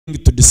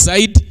to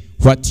decide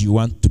what you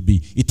want to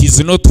be. It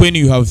is not when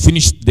you have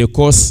finished the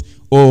course,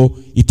 or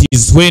it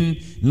is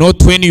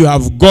not when you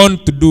have gone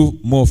to do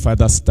more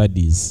further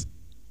studies.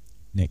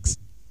 Next.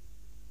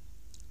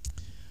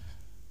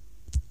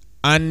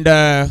 And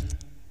I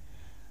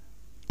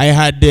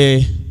had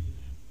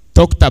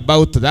talked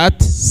about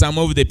that. Some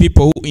of the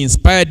people who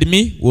inspired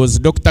me was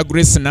Dr.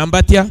 Grace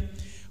Nambatia,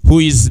 who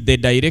is the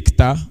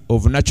director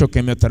of Natural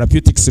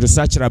Chemotherapeutics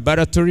Research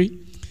Laboratory,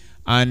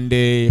 and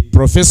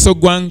Professor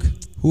Gwang,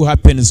 who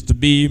happens to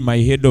be my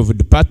head of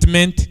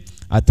department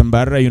at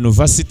Mbarara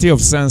University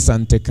of Science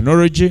and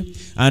Technology,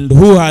 and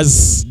who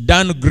has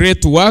done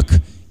great work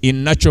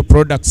in natural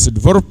products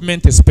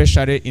development,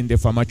 especially in the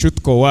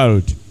pharmaceutical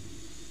world.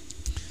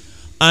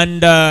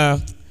 And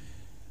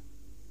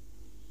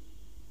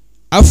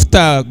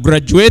after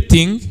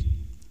graduating,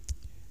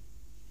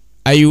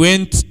 I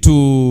went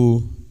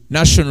to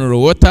National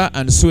Water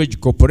and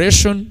Sewage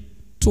Corporation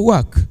to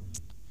work.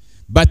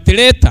 But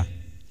later,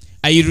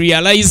 I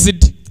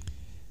realized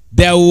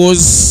there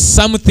was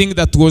something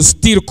that was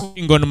still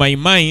going on my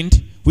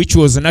mind, which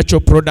was natural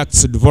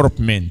products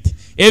development.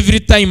 Every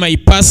time I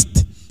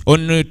passed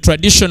on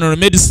traditional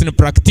medicine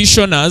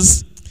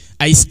practitioners,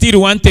 I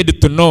still wanted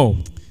to know,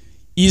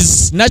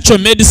 is natural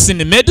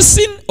medicine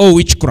medicine or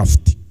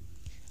witchcraft?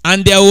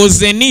 And there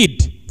was a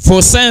need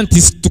for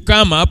scientists to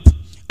come up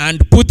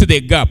and put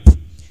the gap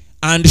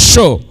and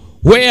show,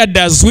 where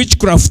does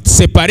witchcraft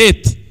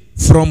separate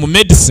from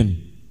medicine?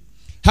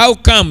 How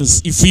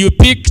comes if you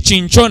pick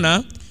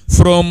cinchona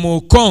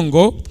from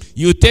Congo,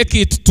 you take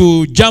it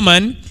to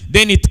German,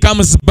 then it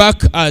comes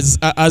back as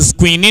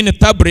quinine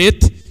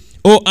tablet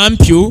or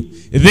ampule,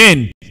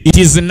 then it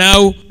is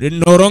now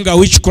no longer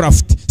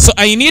witchcraft. So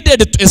I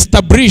needed to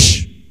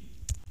establish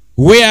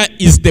where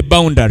is the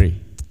boundary.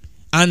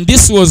 And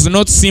this was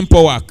not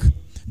simple work.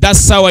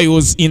 That's how I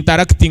was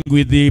interacting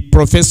with the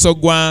Professor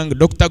Gwang,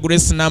 Dr.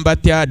 Grace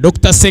Nambatia,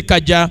 Dr.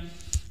 Sekaja,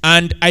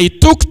 and I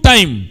took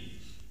time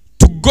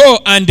to go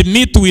and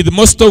meet with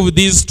most of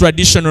these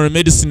traditional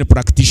medicine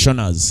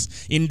practitioners.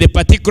 In the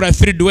particular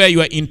field where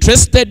you are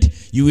interested,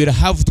 you will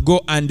have to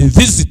go and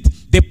visit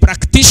the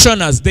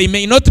practitioners. They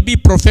may not be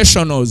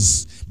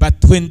professionals, but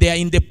when they are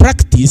in the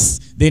practice,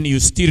 then you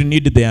still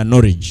need their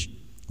knowledge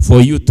for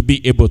you to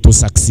be able to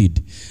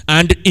succeed.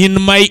 And in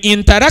my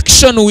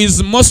interaction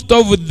with most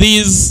of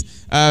these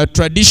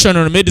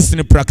traditional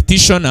medicine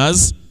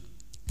practitioners,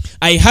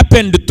 I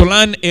happened to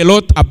learn a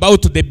lot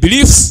about the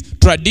beliefs,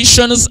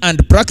 traditions,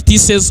 and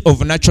practices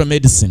of natural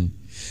medicine.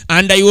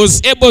 And I was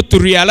able to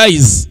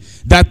realize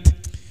that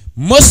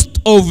most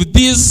of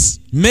these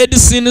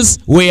medicines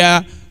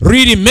were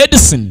really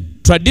medicine.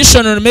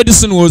 Traditional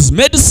medicine was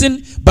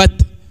medicine, but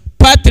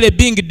partly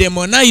being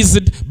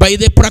demonized by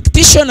the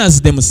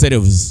practitioners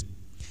themselves.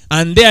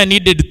 And there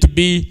needed to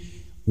be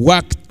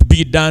work to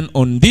be done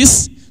on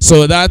this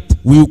so that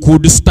we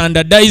could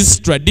standardize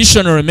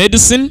traditional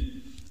medicine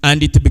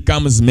and it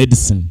becomes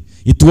medicine.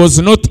 It was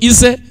not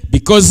easy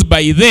because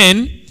by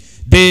then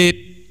the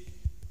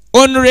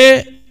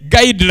only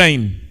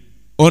guideline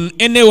on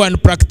anyone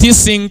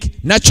practicing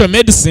natural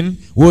medicine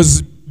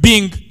was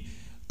being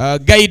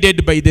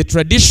guided by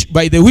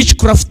the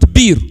witchcraft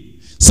bill.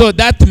 So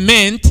that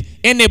meant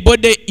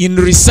anybody in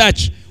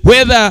research,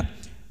 whether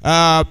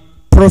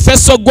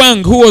Professor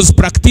Gwang, who was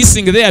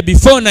practicing there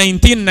before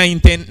 2019,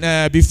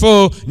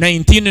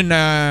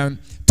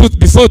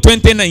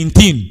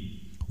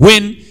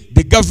 when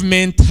the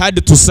government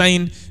had to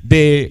sign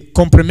the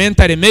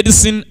complementary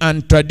medicine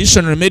and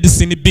traditional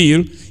medicine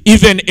bill,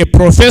 even a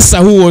professor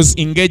who was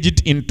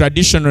engaged in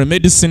traditional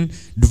medicine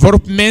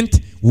development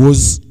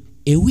was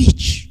a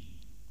witch.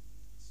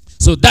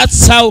 So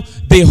that's how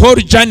the whole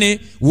journey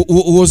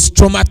was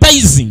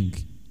traumatizing.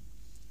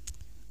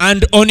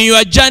 And on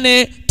your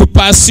journey to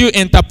pursue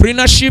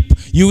entrepreneurship,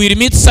 you will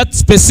meet such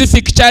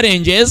specific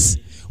challenges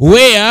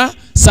where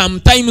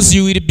sometimes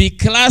you will be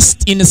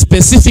classed in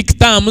specific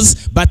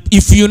terms, but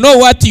if you know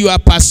what you are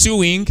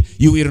pursuing,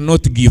 you will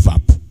not give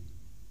up.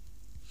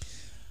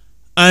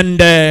 And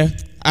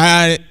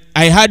I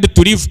had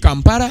to leave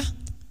Kampala,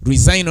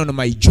 resign on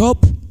my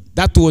job.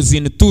 That was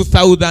in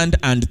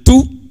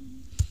 2002,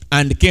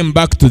 and came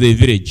back to the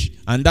village.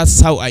 And that's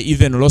how I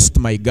even lost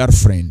my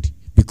girlfriend,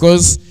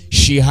 because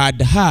she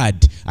had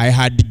heard I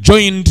had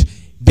joined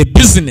the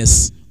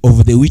business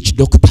of the witch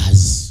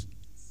doctors.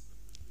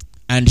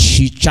 And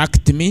she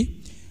chucked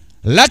me.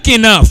 Lucky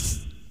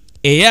enough,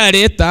 a year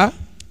later,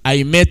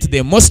 I met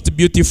the most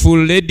beautiful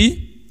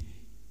lady,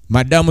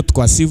 Madame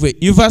Kazaire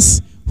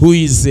Ivas, who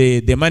is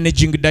the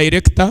managing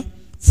director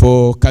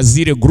for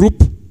Kazire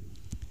Group.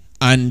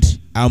 And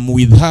I'm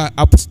with her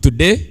up to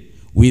today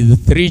with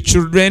 6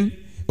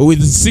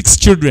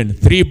 children,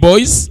 3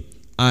 boys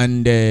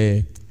and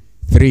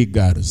 3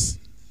 girls.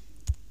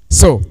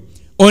 So,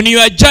 on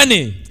your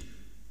journey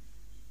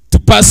to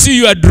pursue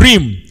your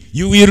dream,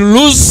 you will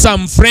lose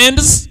some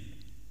friends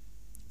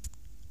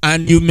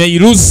and you may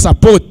lose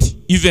support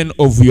even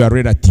of your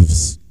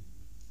relatives.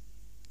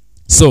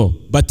 So,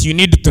 but you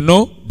need to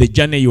know the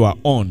journey you are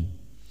on.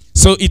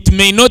 So it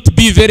may not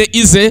be very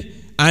easy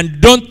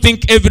And don't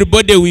think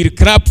everybody will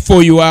clap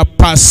for your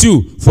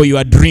pursuit, for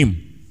your dream.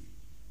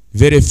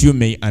 Very few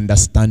may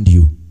understand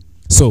you.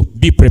 So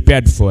be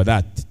prepared for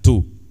that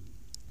too.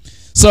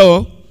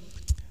 So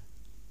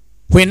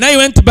when I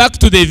went back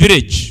to the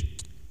village,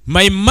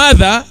 my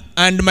mother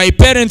and my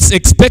parents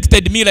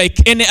expected me,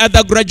 like any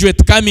other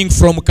graduate coming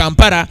from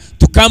Kampala,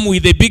 to come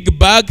with a big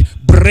bag,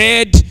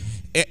 bread,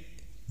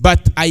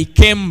 but I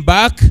came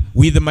back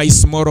with my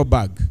small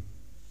bag.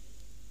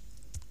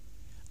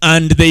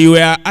 And they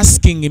were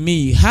asking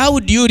me, how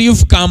do you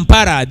leave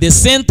Kampala, the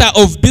center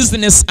of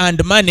business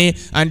and money,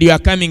 and you are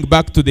coming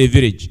back to the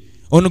village?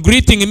 On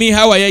greeting me,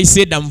 how I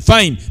said, I'm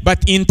fine.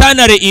 But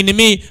internally in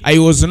me, I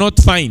was not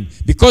fine.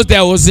 Because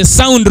there was a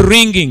sound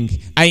ringing.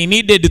 I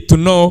needed to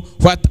know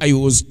what I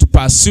was to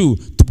pursue,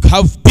 to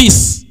have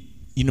peace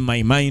in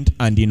my mind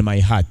and in my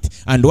heart.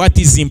 And what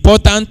is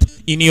important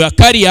in your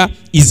career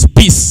is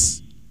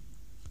peace.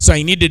 So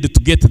I needed to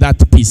get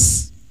that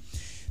peace.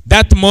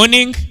 That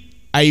morning,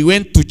 I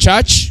went to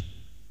church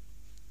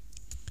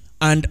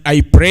and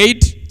I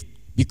prayed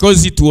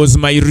because it was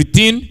my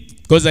routine,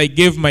 because I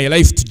gave my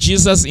life to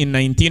Jesus in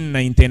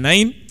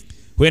 1999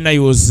 when I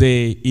was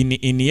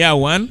in year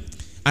 1.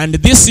 And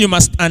this you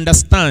must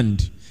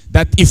understand,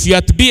 that if you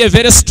are to be a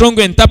very strong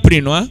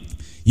entrepreneur,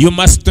 you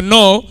must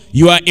know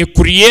you are a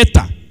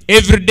creator.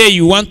 Every day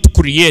you want to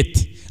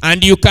create.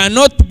 And you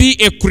cannot be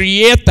a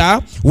creator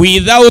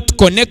without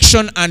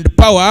connection and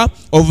power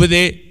of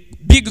the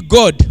big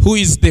God who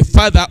is the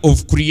father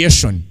of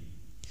creation.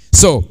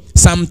 So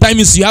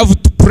sometimes you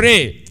have to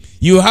pray,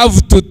 you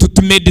have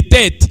to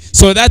meditate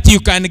so that you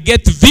can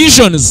get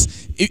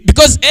visions,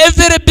 because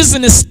every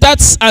business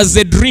starts as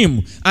a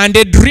dream, and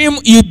a dream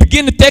you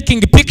begin taking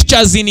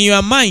pictures in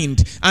your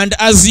mind, and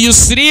as you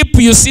sleep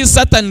you see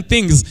certain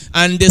things,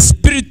 and the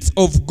Spirit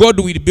of God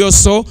will be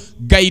also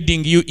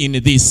guiding you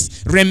in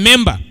this.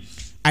 Remember,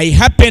 I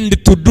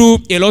happened to do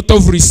a lot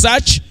of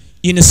research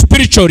in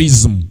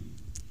spiritualism.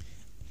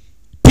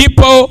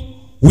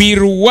 People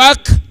will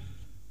work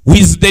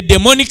with the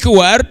demonic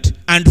world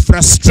and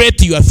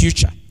frustrate your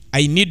future.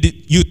 I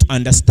need you to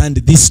understand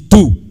this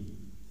too.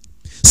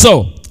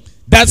 So,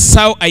 that's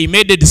how I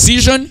made a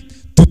decision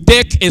to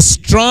take a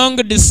strong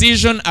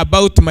decision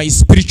about my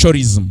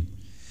spiritualism.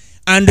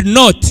 And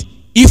note,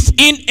 if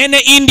in any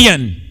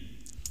Indian,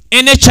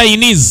 any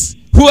Chinese,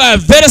 who are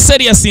very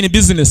serious in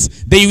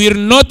business, they will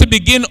not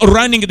begin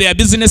running their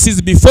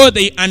businesses before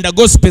they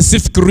undergo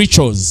specific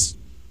rituals.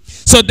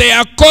 So they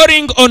are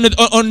calling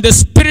on the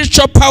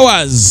spiritual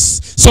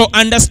powers. So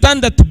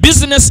understand that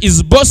business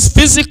is both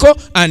physical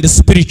and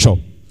spiritual.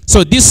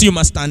 So this you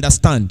must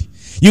understand.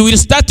 You will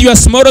start your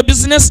small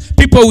business,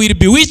 people will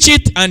bewitch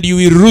it, and you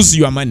will lose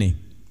your money.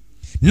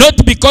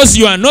 Not because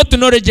you are not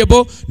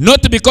knowledgeable,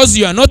 not because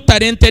you are not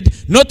talented,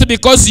 not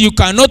because you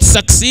cannot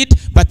succeed,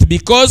 but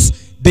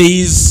because there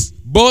is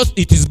both,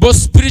 it is both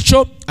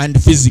spiritual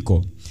and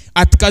physical.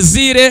 At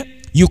Kazire,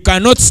 you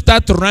cannot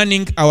start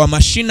running our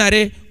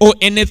machinery or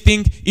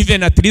anything.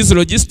 Even at Liz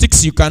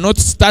Logistics, you cannot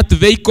start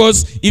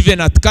vehicles, even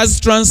at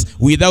Kazaire,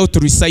 without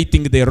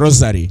reciting the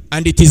rosary.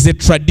 And it is a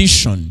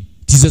tradition.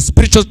 It is a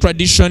spiritual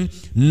tradition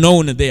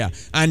known there.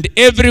 And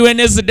every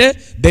Wednesday,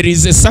 there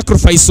is a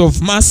sacrifice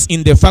of mass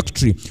in the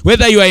factory.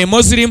 Whether you are a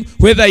Muslim,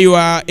 whether you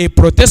are a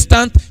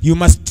Protestant, you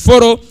must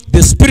follow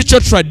the spiritual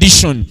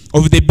tradition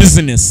of the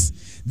business.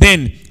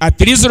 Then,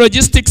 at Liz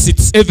Logistics,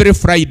 it's every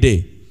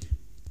Friday.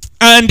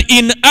 And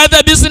in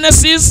other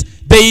businesses,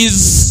 there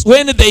is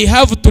when they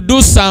have to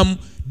do some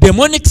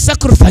demonic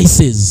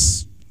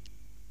sacrifices.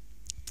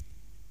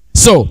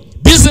 So,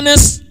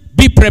 business,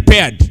 be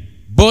prepared,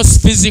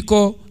 both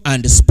physical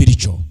and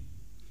spiritual.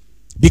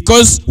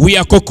 Because we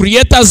are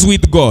co-creators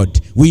with God.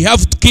 We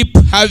have to keep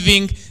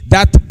having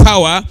that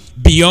power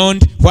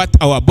beyond what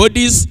our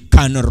bodies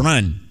can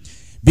run.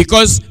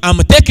 Because I'm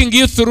taking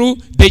you through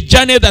the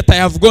journey that I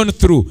have gone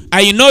through.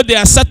 I know there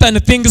are certain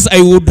things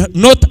I would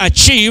not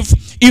achieve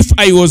if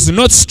I was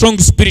not strong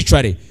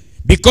spiritually.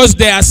 Because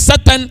there are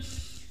certain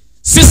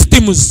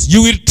systems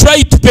you will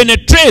try to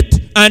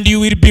penetrate and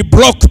you will be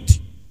blocked.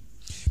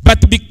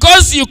 But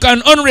because you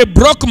can only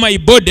block my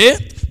body,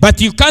 but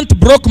you can't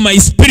block my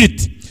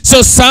spirit.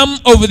 So some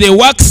of the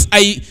works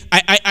I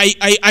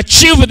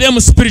achieve them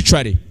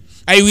spiritually.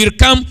 I will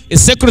come, a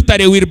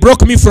secretary will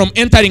block me from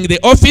entering the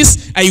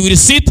office. I will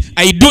sit,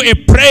 I do a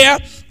prayer.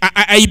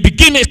 I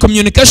begin a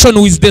communication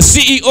with the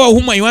CEO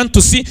whom I want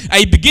to see.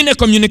 I begin a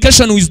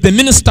communication with the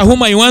minister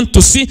whom I want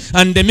to see.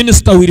 And the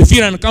minister will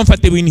feel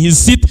uncomfortable in his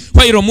seat.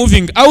 While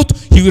moving out,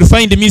 he will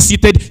find me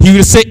seated. He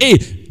will say, hey,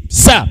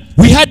 sir,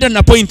 we had an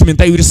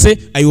appointment. I will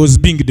say, I was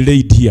being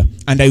delayed here.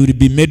 And I will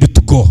be made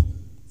to go.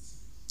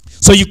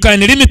 So you can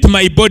limit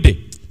my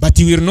body, but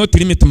you will not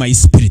limit my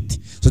spirit.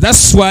 So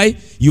that's why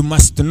you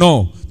must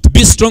know, to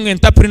be strong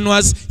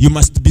entrepreneurs, you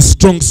must be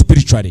strong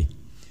spiritually.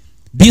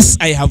 This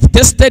I have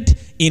tested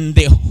in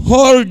the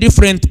whole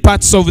different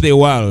parts of the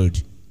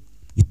world.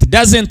 It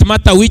doesn't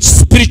matter which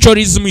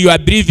spiritualism you are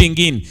believing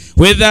in.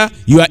 Whether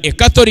you are a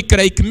Catholic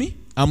like me,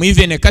 I'm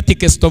even a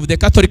catechist of the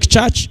Catholic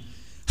Church,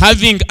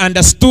 having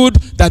understood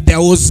that there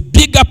was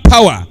bigger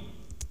power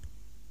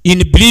in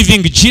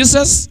believing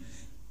Jesus,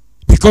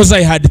 because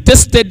I had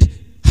tested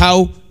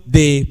how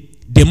the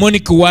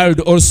demonic world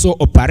also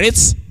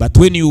operates. But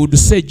when you would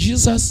say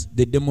Jesus,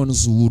 the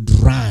demons would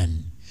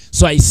run.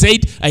 So I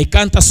said, I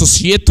can't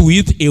associate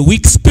with a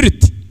weak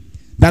spirit.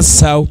 That's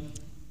how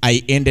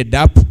I ended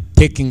up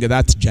taking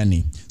that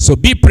journey. So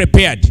be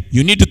prepared.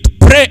 You need to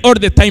pray all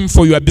the time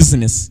for your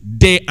business,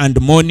 day and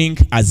morning,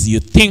 as you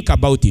think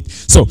about it.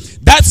 So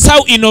that's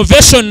how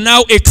innovation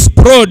now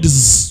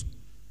explodes.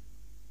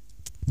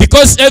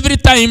 Because every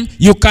time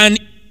you can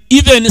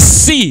even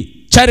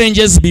see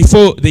challenges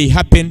before they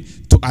happen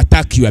to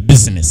attack your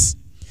business.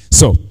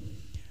 So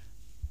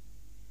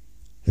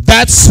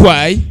that's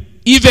why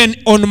even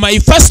on my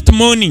first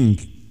morning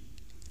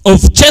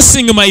of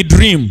chasing my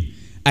dream,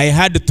 I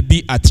had to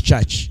be at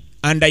church.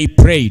 And I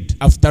prayed.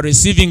 After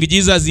receiving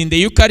Jesus in the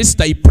Eucharist,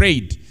 I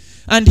prayed.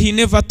 And he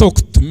never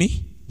talked to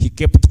me. He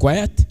kept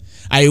quiet.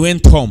 I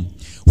went home.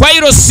 While I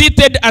was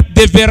seated at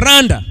the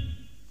veranda,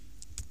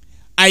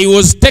 I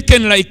was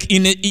taken like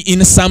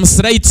in some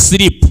slight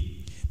sleep.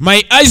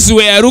 My eyes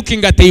were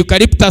looking at a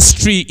eucalyptus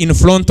tree in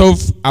front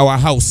of our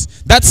house.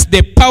 That's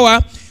the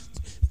power.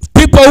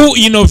 People who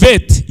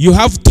innovate, you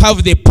have to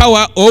have the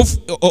power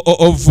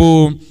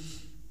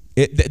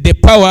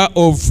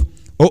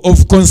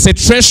of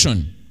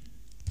concentration.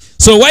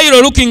 So while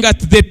you're looking at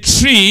the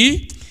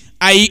tree,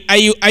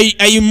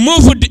 I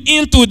moved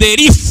into the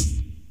leaf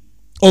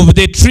of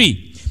the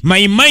tree.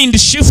 My mind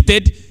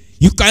shifted.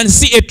 You can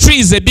see a tree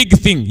is a big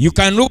thing. You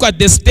can look at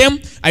the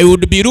stem. I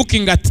would be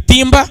looking at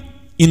timber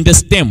in the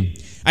stem.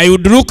 I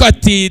would look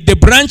at the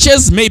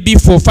branches, maybe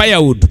for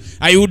firewood.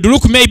 I would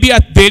look maybe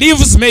at the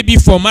leaves, maybe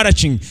for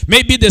mulching.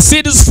 Maybe the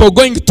seeds for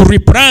going to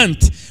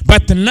replant.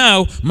 But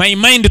now, my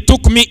mind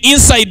took me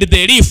inside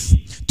the leaf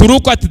to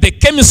look at the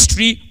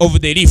chemistry of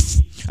the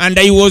leaf. And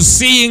I was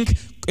seeing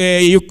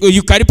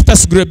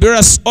eucalyptus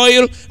globulus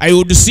oil. I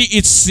would see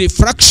its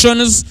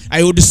fractions.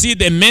 I would see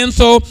the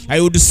menthol. I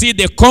would see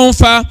the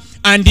camphor.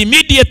 And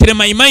immediately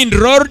my mind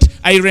roared.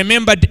 I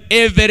remembered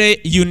a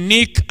very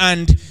unique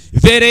and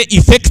very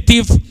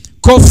effective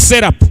cough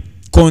syrup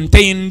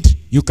contained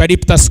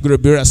eucalyptus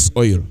globulus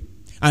oil.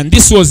 And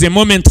this was a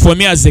moment for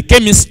me as a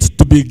chemist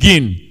to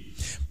begin.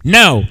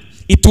 Now,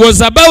 it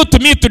was about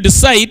me to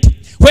decide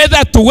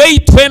whether to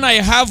wait when I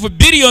have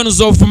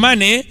billions of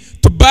money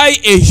to buy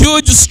a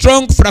huge,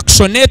 strong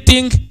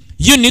fractionating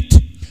unit,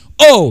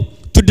 or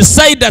to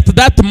decide at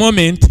that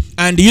moment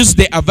and use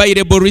the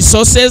available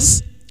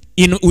resources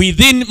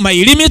within my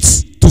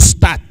limits to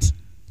start.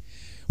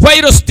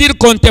 While still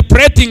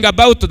contemplating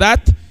about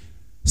that,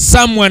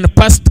 someone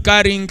passed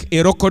carrying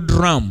a rock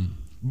drum,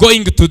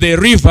 going to the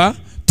river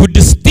to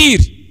distill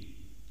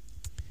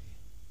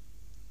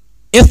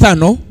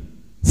ethanol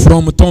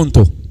from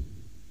Tonto.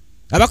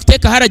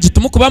 Abakuteka haraji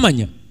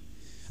tumukubamanya.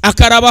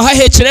 Akaraba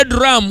hahechere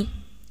drum.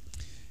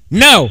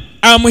 Now,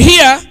 I'm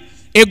here,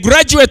 a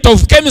graduate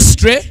of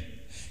chemistry,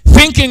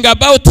 thinking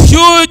about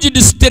huge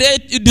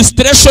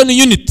distillation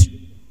unit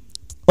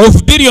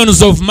of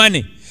billions of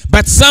money.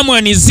 But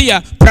someone is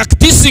here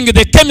practicing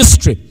the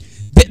chemistry.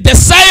 The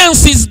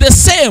science is the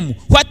same.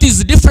 What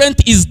is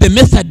different is the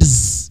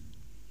methods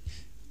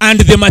and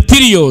the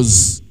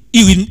materials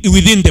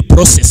within the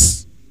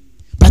process.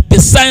 But the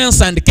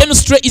science and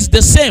chemistry is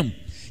the same.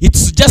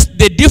 It's just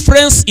the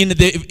difference in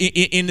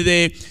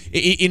the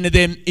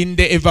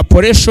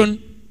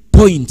evaporation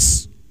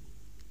points.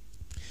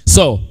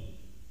 So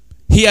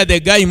here the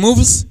guy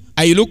moves.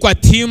 I look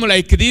at him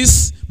like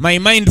this. My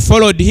mind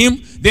followed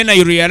him. Then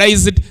I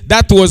realized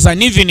that was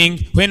an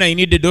evening when I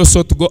needed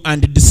also to go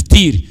and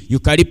distill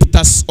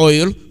eucalyptus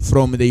oil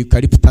from the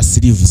eucalyptus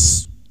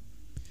leaves.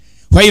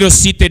 While I was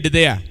seated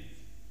there,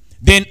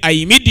 then I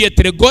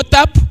immediately got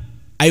up.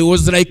 I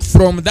was like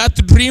from that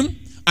dream,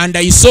 and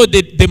I saw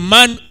the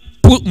man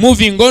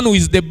moving on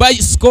with the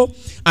bicycle,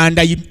 and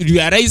I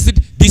realized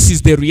this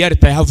is the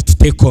reality I have to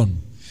take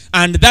on.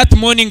 And that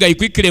morning I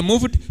quickly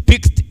moved,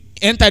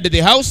 entered the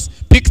house,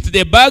 picked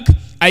the bag.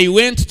 I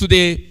went to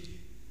the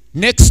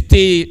next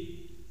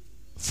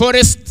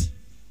forest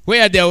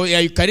where there were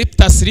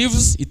eucalyptus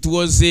leaves. It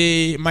was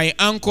my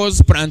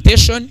uncle's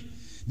plantation.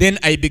 Then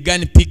I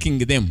began picking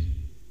them.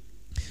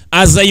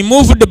 As I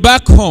moved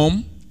back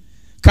home,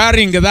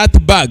 carrying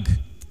that bag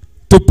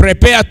to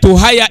prepare to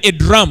hire a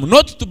drum,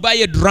 not to buy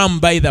a drum,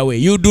 by the way.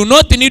 You do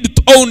not need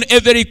to own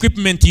every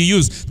equipment you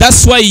use.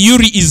 That's why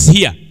Yuri is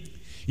here.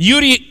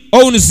 Yuri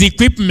owns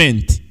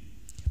equipment.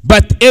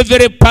 But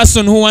every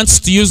person who wants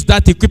to use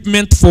that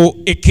equipment for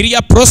a career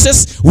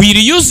process will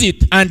use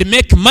it and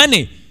make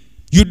money.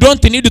 You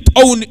don't need to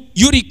own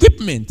your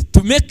equipment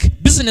to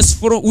make business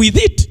with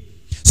it.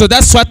 So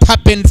that's what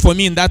happened for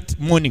me in that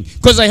morning.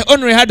 Because I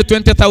only had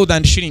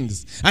 20,000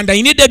 shillings. And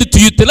I needed to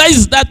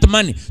utilize that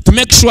money to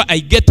make sure I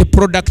get a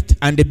product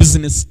and a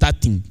business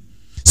starting.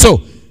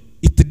 So,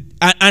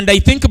 and I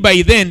think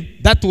by then,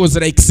 that was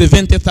like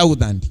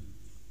 70,000.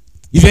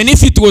 Even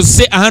if it was,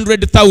 say,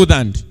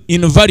 100,000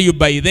 in value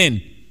by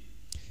then.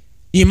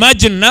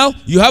 Imagine now,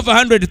 you have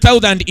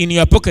 100,000 in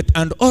your pocket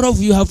and all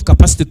of you have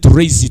capacity to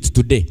raise it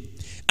today.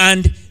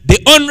 And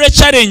the only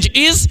challenge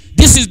is,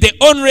 This is the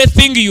only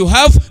thing you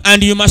have,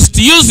 and you must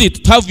use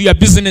it to have your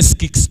business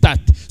kickstart.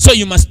 So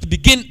you must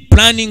begin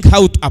planning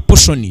how to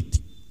apportion it.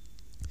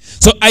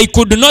 So I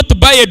could not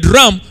buy a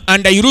drum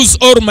and I lose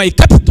all my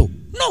capital.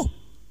 No.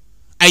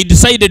 I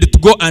decided to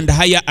go and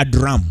hire a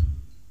drum.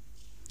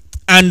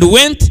 And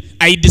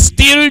I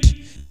distilled,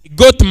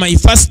 got my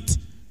first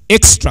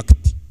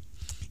extract.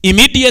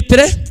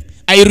 Immediately,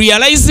 I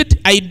realized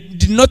I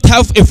did not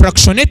have a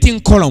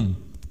fractionating column.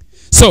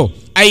 So,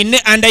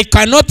 I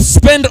cannot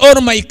spend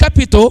all my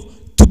capital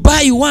to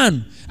buy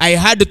one. I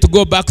had to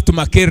go back to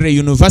Makerere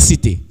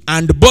University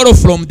and borrow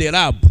from the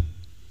lab.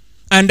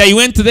 And I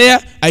went there,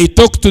 I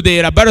talked to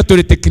the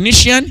laboratory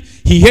technician,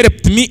 he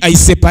helped me, I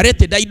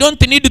separated. I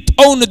don't need to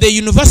own the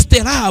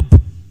university lab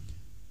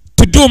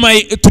to do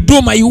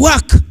my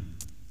work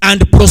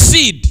and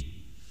proceed.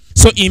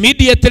 So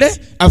immediately,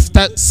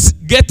 after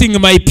getting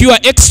my pure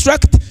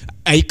extract,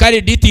 I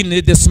carried it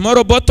in the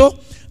small bottle.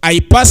 I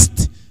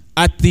passed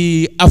at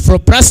the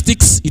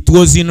Afroplastics. It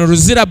was in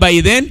Ruzira by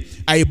then.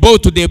 I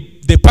bought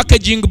the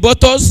packaging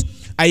bottles.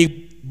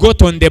 I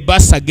got on the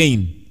bus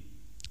again,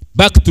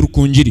 back to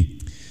Rukunjiri.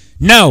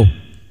 Now,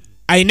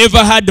 I never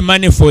had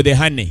money for the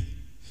honey.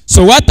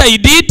 So what I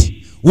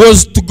did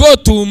was to go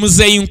to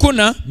Mzee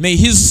Nkuna, may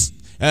his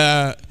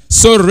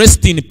soul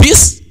rest in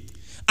peace,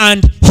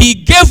 and he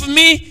gave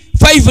me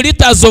 5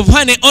 liters of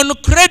honey on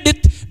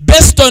credit,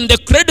 based on the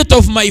credit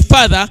of my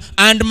father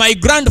and my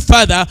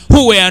grandfather,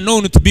 who were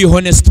known to be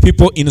honest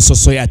people in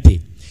society.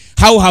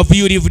 How have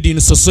you lived in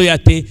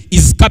society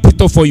is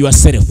capital for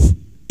yourself.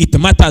 It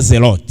matters a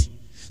lot.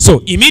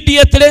 So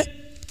immediately,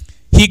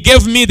 he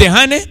gave me the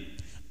honey.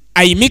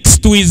 I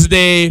mixed with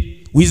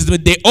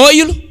the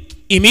oil.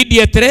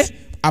 Immediately,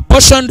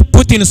 apportioned,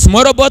 put in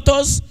smaller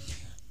bottles.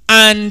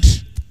 And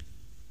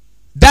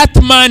that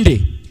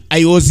Monday,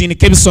 I was in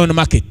Kempson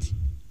Market.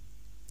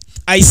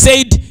 I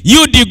said,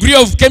 you degree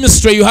of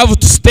chemistry, you have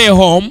to stay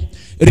home.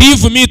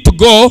 Leave me to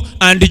go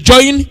and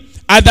join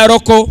other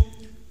local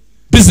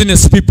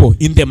business people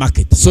in the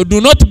market. So do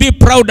not be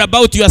proud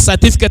about your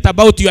certificate,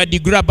 about your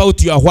degree,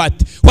 about your what.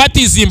 What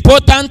is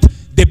important?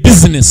 The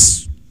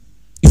business.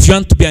 If you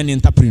want to be an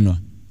entrepreneur.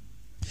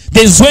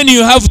 There's when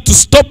you have to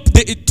stop,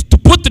 to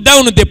put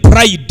down the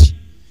pride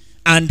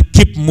and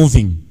keep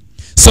moving.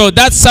 So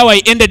that's how I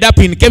ended up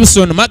in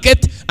Kempson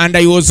Market, and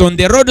I was on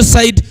the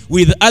roadside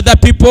with other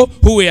people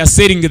who were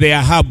selling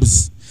their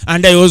herbs.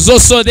 And I was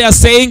also there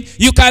saying,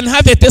 you can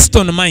have a test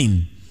on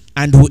mine.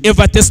 And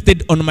whoever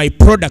tested on my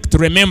product,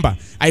 remember,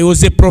 I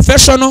was a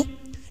professional.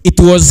 It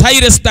was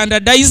highly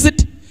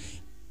standardized.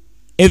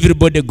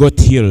 Everybody got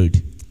healed.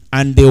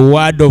 And the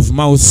word of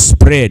mouth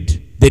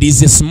spread. There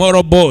is a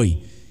small boy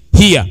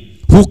here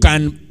who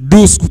can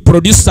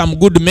produce some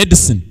good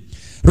medicine.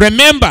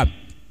 Remember,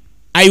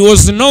 I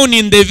was known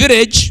in the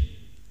village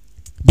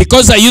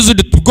because I used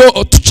to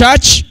go to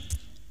church.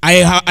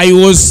 I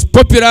was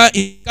popular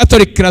in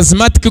Catholic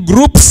charismatic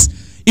groups.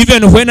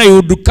 Even when I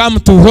would come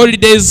to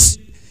holidays,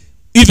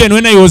 even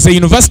when I was a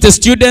university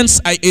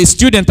student,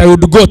 I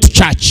would go to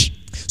church.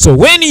 So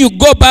when you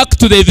go back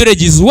to the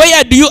villages,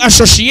 where do you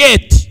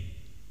associate?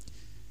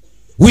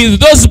 With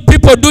those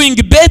people doing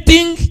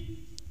betting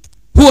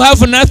who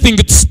have nothing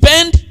to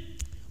spend,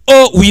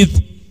 or with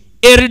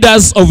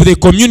elders of the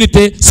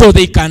community so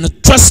they can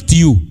trust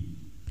you?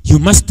 You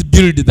must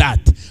build that.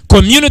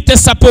 Community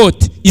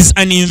support is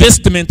an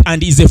investment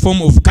and is a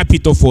form of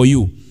capital for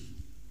you.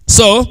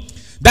 So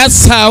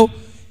that's how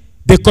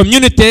the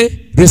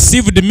community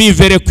received me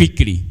very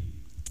quickly.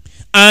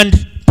 And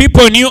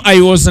people knew I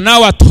was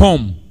now at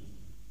home.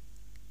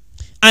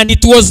 And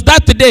it was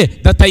that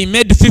day that I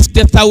made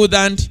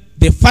 50,000,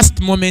 the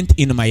first moment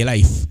in my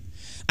life.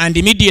 And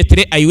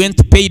immediately I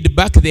went paid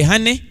back the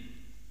honey.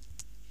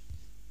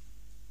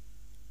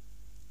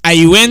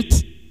 I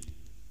went,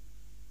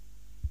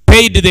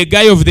 paid the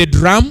guy of the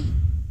drum,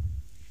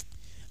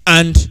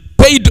 and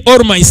paid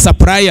all my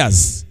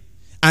suppliers,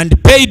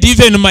 and paid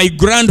even my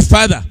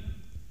grandfather,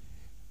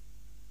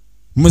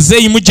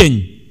 Mzee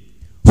Mujen,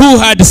 who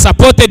had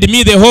supported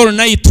me the whole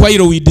night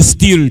while we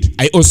distilled.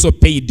 I also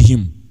paid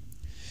him.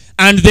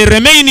 And the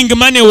remaining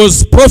money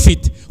was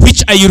profit,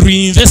 which I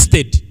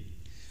reinvested.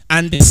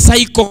 And the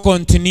cycle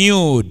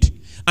continued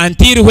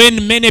until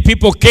when many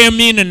people came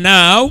in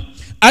now,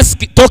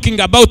 talking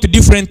about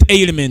different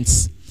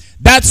ailments.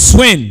 That's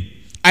when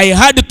I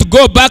had to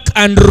go back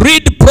and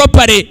read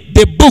properly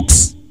the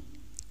books,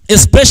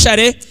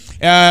 especially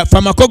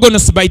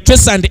Pharmacogonus by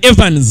Trace and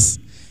Evans,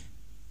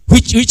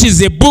 which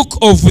is a book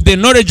of the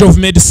knowledge of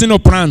medicinal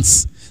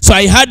plants. So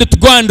I had to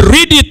go and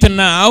read it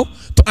now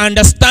to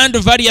understand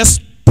various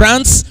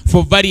plants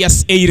for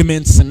various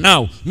ailments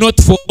now, not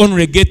for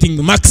only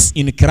getting marks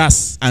in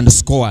class and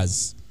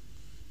scores.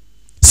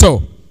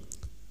 So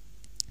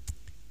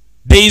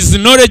there is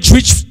knowledge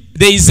which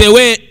there is a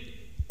way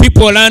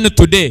people learn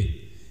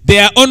today. They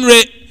are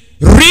only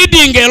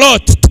reading a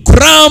lot to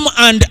cram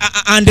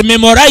and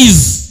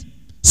memorize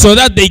so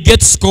that they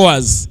get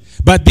scores.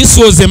 But this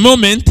was a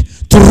moment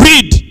to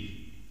read,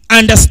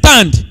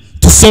 understand,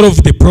 to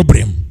solve the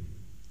problem.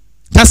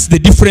 That's the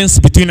difference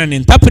between an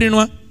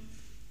entrepreneur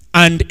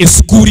and a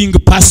schooling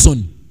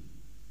person.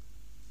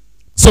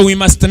 So we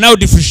must now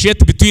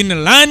differentiate between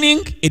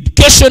learning,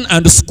 education,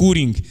 and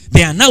schooling.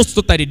 They are now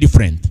totally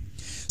different.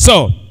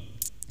 So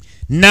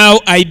now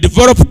I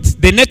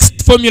developed, the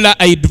next formula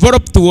I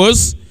developed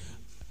was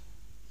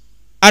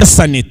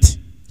arsenate.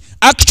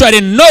 Actually,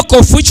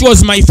 knockoff, which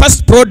was my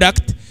first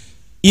product,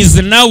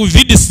 is now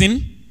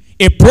Vidicin,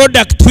 a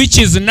product which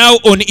is now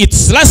on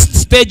its last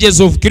stages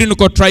of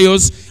clinical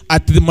trials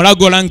at the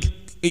Mulago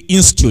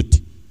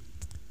Institute.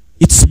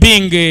 It's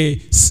being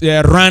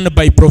run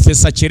by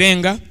Professor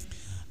Chirenga,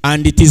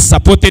 and it is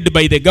supported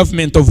by the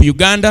government of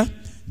Uganda,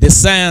 the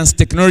Science,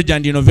 Technology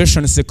and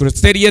Innovation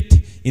Secretariat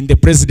in the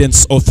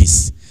President's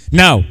Office.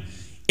 Now,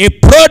 a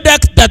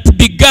product that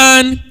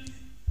began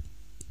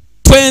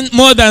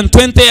more than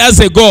 20 years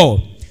ago,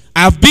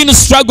 I've been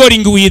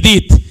struggling with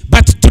it,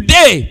 but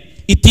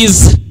today it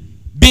is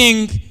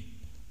being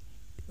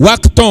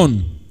worked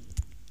on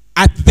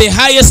at the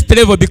highest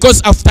level,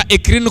 because after a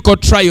clinical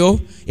trial,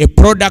 a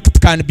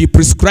product can be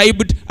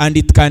prescribed and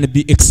it can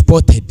be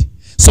exported.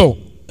 So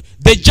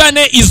the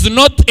journey is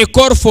not a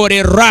call for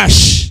a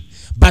rush,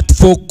 but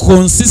for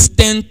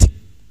consistent,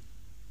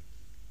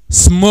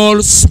 small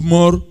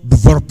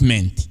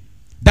development.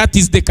 That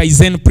is the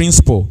Kaizen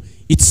principle.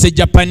 It's a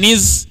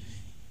Japanese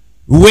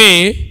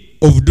way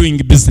of doing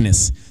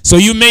business. So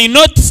you may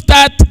not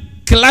start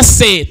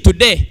class A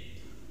today,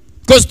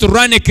 because to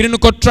run a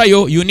clinical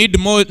trial, you need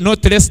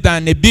not less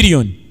than $1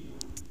 billion.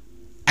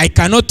 I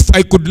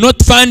could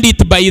not fund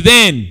it by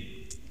then,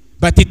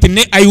 but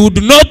I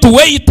would not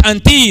wait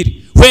until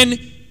when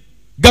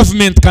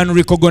government can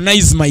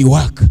recognize my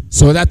work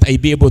so that I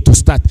be able to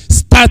start.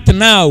 Start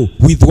now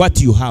with what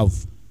you have.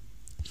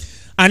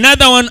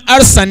 Another one,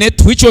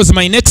 arsenate, which was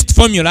my next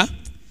formula,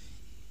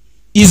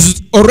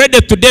 is already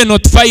today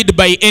notified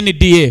by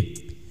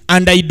NDA,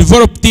 and I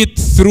developed it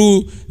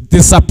through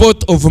the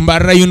support of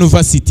Mbarara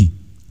University.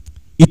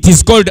 It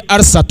is called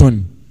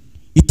Arsaton.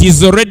 It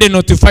is already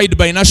notified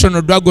by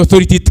National Drug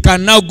Authority. It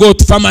can now go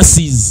to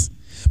pharmacies.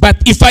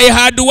 But if I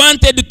had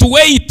wanted to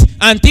wait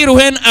until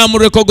when I'm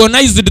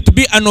recognized to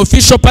be an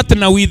official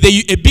partner with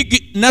a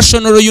big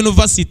national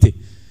university,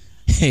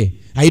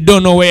 I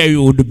don't know where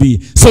you would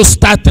be. So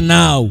start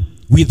now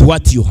with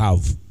what you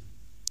have.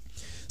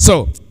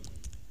 So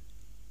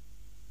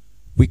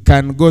we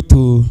can go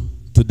to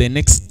the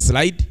next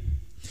slide.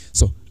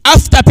 So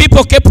after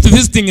people kept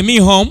visiting me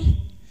home,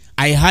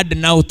 I had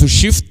now to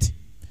shift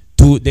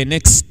to the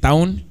next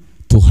town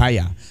to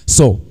hire.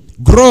 So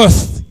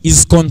growth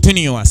is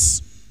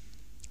continuous.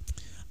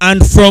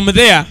 And from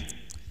there,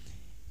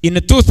 in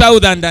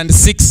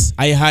 2006,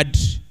 I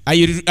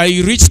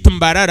reached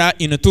Mbarara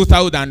in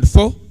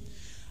 2004,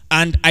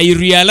 and I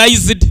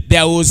realized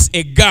there was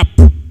a gap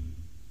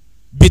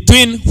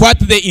between what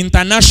the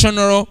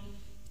international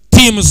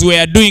teams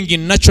were doing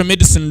in natural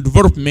medicine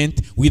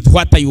development with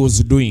what I was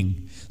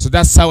doing. So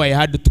that's how I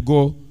had to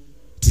go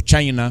to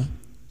China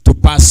to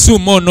pursue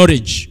more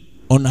knowledge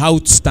on how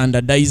to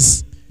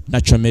standardize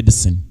natural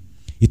medicine.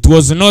 It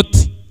was not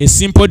a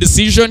simple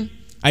decision.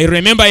 I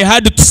remember I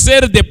had to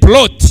sell the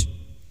plot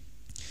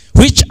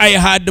which I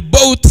had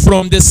bought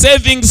from the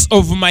savings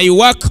of my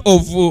work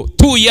of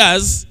 2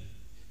 years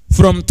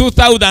from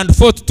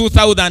 2004 to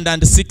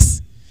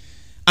 2006.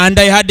 And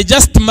I had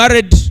just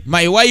married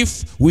my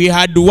wife. We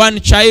had 1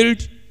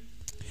 child.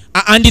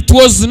 And it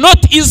was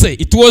not easy.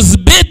 It was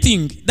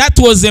betting. That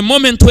was a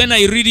moment when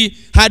I really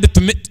had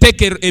to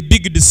take a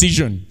big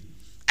decision.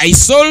 I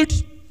sold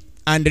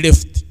and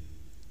left,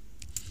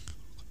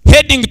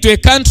 heading to a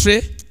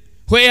country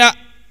where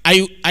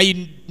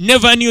I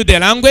never knew the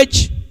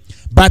language.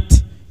 But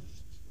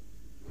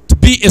to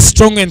be a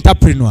strong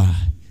entrepreneur,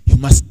 you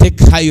must take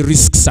high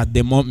risks at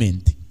the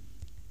moment.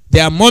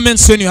 There are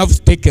moments when you have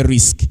to take a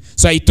risk.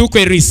 So I took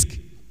a risk.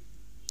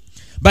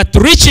 But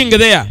reaching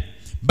there,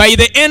 by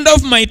the end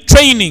of my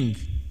training,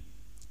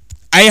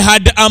 I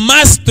had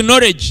amassed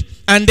knowledge,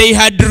 and they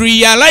had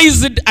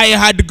realized I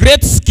had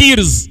great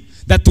skills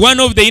that one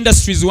of the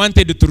industries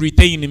wanted to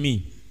retain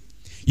me.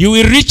 You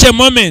will reach a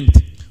moment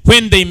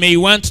when they may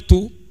want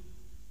to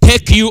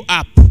take you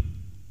up.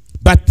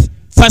 But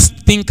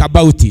first think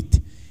about it.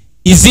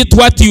 Is it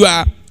what you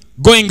are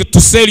going to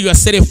sell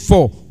yourself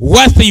for?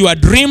 Worth your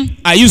dream?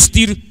 Are you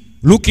still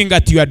looking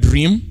at your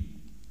dream?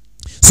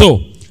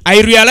 So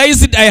I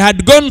realized I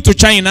had gone to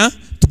China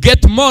to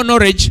get more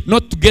knowledge,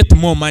 not to get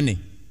more money.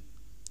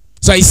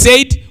 So I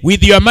said,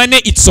 with your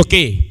money, it's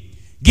okay.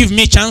 Give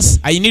me a chance.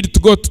 I need to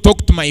go to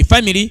talk to my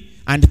family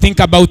and think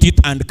about it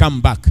and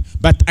come back.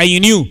 But I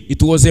knew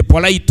it was a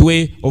polite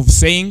way of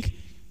saying,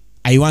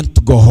 I want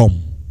to go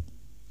home.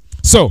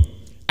 So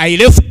I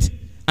left,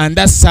 and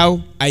that's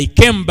how I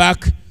came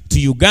back to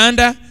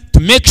Uganda to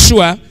make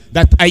sure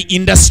that I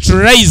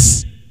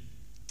industrialize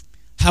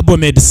herbal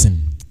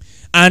medicine.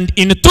 And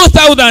in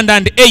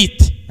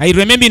 2008, I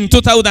remember in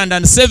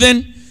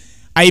 2007,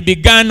 I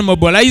began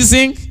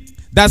mobilizing.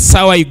 That's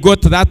how I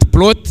got that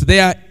plot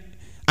there.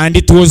 And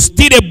it was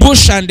still a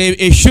bush and a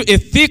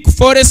thick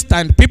forest,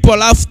 and people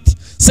laughed,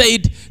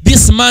 said,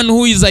 this man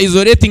who is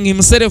isolating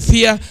himself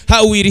here,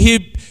 how will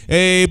he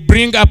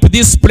bring up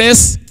this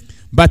place.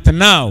 But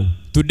now,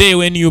 today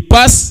when you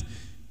pass,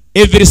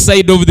 every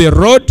side of the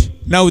road,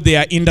 now there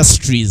are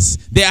industries.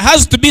 There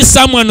has to be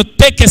someone to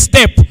take a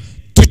step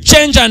to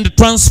change and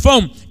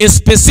transform a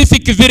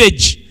specific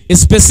village, a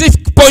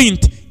specific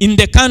point in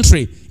the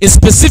country, a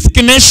specific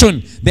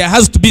nation. There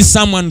has to be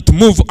someone to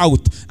move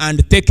out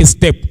and take a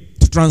step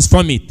to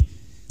transform it.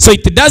 So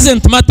it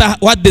doesn't matter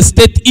what the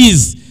state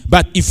is,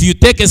 but if you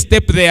take a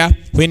step there,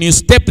 when you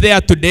step there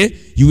today,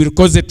 you will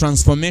cause a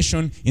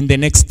transformation in the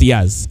next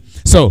years.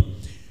 So,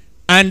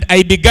 and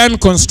I began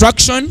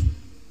construction,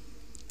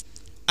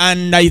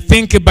 and I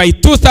think by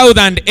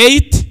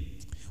 2008,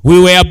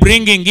 we were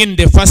bringing in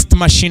the first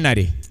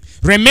machinery.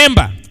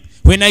 Remember,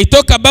 when I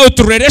talk about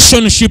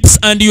relationships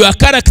and your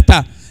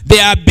character, they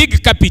are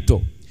big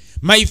capital.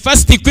 My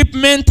first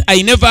equipment,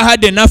 I never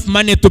had enough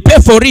money to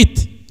pay for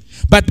it.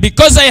 But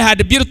because I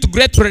had built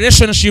great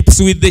relationships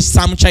with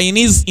some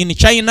Chinese in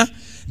China,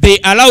 they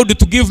allowed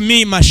to give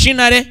me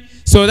machinery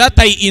so that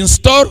I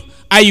install,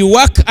 I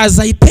work as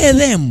I pay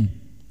them.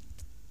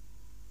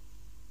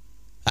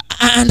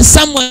 And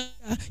someone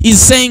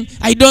is saying,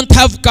 I don't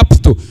have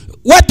capital.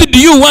 What do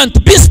you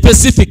want? Be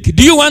specific.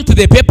 Do you want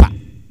the paper?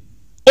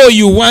 Or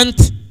you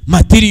want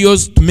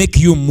materials to make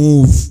you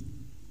move?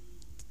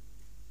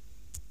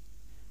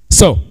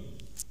 So,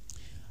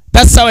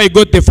 that's how I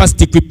got the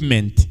first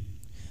equipment.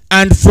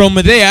 And from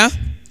there,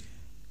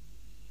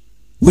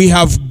 we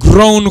have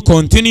grown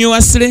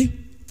continuously.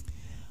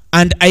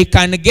 And I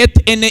can get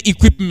any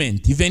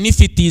equipment, even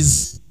if it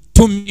is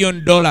 $2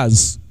 million,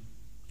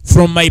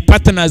 from my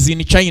partners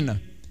in China,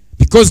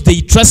 because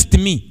they trust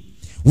me.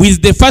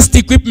 With the first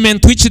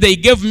equipment which they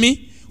gave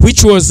me,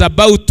 which was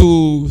about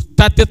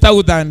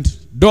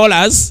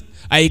 $30,000,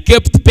 I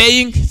kept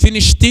paying,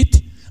 finished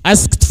it,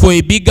 asked for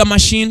a bigger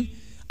machine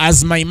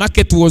as my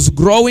market was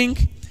growing,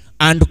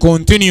 and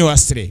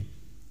continuously,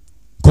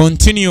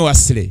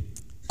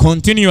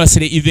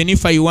 even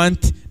if I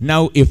want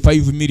now a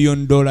 $5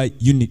 million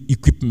unit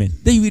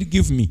equipment, they will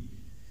give me,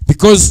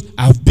 because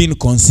I've been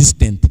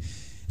consistent.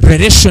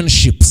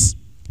 Relationships.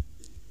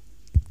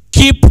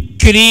 Keep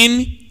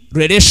clean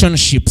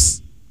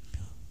relationships.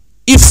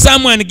 If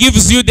someone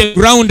gives you the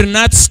ground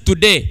nuts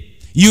today,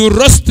 you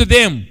roast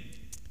them,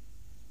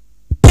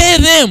 pay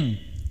them.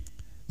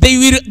 They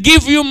will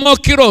give you more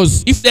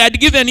kilos. If they had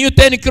given you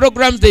 10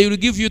 kilograms, they will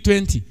give you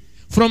 20.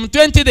 From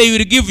 20, they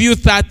will give you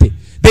 30.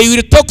 They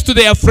will talk to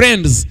their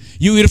friends.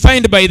 You will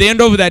find by the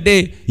end of the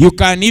day, you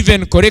can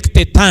even correct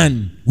a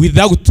ton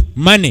without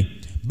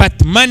money.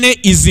 But money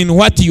is in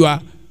what you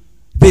are,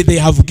 they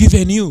have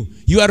given you.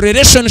 Your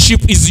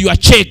relationship is your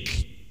check.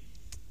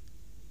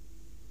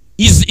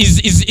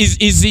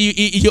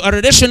 Your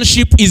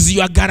relationship is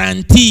your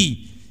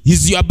guarantee,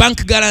 is your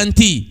bank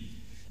guarantee,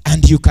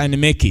 and you can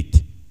make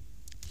it.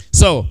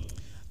 So,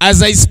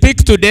 as I speak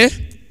today,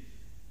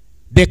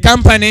 the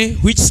company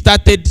which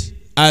started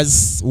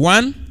as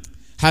one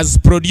has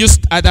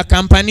produced other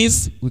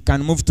companies. We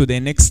can move to the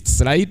next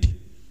slide.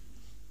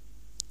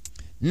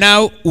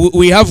 Now,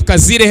 we have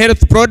Kazire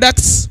Health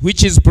Products,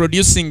 which is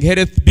producing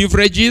health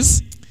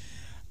beverages.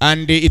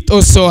 And it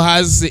also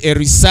has a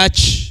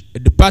research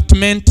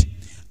department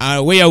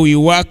where we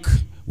work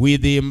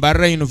with the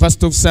Mbarara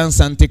University of Science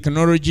and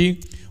Technology.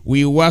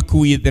 We work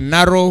with the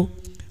NARO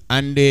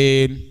and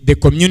the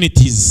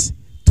communities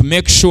to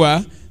make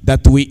sure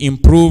that we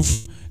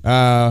improve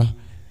the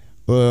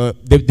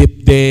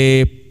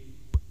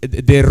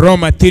raw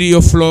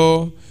material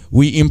flow.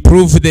 We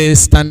improve the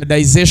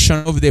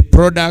standardization of the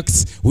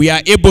products. We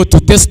are able to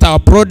test our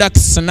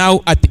products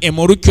now at a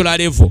molecular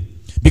level,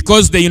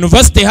 because the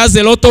university has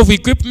a lot of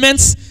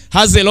equipments,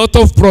 has a lot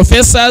of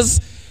professors,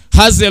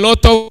 has a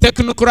lot of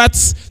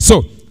technocrats.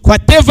 So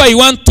whatever I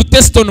want to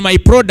test on my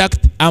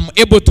product, I'm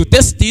able to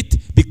test it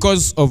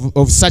because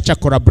of such a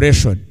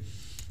collaboration.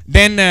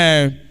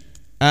 Then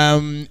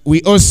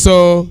we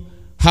also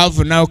have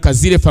now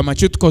Kazire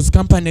Pharmaceuticals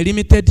Company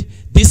Limited.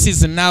 This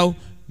is now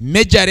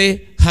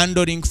majorly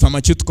handling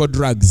pharmaceutical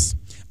drugs.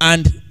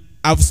 And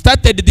I've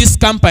started this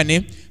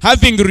company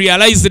having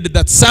realized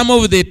that some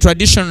of the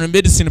traditional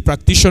medicine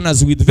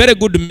practitioners with very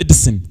good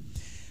medicine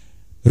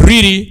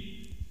really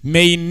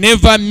may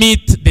never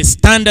meet the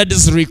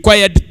standards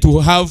required to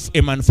have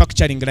a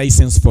manufacturing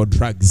license for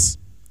drugs.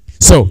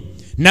 So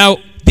now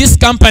this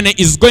company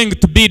is going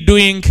to be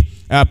doing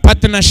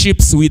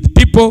partnerships with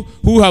people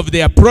who have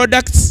their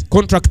products,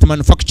 contract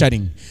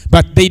manufacturing,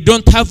 but they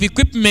don't have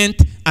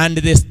equipment and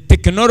the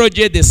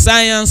technology, the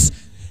science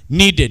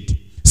needed.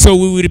 So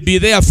we will be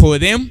there for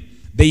them.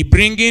 They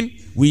bring in,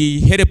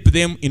 we help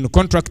them in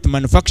contract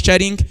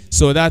manufacturing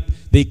so that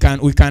we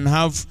can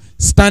have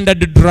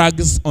standard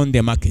drugs on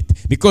the market.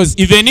 Because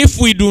even if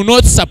we do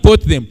not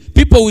support them,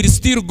 people will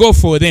still go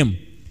for them.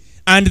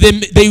 And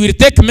they will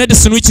take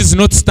medicine which is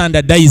not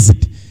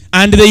standardized.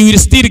 And they will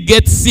still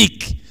get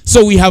sick.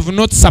 So we have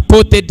not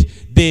supported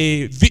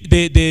the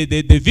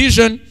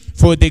vision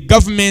for the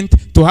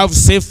government to have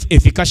safe,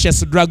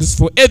 efficacious drugs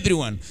for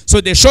everyone. So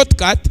the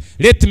shortcut,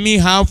 let me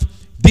have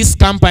this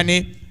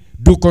company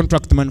do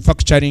contract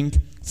manufacturing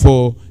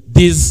for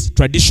these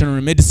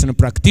traditional medicine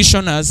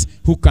practitioners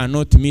who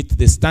cannot meet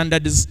the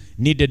standards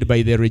needed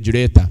by the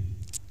regulator.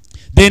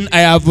 Then I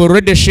have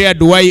already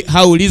shared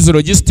how Liz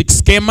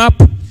Logistics came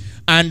up,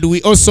 and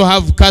we also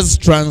have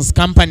Kaztrans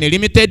Company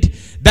Limited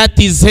that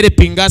is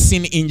helping us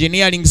in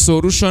engineering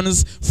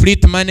solutions,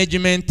 fleet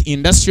management,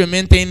 industrial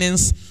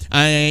maintenance,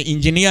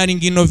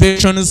 engineering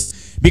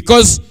innovations,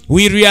 because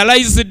we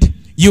realized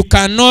you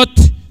cannot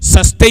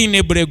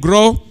sustainably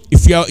grow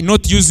if you are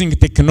not using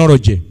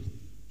technology.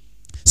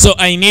 So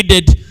I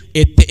needed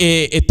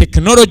a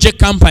technology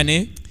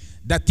company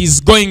that is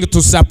going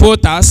to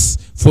support us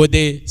for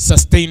the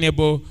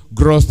sustainable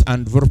growth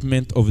and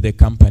development of the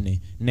company.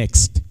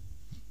 Next.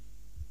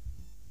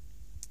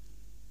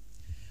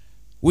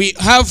 We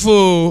have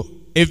a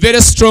very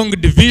strong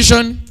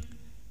division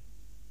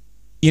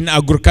in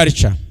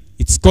agriculture.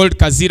 It's called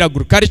Kazire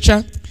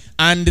Agriculture.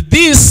 And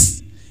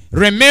this,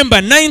 remember,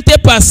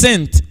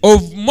 90%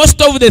 of most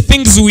of the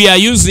things we are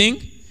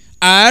using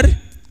are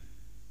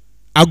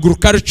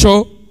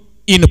agricultural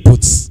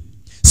inputs.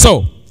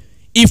 So,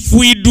 if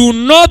we do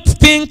not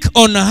think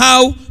on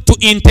how to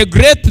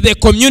integrate the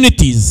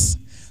communities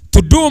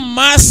to do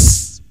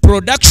mass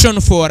production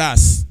for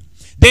us,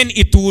 then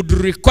it would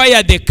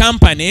require the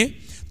company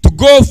to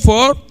go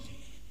for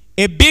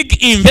a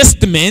big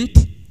investment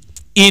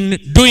in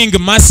doing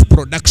mass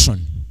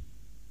production.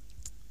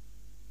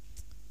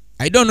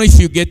 I don't know if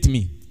you get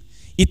me.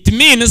 It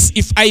means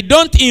if I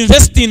don't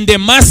invest in the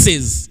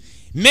masses,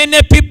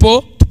 many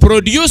people to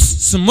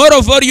produce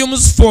smaller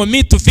volumes for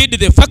me to feed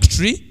the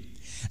factory,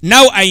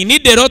 now I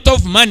need a lot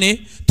of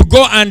money to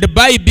go and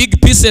buy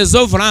big pieces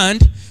of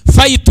land,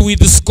 fight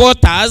with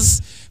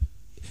squatters.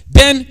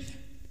 Then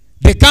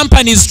the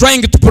company is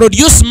trying to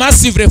produce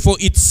massively for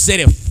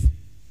itself.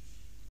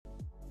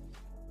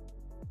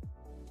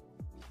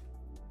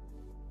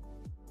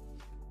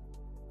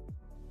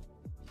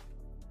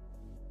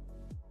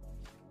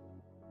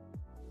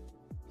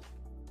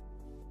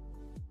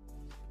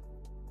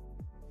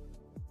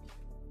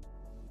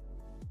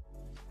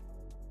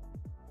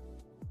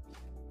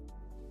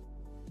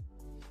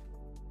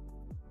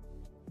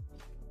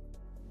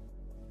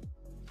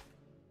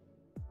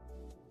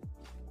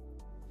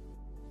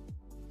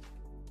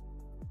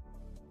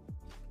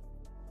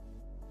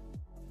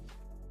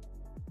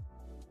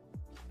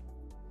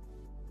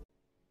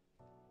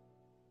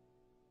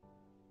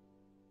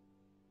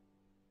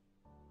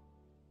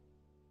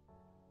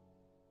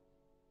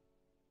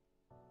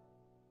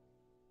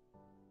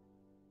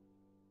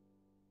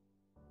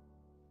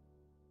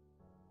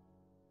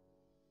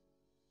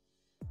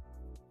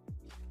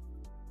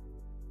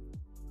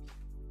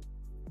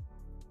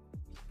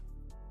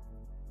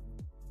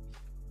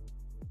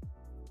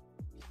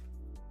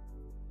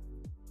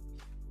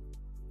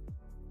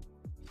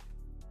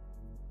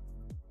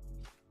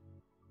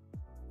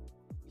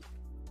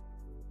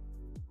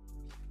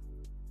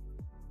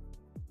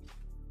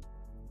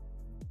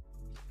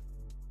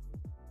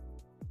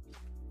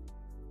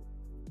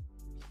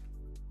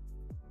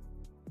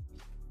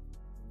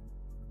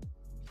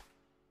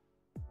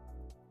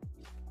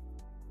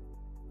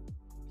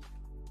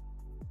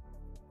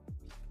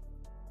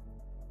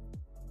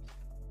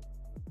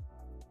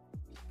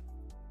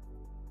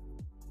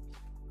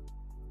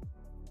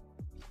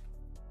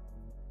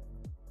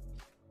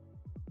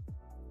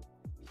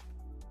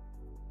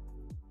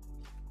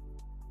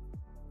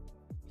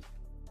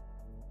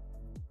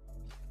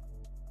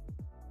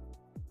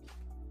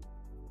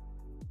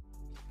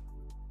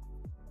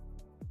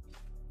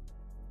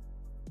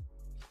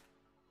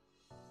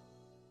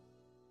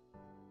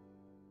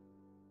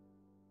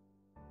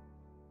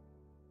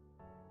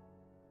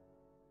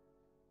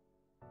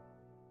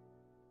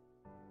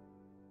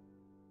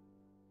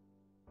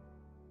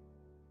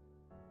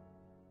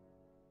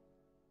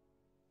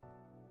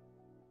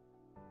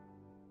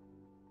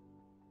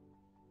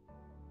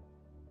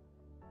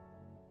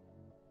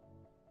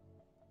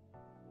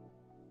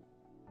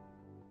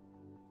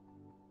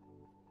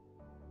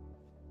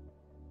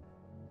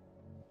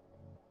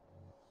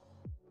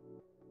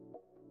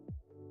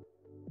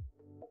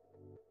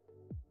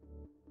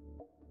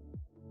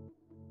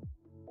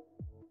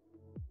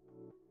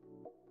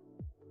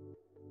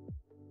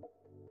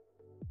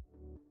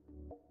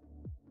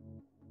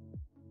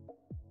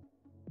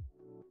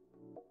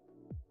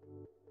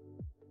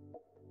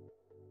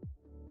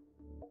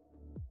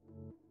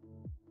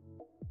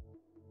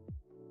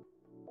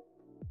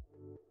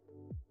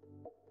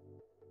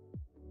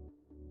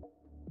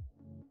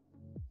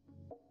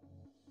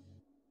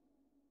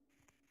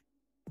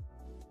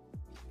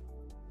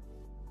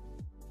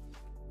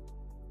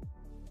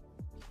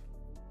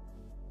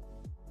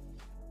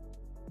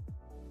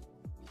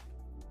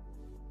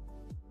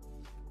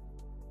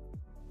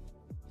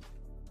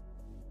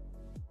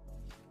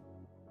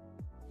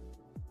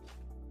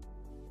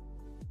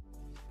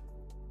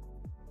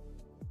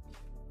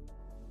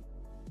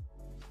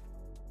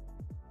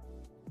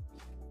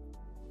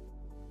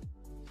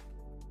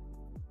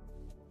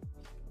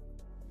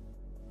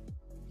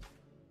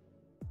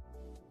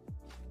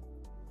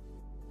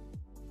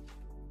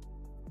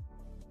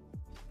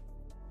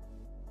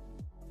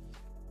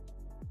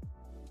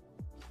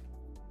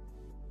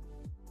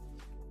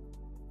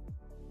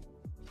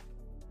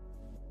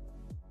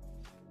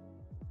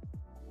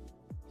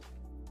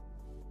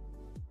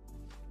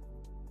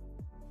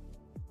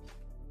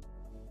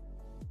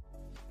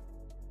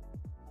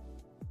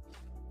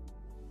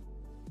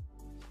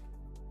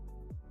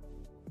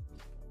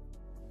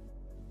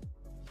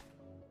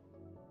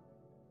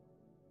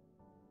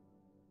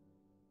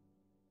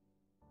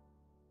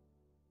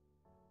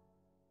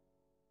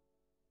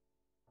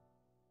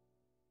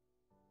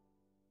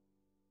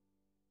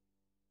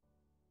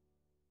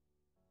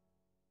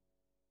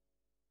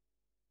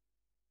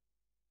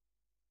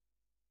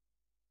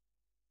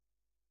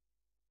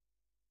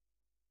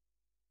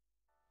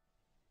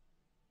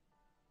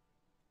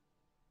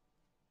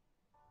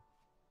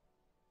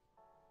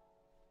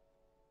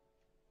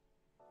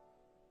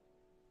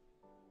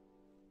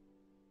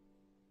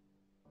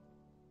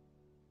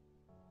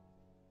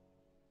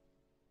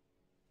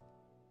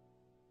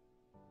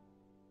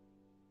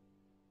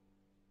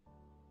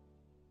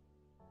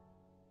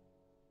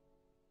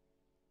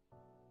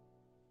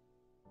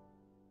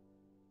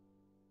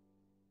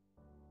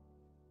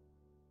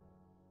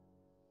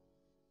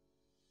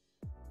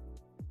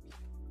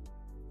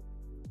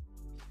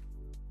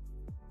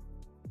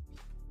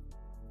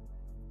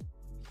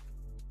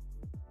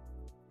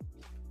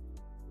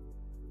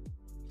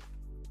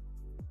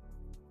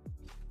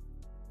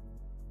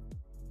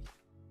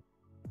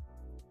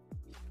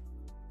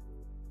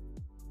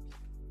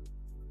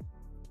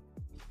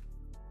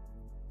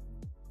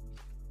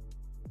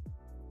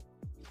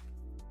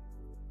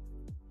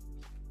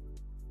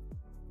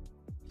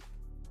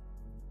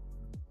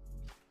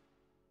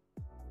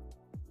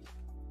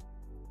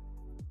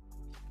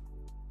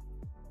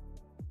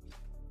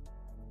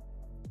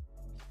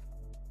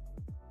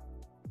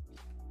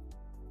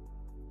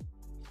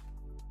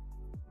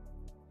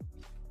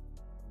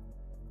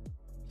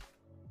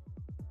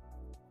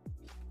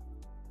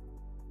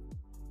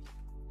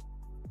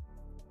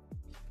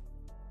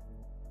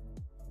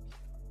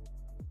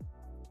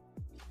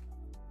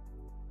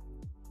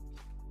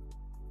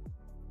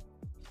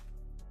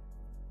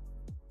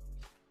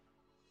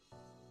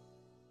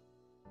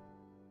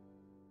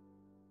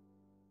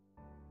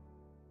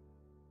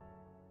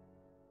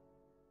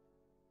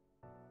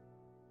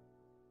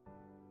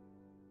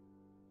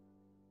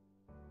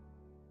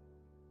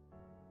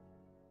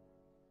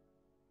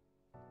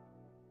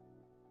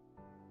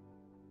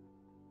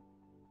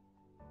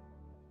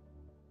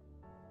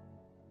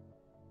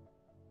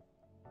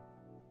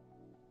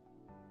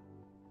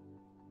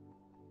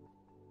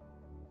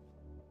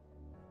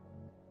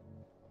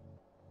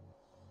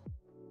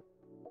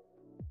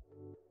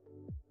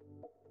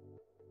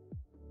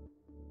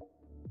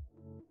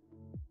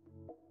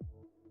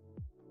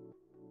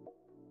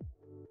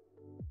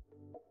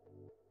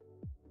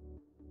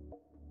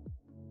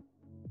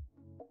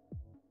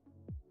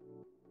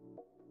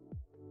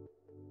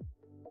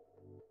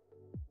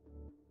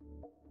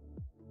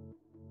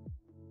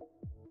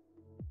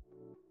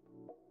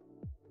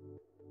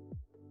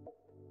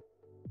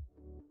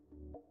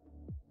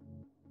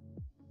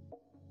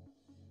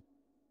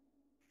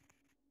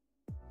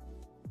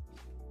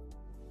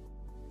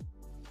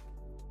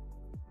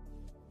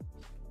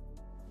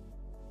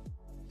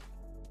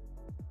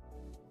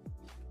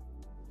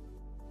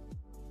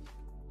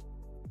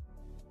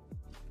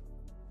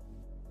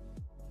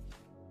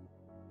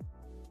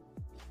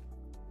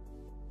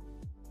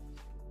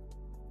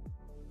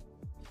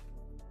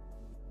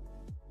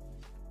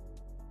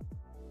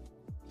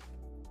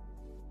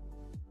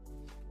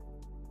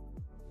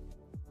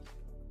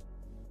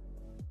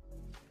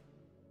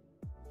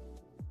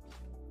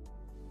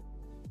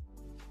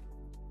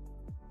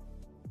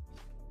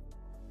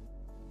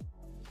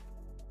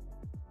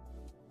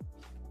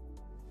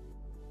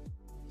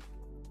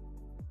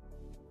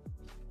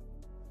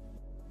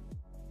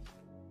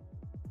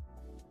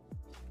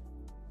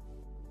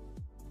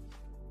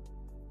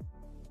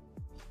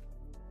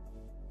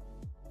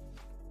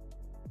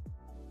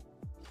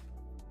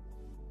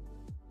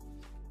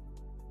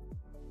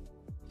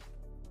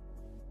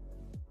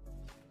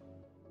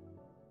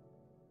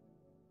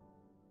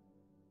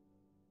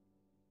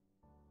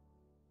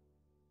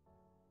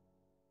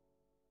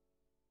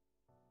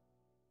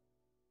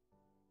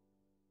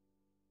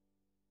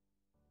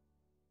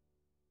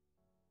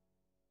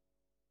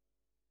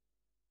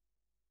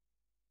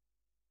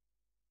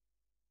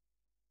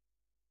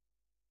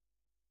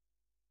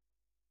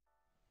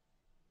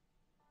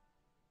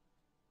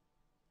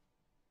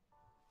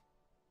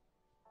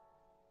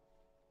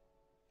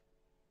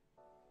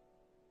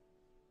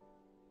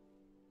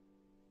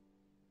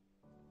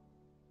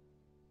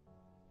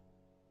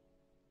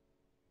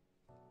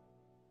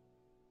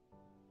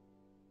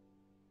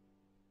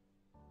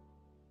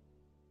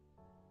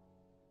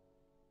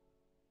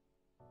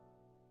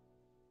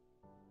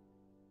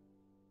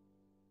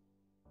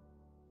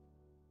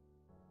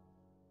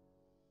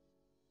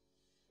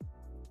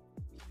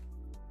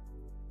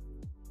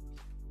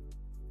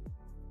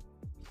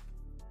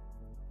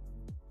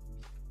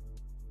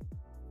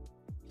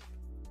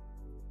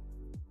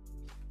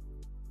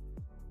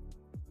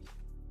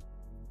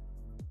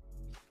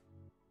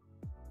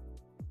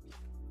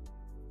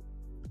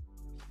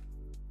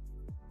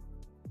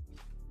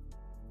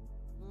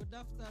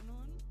 Good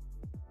afternoon.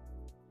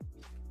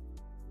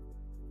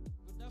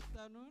 Good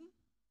afternoon.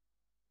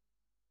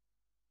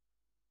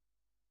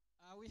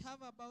 We have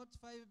about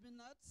 5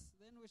 minutes,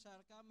 then we shall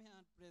come here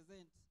and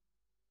present.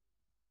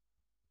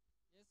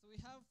 Yes,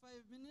 we have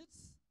 5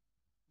 minutes,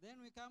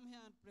 then we come here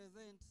and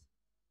present.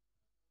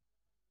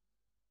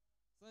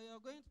 So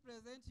you're going to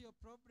present your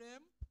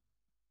problem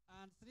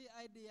and 3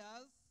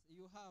 ideas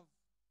you have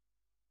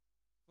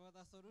for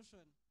the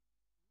solution.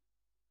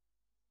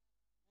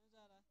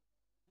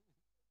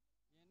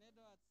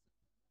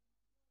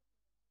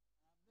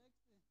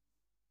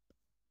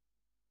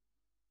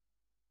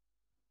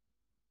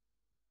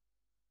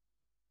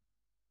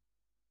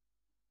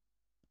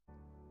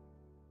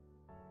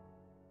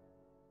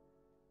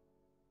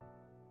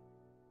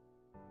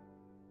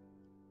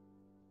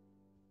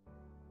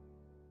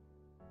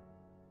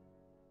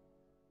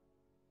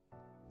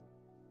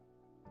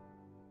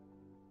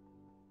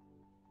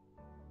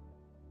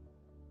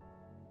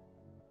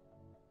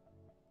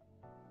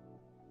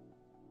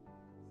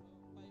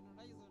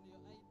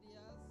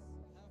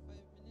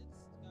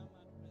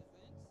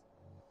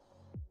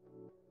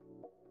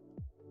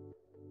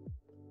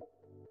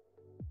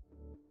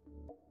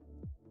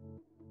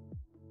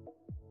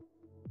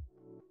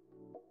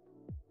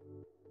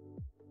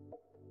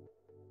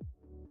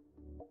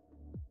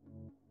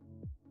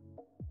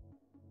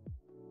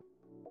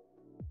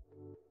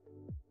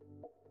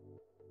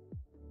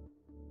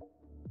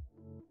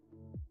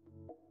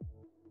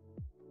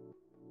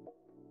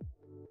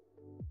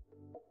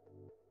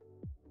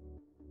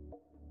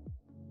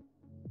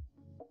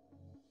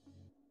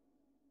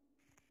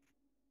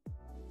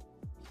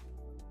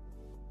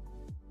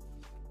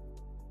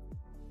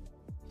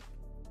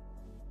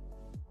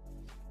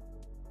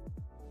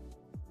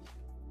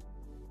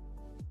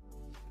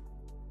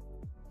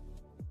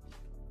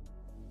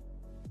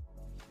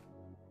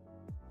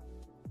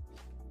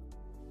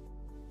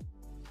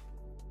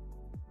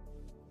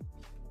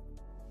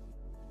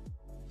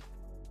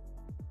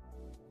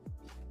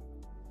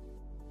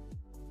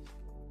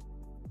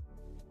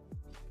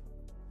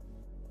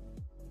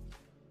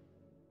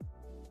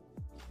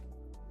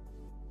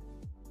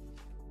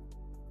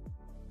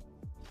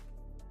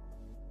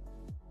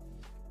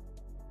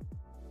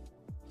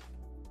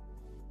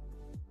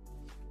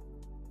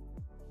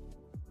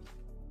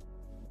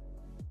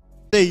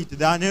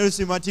 The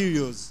unhealthy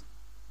materials,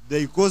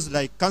 they cause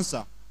like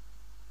cancer.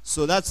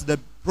 So that's the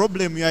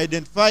problem you're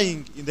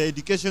identifying in the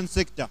education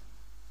sector.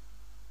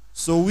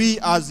 So we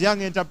as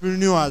young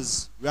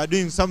entrepreneurs, we are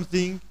doing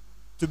something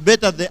to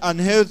better the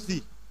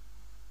unhealthy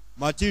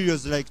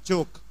materials like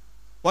chalk.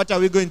 What are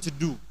we going to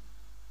do?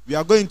 We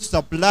are going to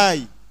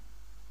supply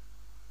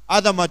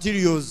other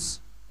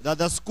materials that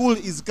the school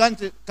is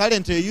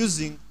currently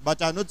using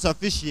but are not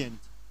sufficient,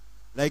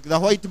 like the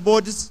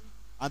whiteboards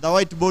and the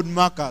whiteboard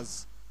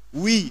markers.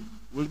 We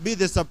will be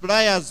the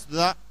suppliers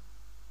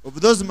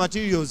of those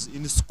materials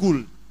in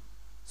school.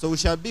 So we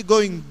shall be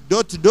going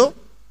door to door,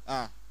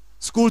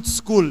 school to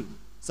school,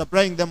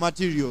 supplying the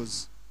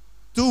materials.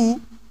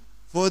 2,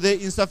 for the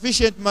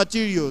insufficient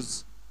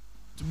materials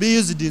to be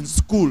used in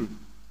school,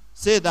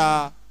 say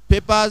the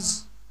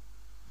papers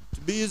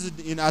to be used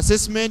in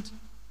assessment.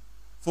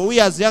 For we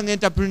as young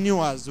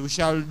entrepreneurs, we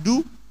shall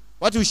do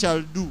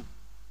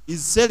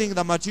is selling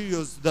the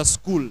materials to the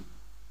school,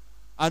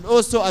 and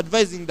also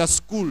advising the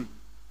school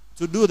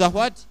to do the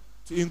what?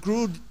 To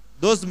include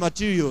those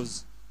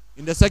materials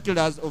in the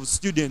circulars of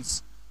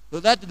students, so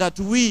that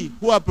we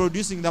who are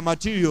producing the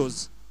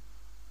materials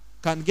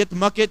can get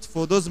market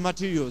for those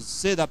materials,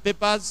 say the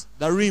papers,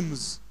 the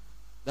rims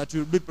that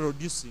we'll be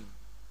producing.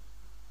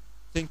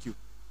 Thank you.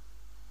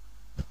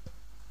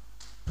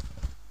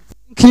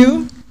 Thank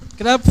you.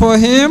 Clap for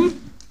him.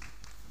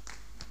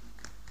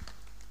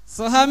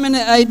 So how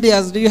many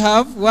ideas do you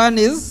have? One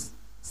is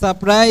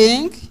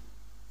supplying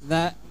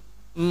the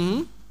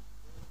So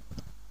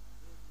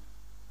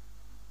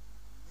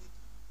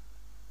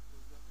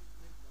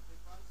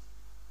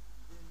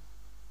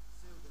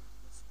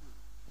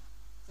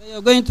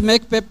you're going to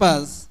make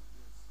papers.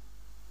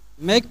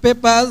 Make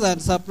papers and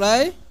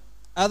supply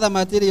other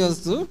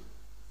materials to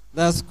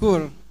the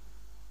school.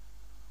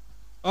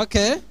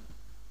 Okay.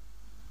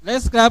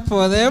 Let's clap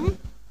for them.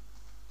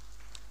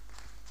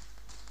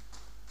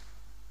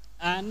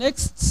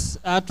 Next,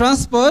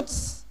 transport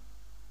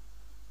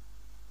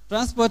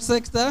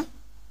sector.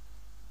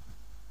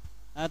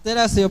 Tell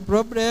us your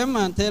problem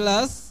and tell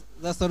us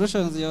the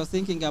solutions you're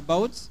thinking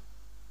about.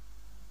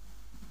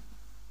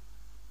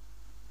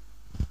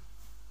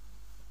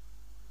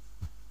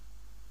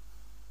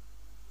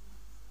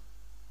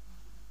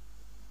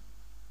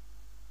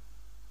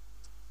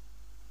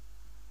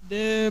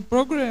 The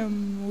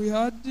program we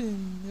had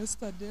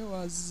yesterday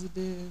was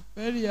the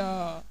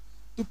failure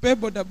to pay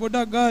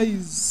border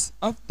guys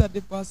after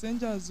the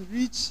passengers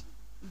reach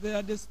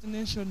their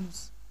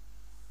destinations.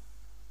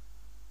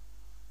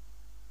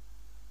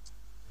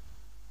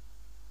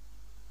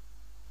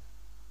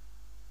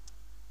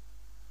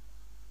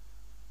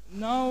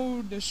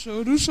 Now the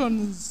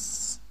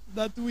solutions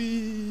that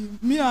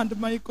me and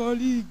my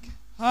colleague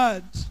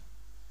had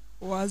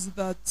was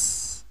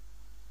that,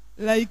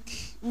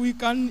 like, we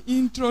can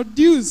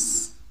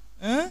introduce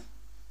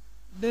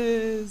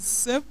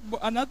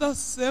another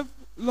safe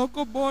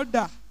local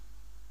border.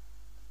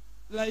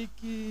 Like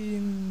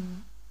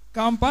in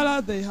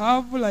Kampala, they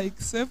have like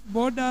safe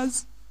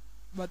borders,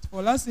 but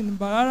for us in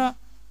Mbarara,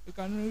 we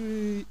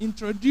can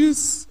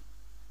introduce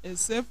a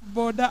safe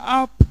border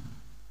app,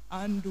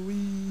 and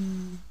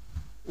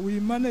we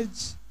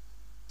manage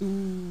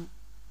to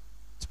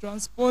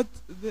transport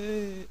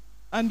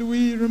and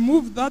we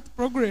remove that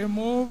program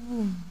of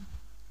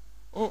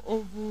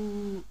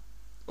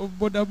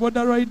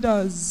border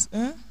riders,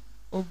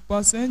 of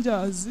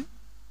passengers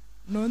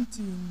not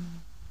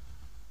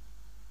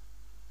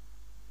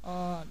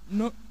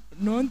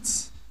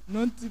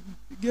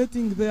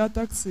getting their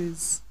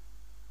taxes.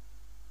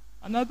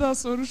 Another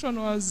solution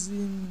was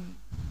in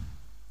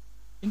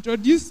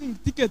introducing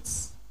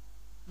tickets,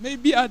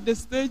 maybe at the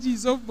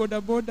stages of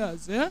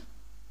borders. If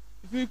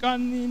we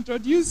can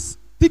introduce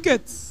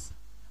tickets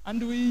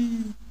and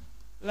we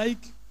like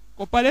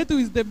cooperate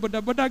with the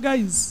border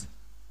guys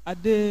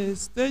at the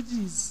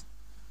stages,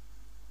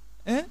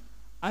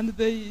 and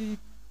the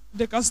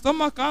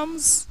customer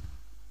comes,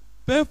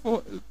 pay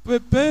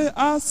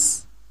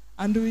us,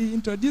 and we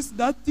introduce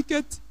that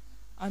ticket,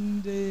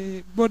 and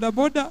the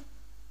border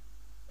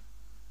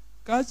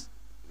catch,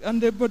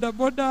 and the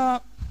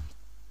border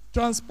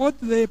transport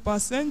the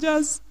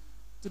passengers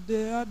to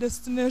their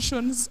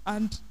destinations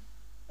and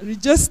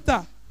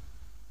register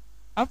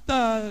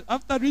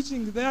after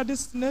reaching their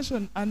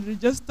destination, and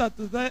register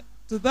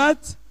to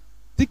that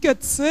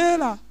ticket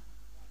seller.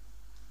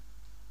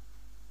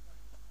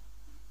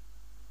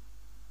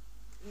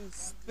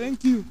 Yes,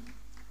 thank you.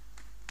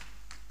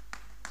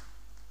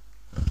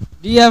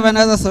 Do you have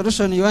another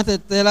solution you want to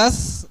tell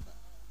us?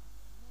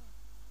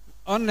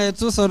 Only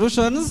 2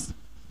 solutions.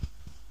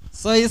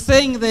 So he's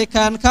saying they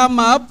can come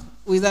up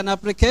with an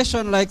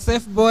application like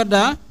Safe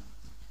Border,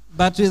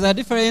 but with a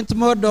different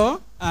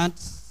model, and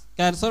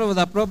can solve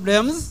the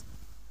problems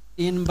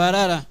in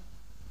Mbarara.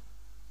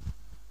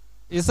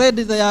 He said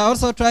they are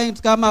also trying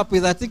to come up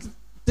with a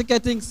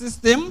ticketing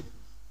system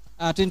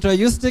to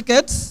introduce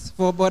tickets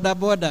for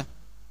border.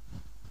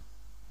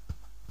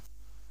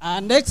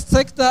 Next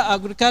sector,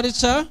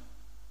 agriculture,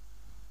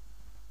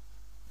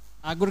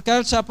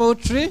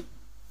 poultry.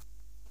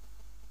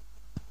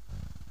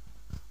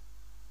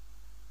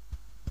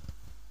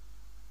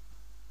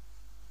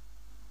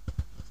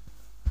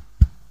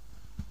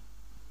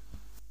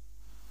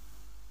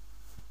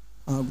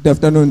 Good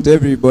afternoon to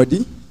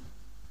everybody.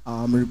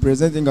 I'm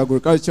representing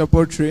agriculture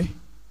poultry.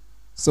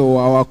 So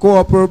our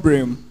core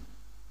problem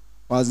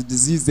was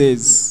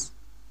diseases.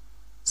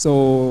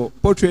 So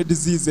poultry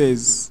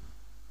diseases.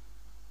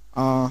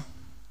 And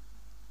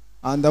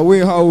the way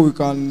how we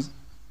can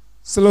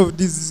solve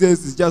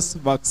diseases is just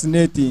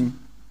vaccinating.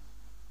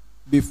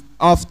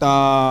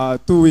 After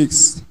 2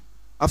 weeks,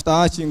 after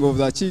hatching of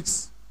the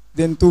chicks,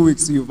 then 2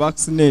 weeks you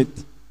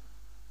vaccinate.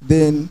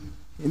 Then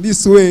in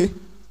this way,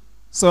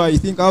 so I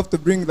think I have to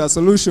bring the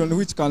solution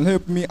which can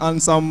help me earn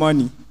some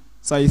money.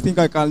 So I think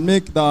I can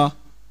make the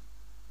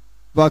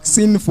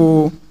vaccine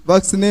for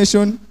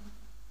vaccination.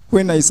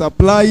 When I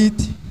supply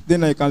it,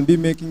 then I can be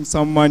making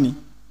some money.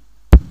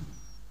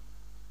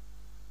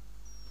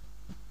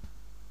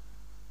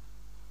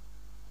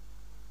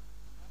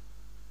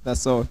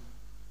 That's all.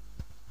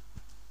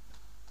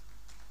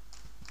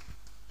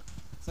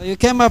 So you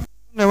came up.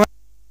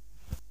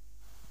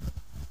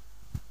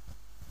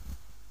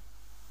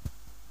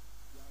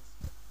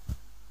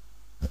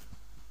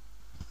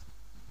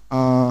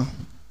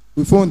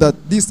 We found that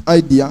this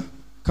idea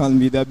can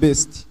be the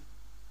best,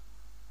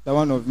 the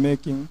one of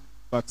making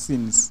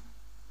vaccines.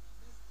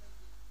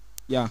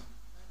 Yeah.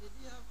 Did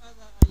you have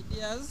other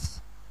ideas?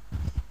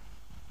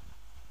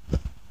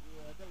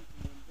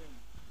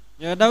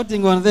 You're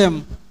doubting on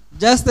them.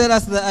 Just tell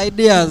us the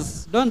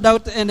ideas. Don't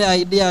doubt any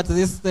idea at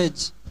this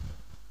stage.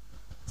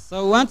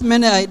 So we want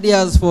many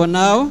ideas for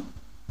now.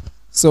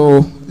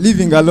 So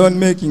leaving alone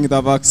making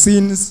the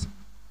vaccines,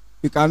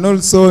 we can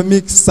also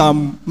mix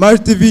some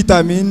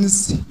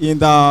multivitamins in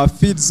the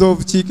feeds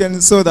of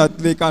chickens so that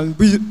they can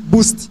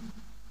boost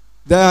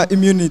their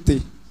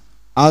immunity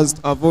as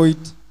to avoid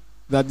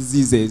the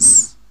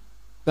diseases.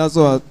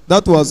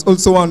 That was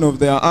also one of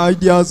the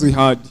ideas we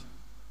had.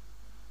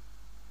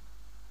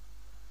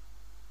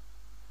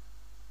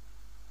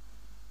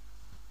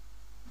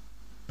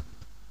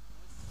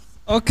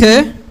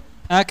 Okay.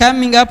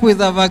 Coming up with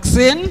a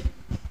vaccine.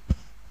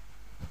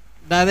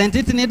 Doesn't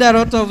it need a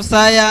lot of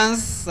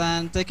science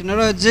and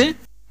technology?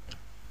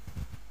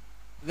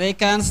 They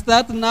can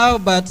start now,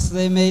 but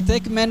they may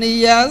take many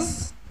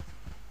years.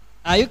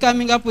 Are you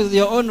coming up with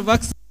your own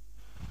vaccine?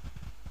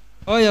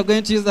 Or you're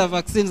going to use the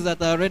vaccines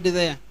that are already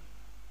there?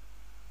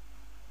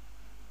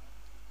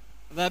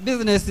 The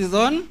business is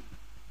on.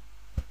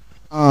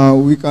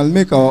 We can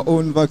make our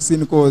own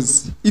vaccine,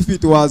 because if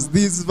it was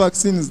these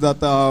vaccines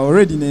that are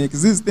already in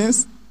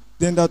existence,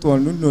 then that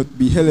one would not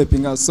be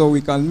helping us. So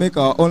we can make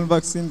our own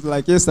vaccines.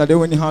 Like yesterday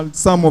when we had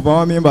some of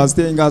our members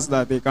telling us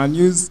that they can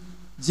use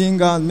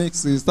jinga and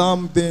mix with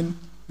some, then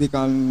they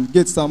can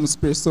get some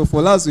space. So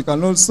for us, we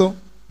can also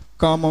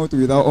come out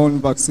with our own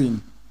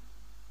vaccine.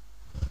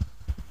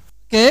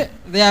 Okay,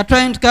 they are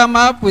trying to come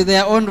up with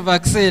their own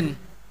vaccine.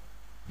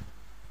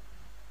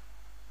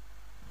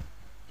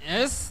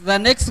 Yes, the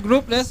next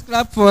group, let's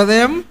clap for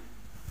them.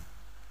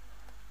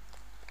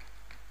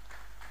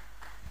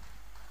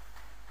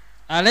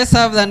 Let's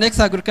have the next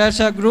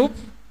agriculture group.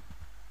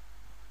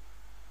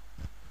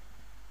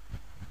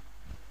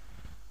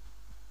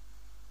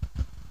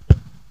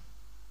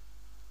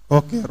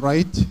 Okay,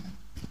 right.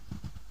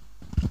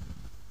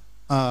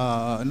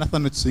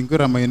 Nathan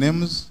Singura, my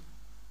name is.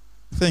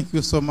 Thank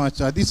you so much.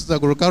 This is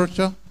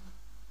agriculture.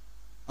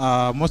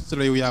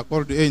 Mostly we are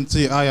called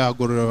ANCI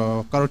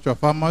agriculture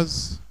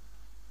farmers.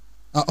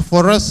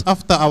 For us,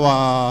 after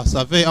our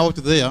survey out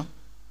there,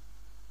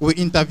 we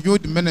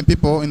interviewed many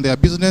people in their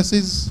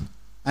businesses,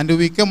 and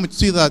we came to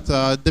see that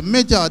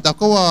the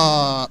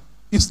core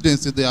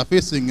incidences they are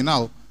facing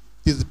now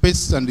is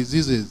pests and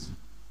diseases.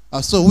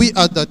 So we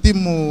as the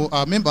team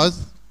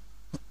members,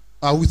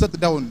 we sat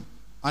down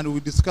and we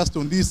discussed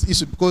on this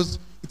issue because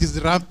it is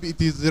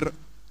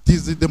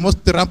the most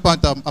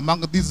rampant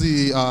among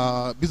these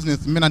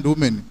businessmen and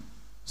women.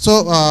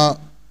 So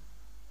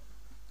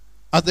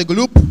as a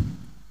group,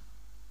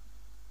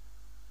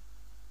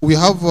 we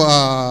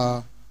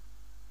have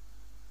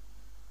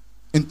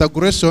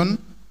integration,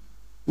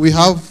 we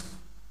have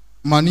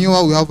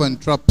manure, we have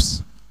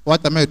traps.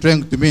 What am I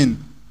trying to mean?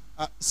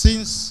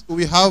 Since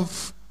we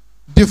have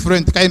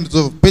different kinds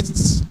of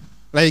pests,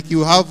 like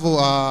you have,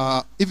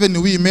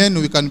 even we men,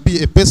 we can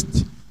be a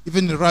pest,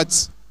 even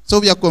rats. So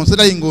we are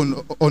considering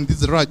on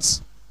these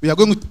rats. We are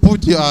going to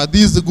put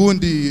these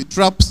Gundi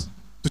traps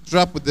to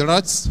trap the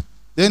rats.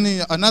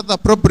 Then another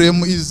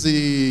problem is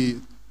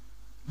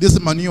this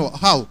manure.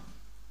 How?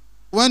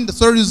 When the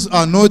soils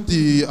are not,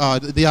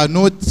 they are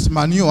not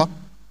manure,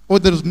 or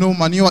there is no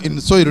manure in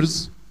the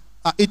soils,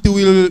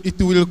 it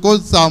will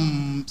cause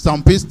some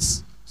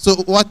pests. So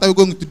what are we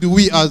going to do,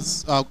 we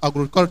as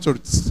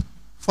agriculturists?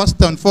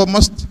 First and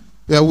foremost,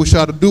 we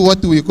shall do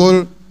what we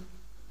call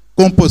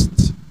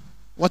compost.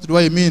 What do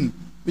I mean?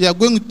 We are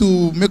going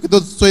to make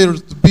those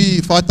soils to be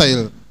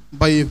fertile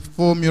by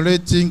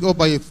formulating or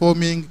by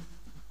forming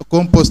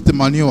compost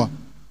manure.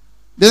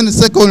 Then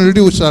secondly,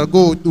 we shall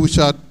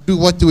do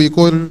what we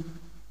call,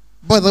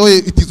 by the way,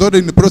 it is already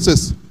in the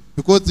process,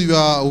 because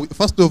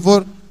first of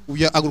all,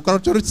 we are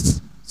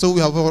agriculturists, so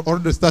we have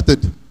already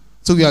started.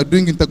 So we are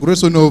doing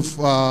integration of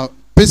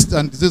pest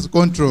and disease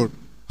control.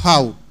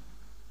 How?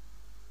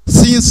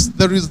 Since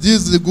there is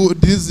these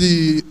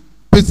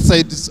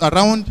pesticides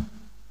around,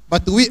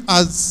 but we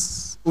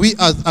as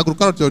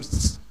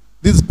agriculturists,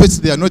 these pests,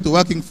 they are not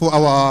working for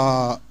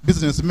our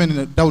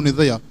businessmen down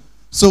there.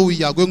 So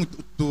we are going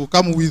to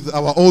come with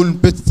our own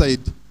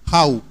pesticide.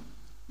 How?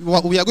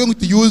 We are going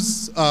to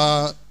use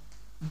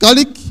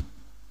garlic,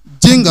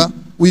 jinga.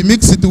 We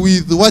mix it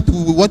with what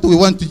we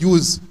want to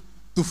use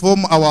to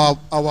form our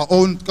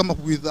own, come up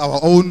with our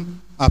own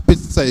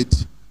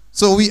pesticide.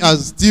 So we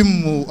as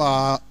team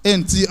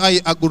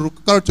NTI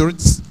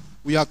agriculturists,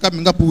 we are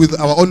coming up with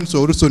our own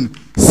solution.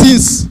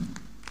 Since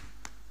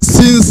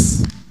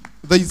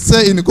they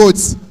say in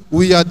quotes,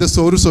 we are the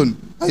solution,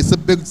 I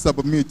beg to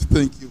submit.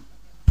 Thank you.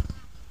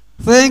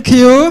 Thank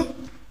you.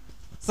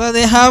 So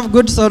they have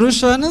good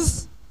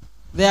solutions.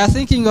 They are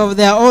thinking of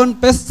their own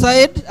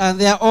pesticide and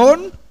their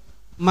own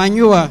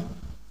manure.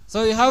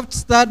 So you have to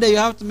study, you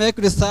have to make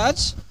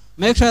research,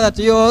 make sure that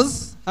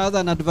yours has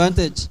an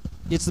advantage.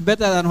 It's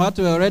better than what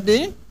we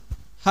already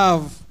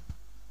have.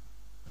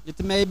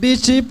 It may be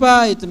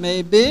cheaper, it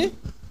may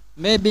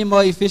be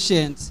more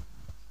efficient.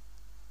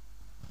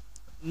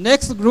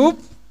 Next group,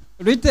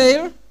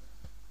 retail.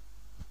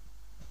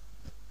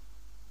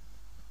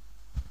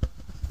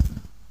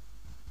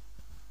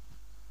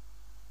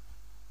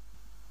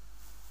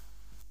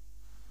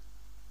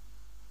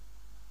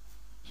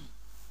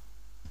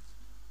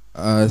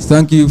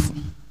 Thank you.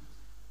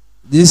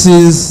 This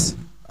is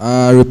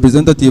a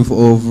representative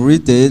of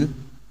retail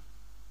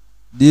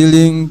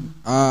dealing.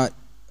 I'm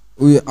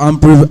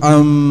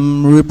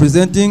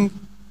representing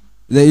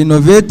the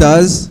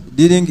innovators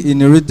dealing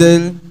in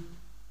retail.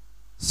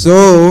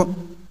 So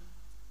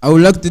I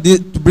would like to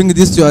bring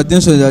this to your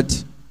attention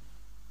that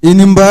in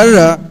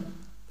Mbara,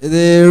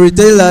 the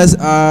retailers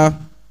are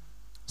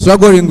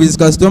struggling with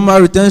customer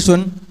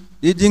retention,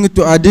 leading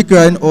to a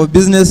decline of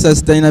business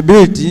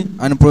sustainability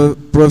and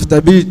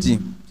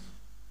profitability,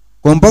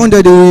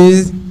 compounded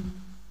with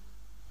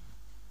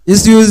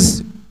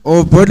issues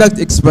of product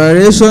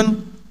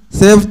expiration,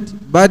 theft,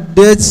 bad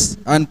debts,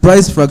 and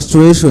price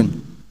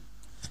fluctuation.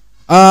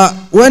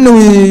 When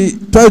we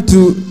try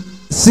to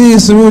see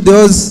through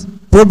those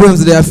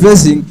problems they are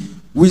facing,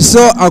 we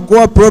saw a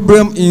core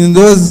problem in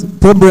those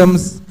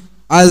problems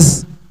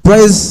as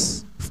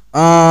price,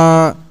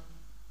 a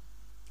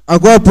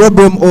core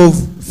problem of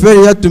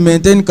failure to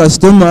maintain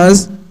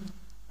customers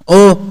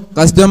or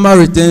customer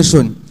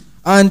retention.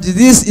 And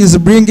this is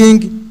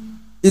leading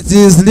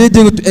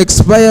to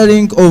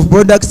expiring of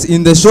products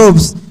in the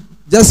shops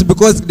just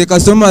because the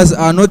customers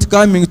are not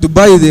coming to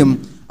buy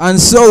them. And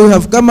so we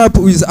have come up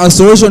with a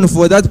solution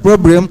for that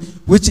problem,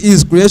 which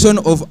is creation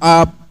of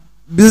a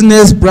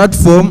business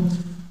platform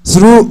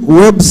through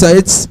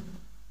websites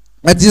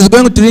that is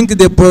going to link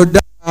the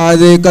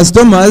the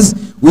customers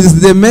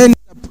with the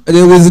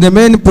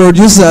main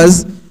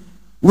producers,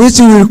 which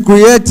will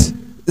create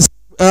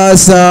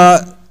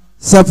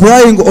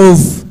supplying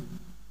of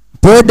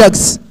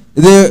products,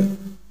 the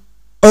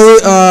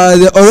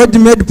already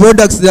made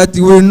products that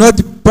will not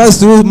pass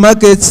through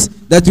markets,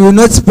 that will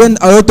not spend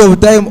a lot of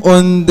time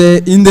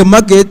in the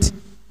market,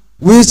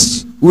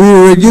 which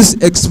will reduce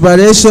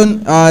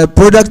expiration,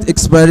 product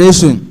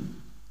expiration.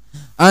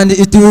 And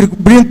it will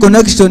bring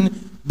connection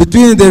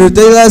between the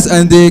retailers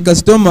and the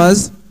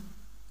customers,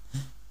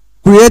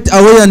 create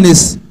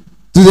awareness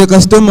to the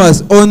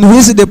customers on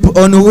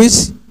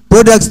which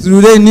products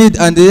do they need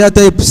and their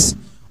types.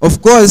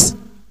 Of course,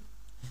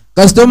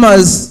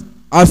 customers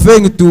are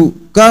failing to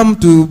come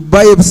to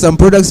buy some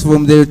products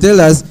from the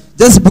retailers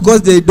just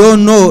because they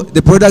don't know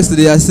the products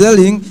they are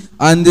selling,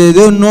 and they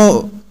don't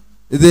know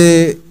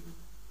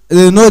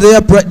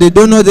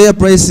their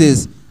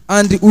prices.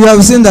 And we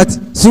have seen that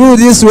through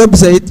this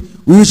website,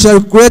 we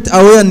shall create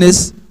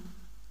awareness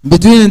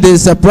between the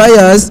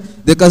suppliers,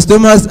 the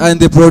customers, and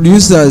the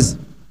producers.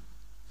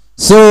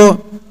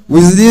 So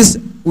with this,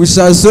 we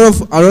shall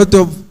solve a lot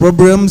of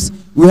problems.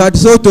 We had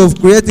thought of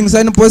creating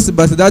signposts,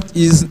 but that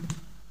is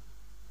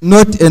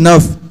not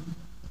enough.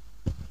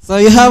 So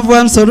you have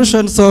one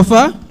solution so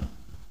far.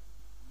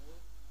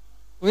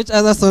 Which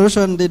other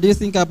solution did you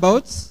think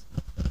about?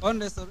 On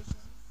the solution?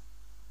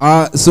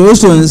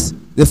 Solutions.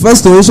 The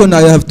first solution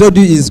I have told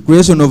you is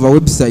creation of a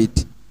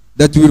website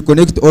that will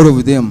connect all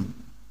of them.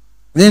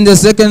 Then the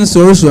second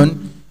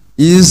solution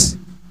is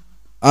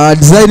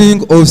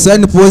designing of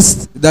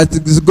signposts that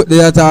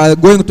are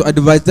going to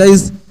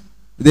advertise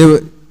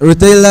the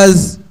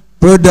retailers'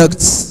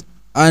 products,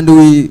 and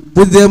we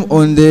put them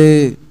on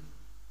the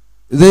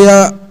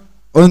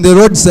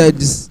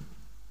roadsides.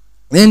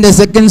 Then the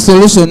second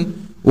solution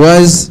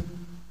was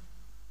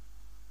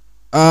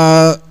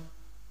house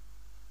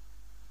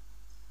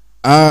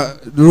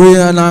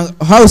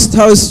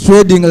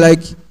trading,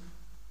 like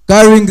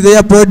carrying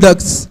their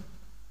products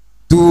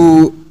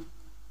to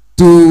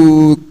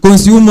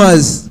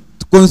consumers,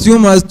 to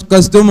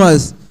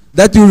customers,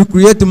 that will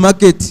create a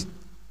market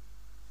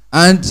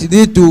and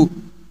lead to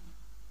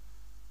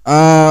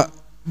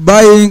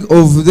buying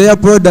of their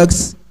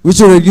products, which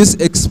will reduce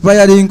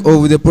expiring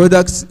of the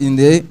products in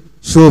the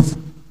shop.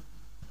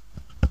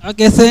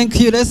 Okay, thank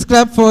you. Let's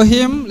clap for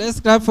him. Let's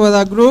clap for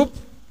the group.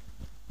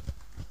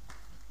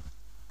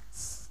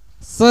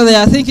 So they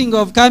are thinking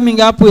of coming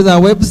up with a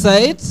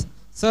website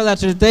so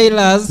that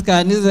retailers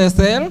can either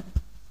sell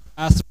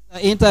through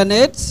the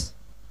internet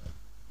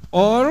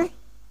or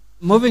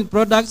moving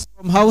products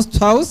from house to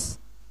house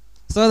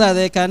so that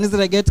they can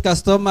easily get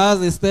customers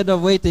instead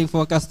of waiting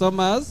for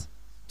customers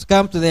to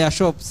come to their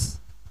shops.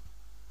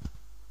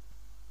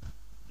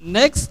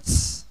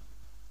 Next,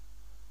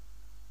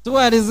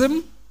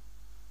 tourism.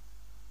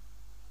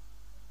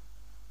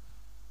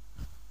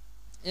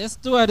 Yes,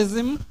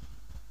 tourism.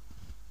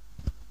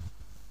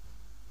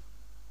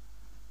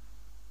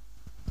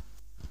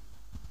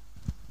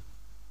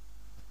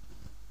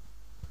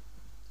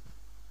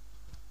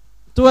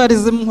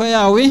 Tourism, where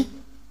are we?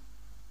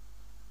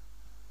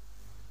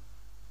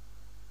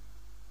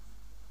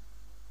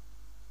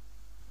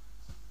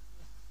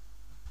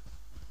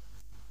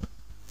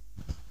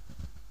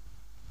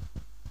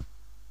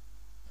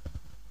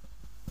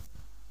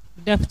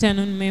 Good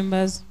afternoon,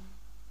 members.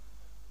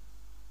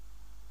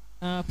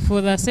 For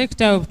the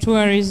sector of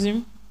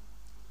tourism,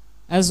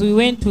 as we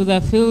went to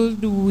the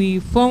field, we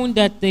found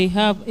that they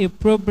have a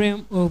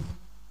problem of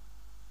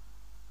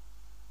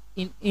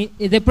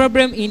the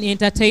problem in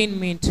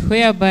entertainment,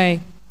 whereby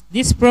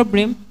this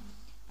problem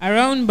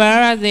around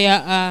Bara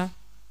there are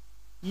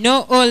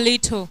no or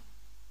little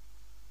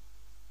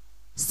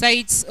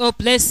sites or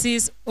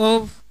places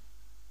of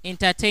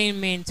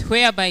entertainment,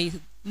 whereby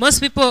most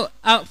people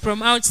out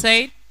from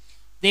outside,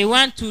 they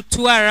want to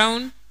tour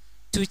around,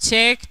 to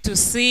check, to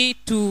see,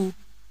 to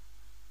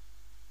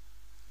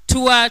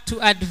tour,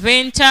 to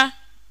adventure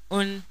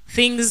on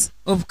things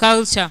of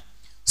culture.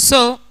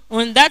 So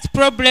on that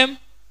problem,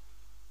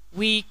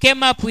 we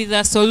came up with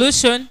a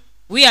solution.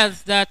 We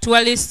as the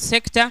tourist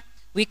sector,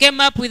 we came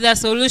up with a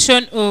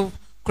solution of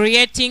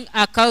creating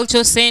a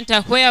culture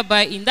center,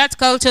 whereby in that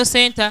culture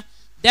center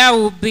there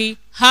will be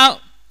how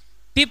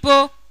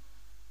people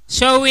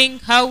showing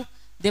how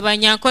the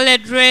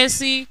Banyankole dress,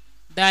 the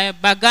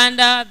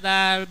Baganda,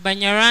 the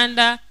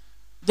Banyaranda,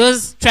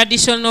 those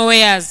traditional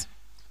wares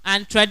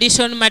and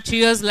traditional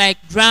materials like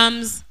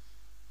drums,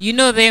 you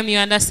know them, you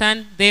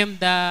understand them,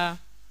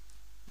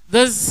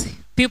 those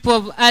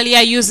people earlier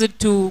used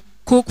to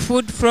cook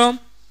food from.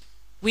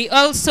 We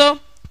also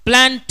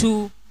plan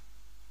to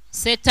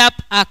set up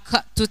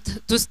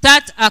to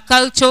start a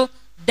cultural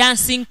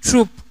dancing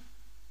troupe,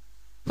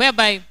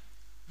 whereby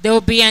they will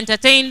be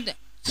entertained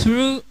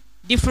through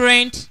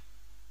different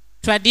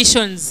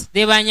traditions,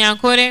 the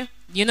Banyankore,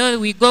 You know,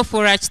 we go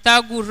for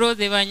Achtagu Road,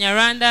 the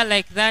Vanyaranda,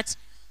 like that.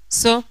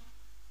 So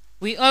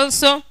we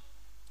also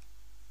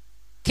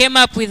came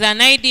up with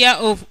an idea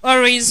of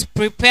always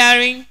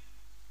preparing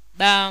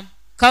the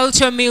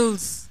culture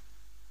meals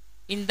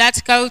in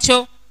that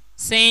culture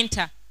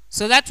center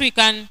so that we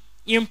can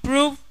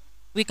improve,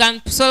 we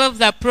can solve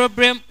the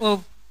problem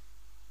of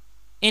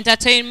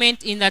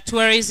entertainment in the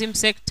tourism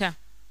sector.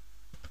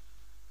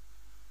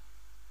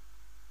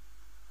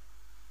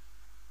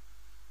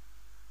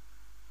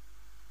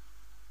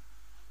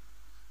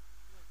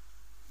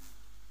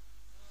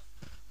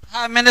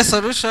 How many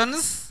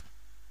solutions?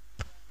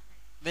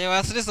 There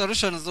were 3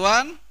 solutions.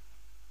 1,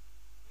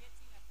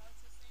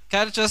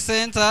 culture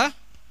center,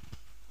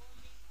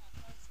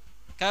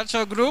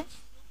 culture group,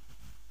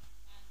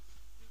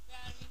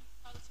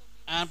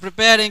 and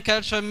preparing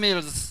culture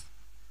meals.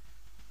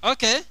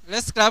 Okay,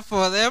 let's clap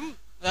for them.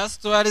 That's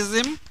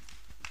tourism.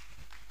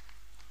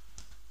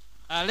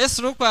 Let's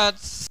look at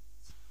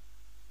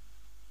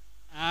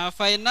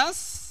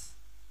finance.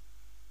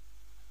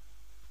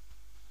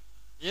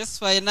 Yes,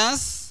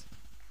 finance.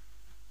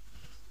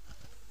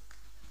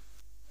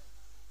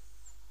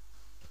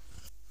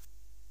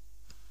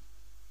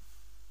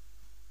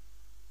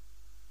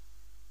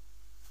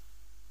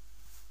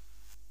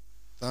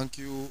 Thank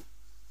you.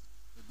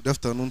 Good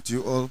afternoon to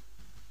you all.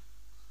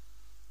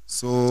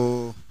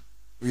 So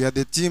we are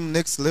the team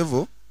Next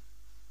Level,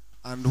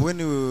 and when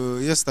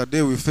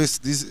yesterday we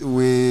faced this,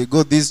 we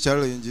got these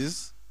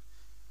challenges,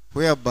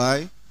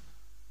 whereby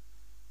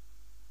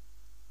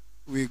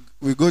we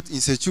got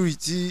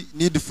insecurity,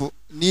 need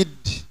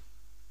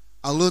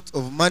a lot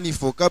of money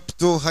for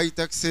capital, high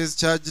taxes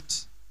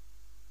charged,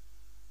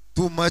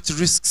 too much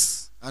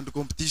risks and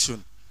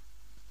competition.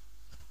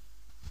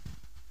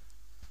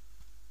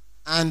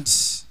 And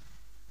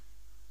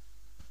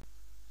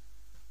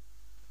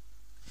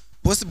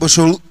possible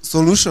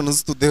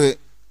solutions to the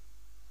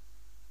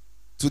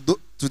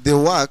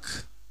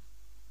work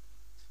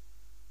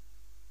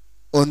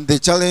on the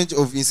challenge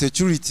of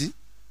insecurity,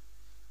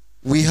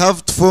 we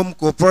have to form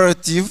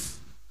cooperative,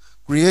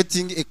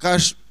 creating a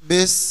cash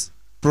base,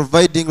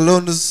 providing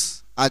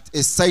loans at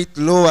a site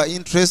lower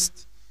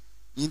interest,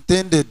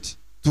 intended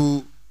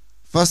to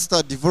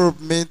faster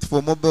development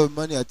for mobile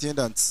money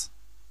attendants.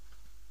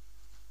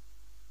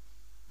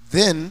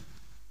 Then,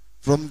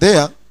 from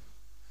there,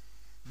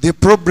 the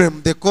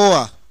problem, the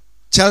core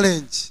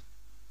challenge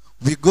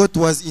we got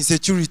was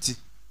insecurity.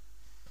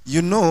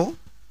 You know,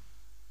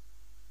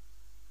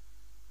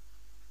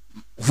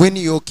 when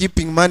you're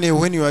keeping money,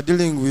 when you are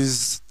dealing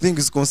with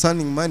things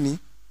concerning money,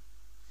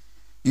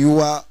 you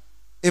are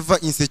ever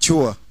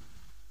insecure.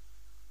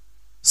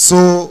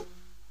 So,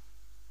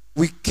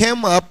 we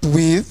came up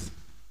with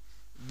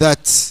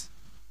that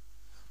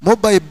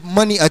mobile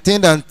money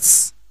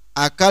attendants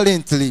are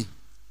currently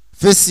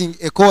facing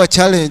a core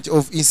challenge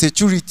of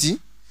insecurity,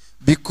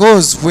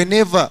 because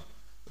whenever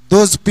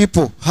those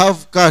people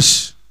have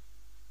cash,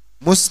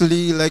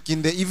 mostly like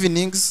in the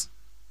evenings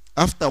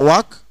after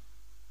work,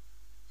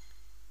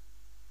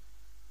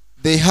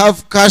 they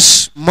have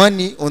cash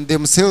money on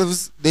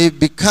themselves, they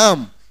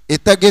become a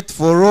target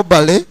for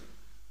robbery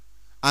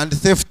and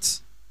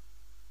theft,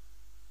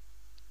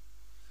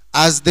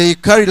 as they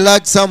carry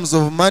large sums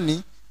of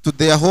money to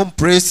their home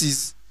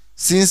places,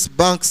 since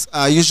banks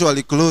are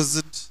usually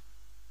closed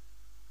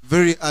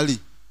very early.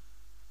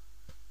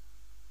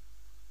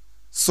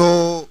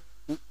 So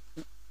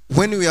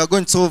when we are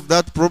going to solve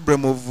that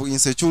problem of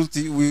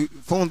insecurity, we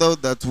found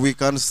out that we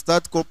can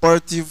start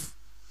cooperative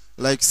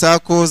like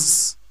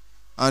circles,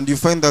 and you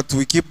find that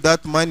we keep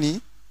that money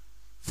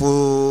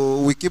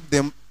for, we keep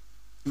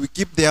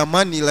their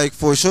money like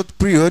for a short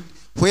period,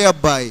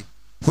 whereby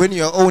when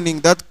you are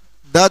owning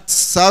that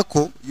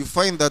circle, you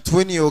find that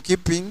when you are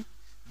keeping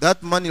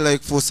that money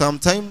like for some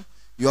time,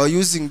 you are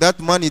using that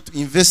money to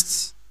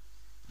invest,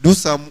 do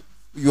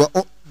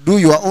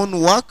your own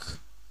work,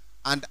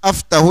 and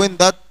after, when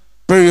that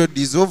period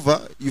is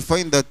over, you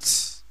find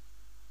that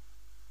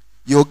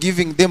you're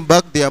giving them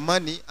back their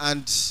money,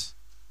 and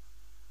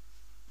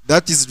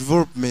that is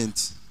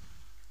development.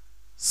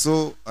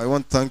 So I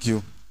want to thank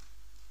you.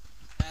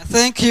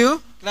 Thank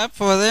you. Clap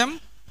for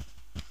them.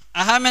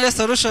 How many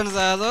solutions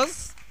are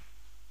those?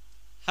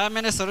 How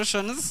many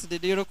solutions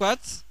did you look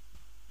at?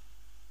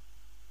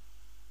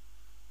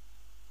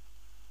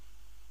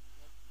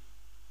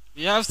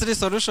 We have 3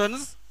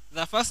 solutions.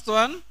 The first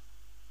one,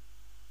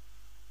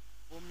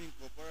 Forming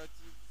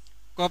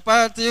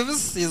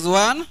cooperatives is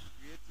one.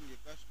 creating a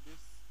cash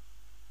base,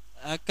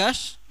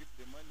 Cash, give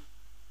the money,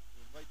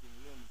 providing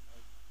loans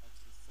at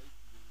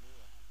society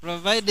lower.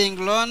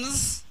 providing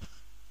loans.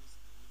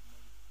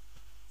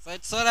 So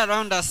it's all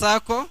around a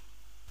circle.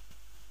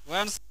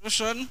 One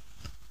solution.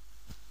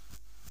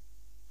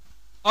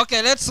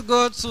 Okay, let's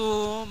go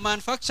to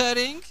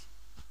manufacturing.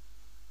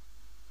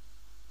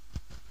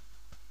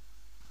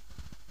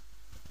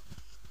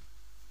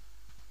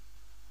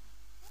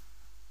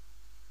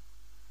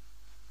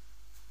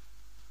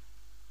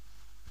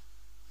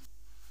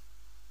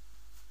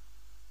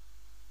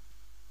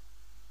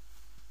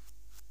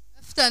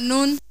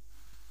 Afternoon.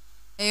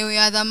 We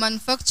are the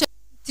manufacturing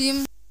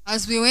team.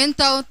 As we went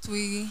out,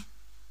 we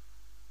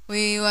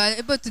were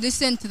able to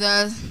listen to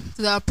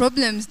the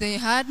problems they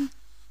had.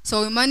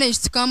 So we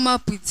managed to come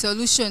up with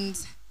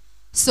solutions.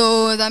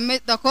 So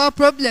the core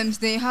problems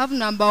they have,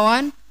 number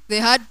one, they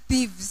had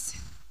thieves.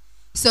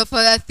 So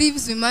for the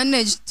thieves, we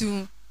managed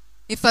to,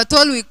 if at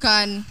all we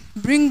can,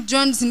 bring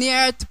drones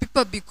nearer to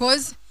people,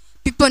 because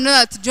people know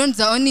that drones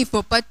are only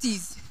for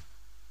parties.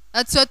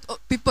 That's what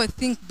people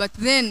think. But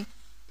then,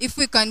 if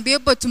we can be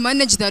able to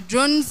manage the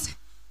drones,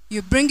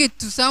 you bring it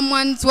to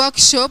someone's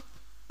workshop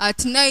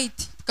at night,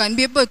 you can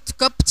be able to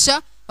capture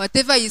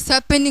whatever is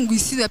happening. We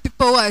see the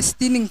people who are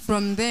stealing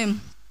from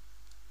them,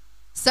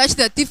 such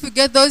that if we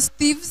get those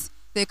thieves,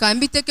 they can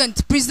be taken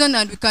to prison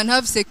and we can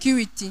have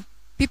security.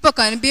 People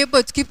can be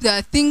able to keep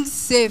their things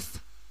safe.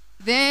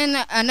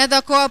 Then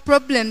another core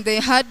problem they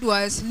had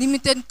was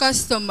limited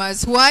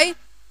customers. Why?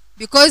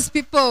 Because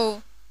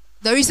people,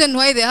 the reason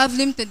why they have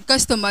limited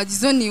customers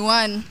is only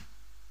one.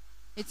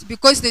 It's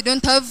because they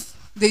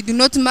do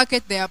not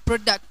market their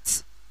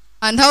products.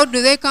 And how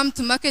do they come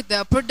to market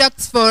their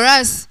products? For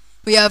us,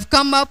 we have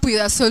come up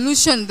with a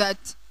solution that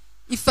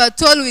if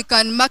at all we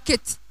can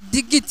market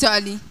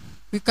digitally,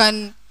 we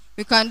can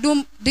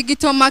do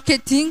digital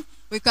marketing,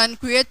 we can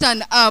create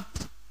an app.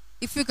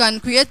 If we can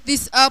create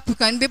this app, we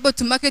can be able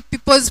to market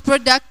people's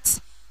products.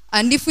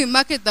 And if we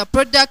market the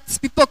products,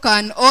 people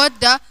can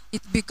order.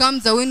 It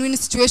becomes a win-win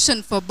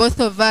situation for both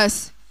of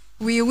us.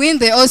 We win,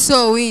 they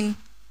also win.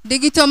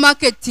 Digital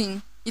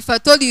marketing. If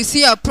at all you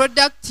see a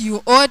product,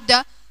 you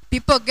order,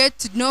 people get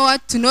to know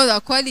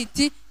the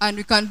quality, and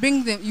we can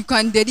bring them, you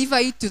can deliver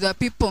it to the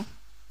people.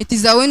 It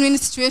is a win-win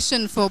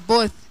situation for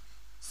both.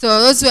 So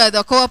those were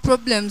the core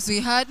problems we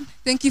had.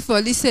 Thank you for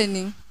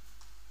listening.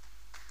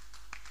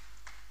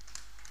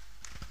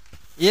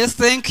 Yes,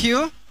 thank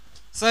you.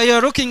 So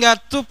you're looking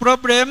at two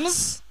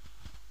problems.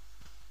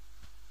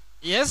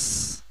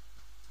 Yes.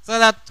 So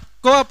that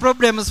core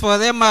problems for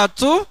them are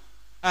two,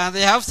 and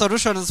they have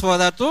solutions for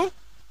the two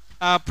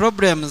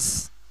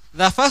problems.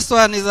 The first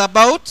one is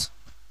about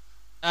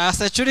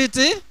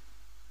security.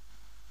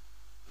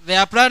 They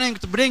are planning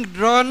to bring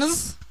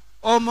drones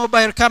or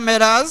mobile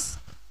cameras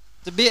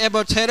to be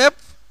able to help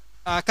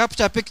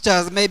capture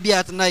pictures maybe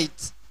at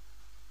night.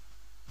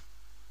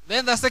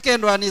 Then the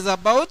second one is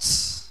about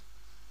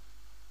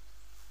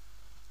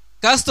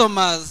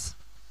customers.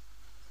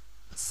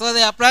 So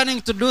they are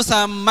planning to do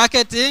some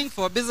marketing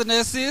for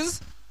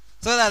businesses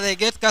so that they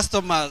get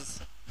customers.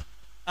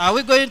 Are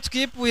we going to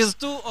keep with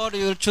two, or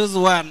you'll choose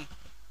one?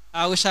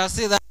 We shall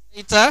see that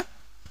later.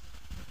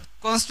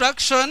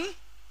 Construction.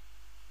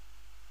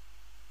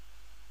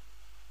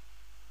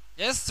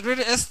 Yes, real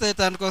estate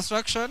and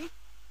construction.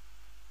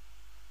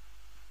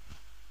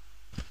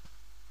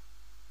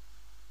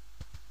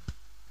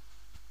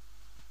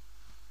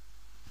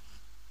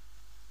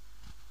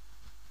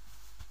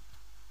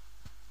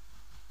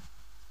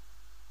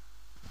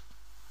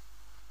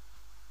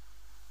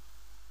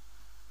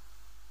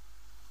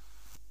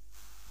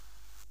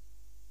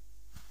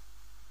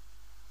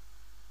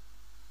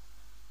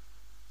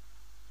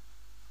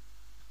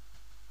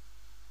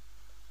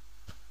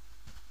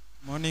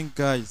 Morning,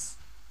 guys.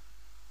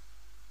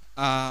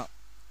 My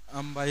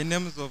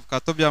name is of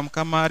Katobia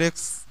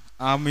Mkamarex.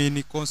 I'm in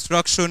the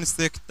construction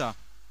sector.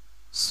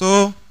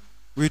 So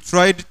we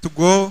tried to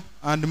go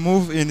and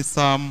move in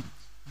some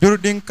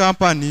building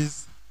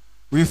companies.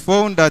 We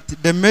found that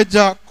the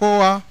major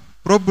core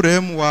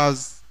problem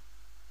was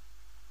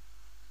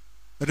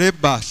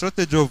labor,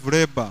 shortage of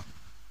labor.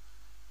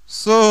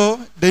 So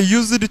they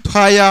used it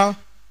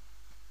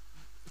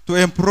to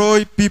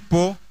employ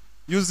people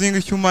using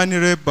human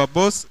labor,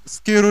 both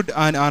skilled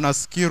and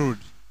unskilled.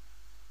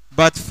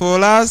 But for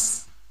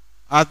us,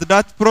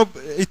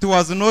 it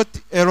was not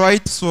a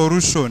right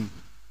solution.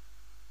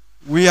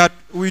 We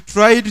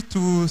tried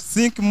to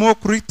think more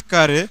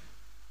critically.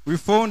 We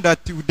found that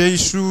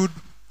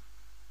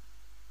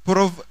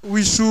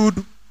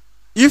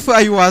if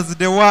I was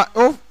the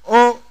one,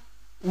 or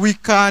we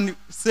can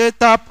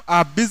set up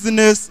a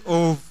business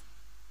of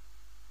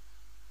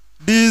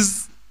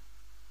these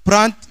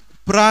plant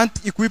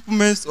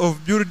equipments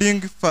of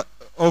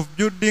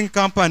building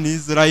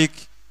companies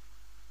like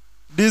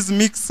these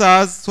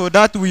mixers, so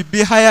that we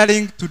be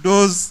hiring to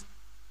those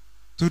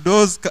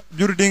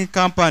building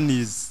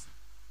companies.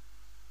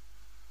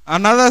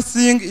 Another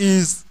thing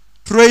is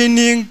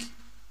training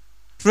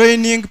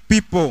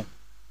people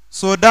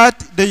so that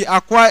they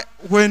acquire,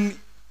 when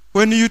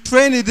you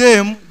train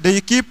them,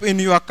 they keep in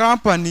your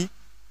company.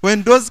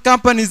 When those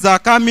companies are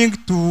coming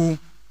to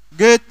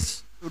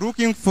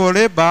looking for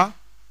labor,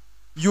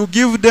 you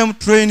give them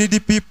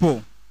trained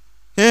people.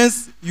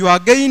 Hence, you are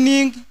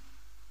gaining,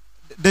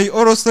 they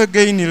also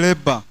gain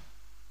labor.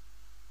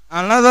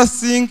 Another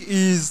thing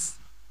is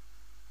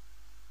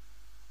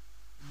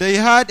they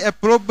had a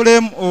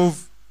problem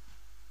of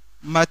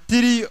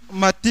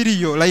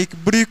material like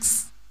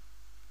bricks.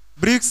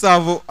 Bricks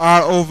are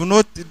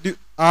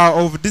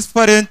of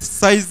different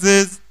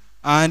sizes,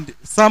 and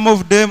some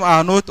of them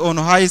are not on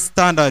high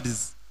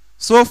standards.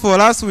 So for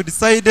us, we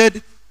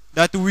decided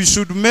that we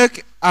should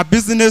make a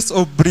business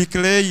of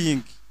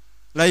bricklaying.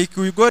 Like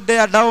we go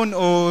there down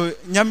or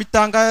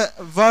Nyamitanga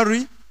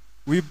Valley,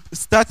 we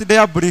start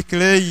there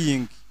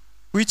bricklaying,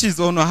 which is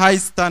on a high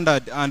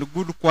standard and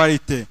good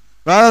quality.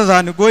 Rather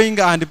than going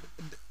and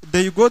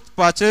they go to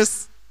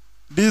purchase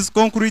these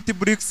concrete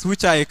bricks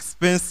which are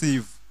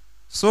expensive.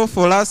 So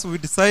for us, we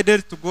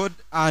decided to go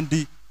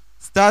and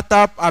start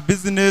up a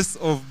business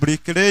of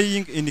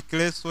bricklaying in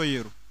clay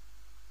soil,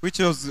 which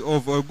was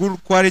of a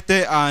good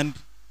quality and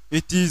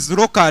it is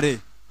locally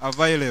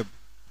available.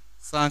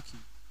 Thank you.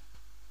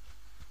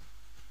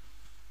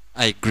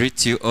 I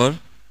greet you all.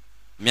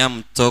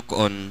 I'm talk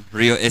on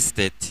real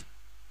estate.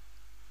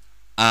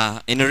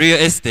 In real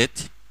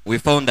estate, we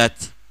found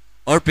that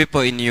all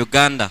people in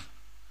Uganda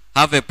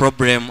have a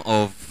problem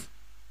of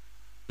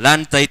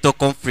land title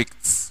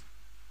conflicts.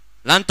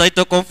 Land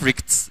title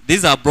conflicts,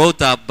 these are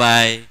brought up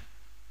by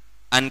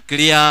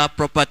unclear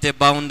property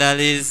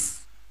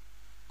boundaries,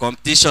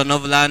 competition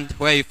of land,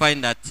 where you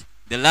find that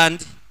the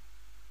land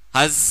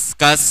has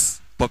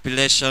scarce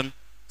population,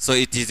 so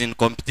it is in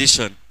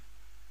competition.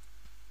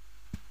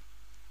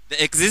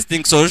 The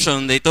existing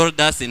solution they told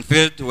us in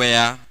field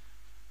where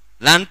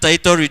land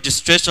title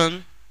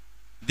registration,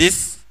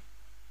 this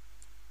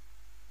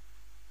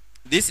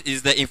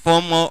is the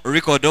informal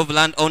record of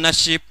land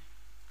ownership.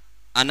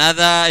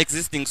 Another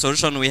existing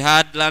solution we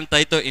had land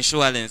title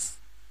insurance.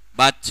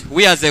 But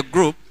we as a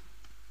group,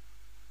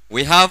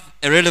 we have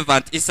a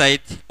relevant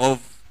insight of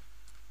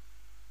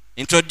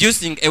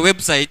introducing a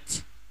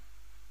website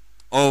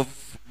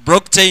of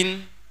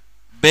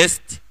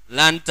blockchain-based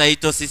land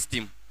title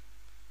system.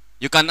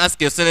 You can ask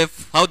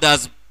yourself, how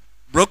does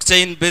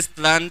blockchain-based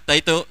land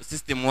title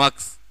system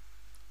works?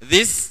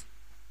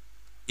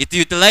 It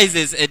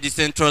utilizes a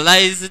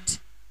decentralized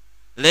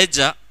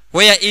ledger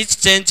where each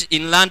change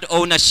in land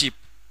ownership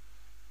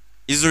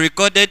is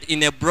recorded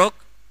in a block.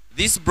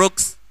 These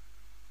blocks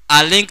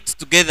are linked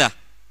together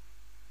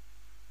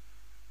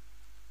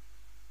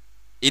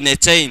in a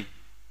chain,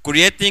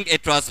 creating a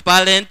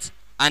transparent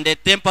and a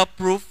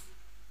tamper-proof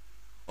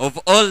of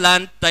all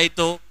land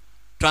title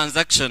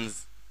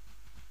transactions.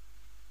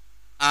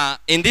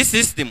 In this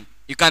system,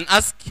 you can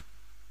ask,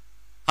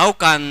 how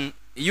can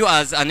you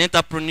as an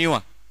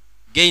entrepreneur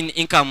gain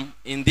income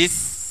in this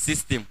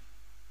system?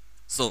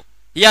 So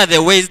here are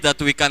the ways that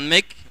we can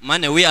make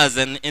money, we as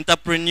an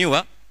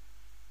entrepreneur,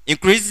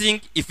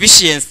 increasing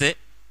efficiency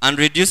and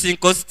reducing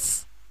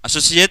costs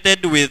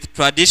associated with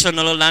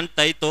traditional land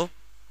title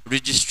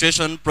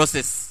registration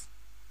process.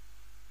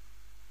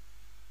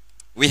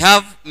 We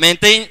have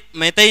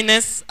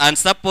maintenance and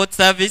support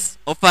service,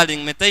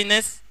 offering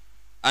maintenance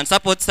and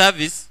support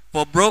service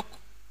for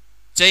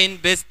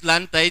blockchain-based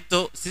land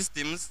title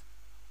systems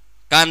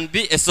can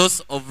be a source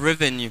of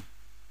revenue.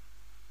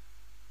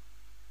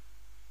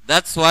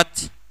 That's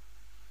what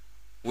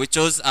we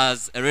chose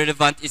as a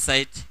relevant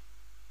insight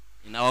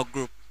in our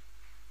group.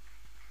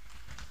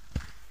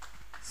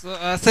 So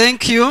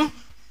thank you.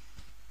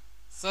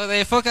 So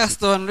they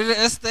focused on real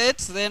estate,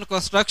 then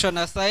construction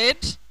aside.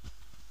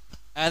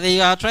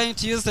 They are trying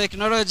to use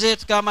technology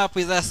to come up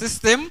with a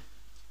system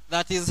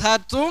that is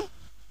hard to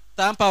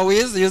tamper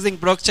with using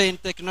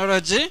blockchain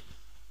technology.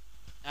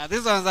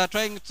 These ones are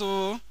trying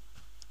to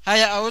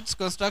hire out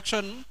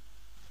construction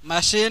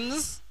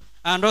machines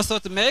and also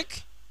to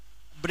make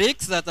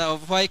bricks that are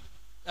of high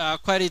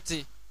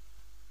quality.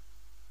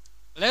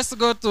 Let's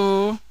go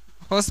to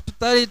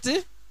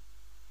hospitality.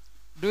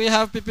 Do we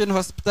have people in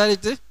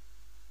hospitality?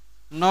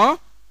 No?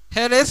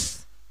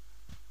 Health?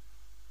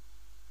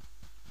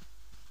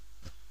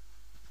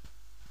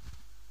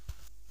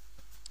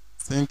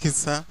 Thank you,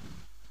 sir.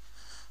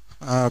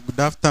 Good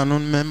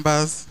afternoon,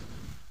 members.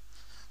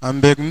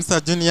 I'm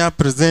Begumsa Junior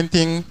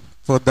presenting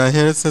for the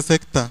health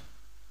sector.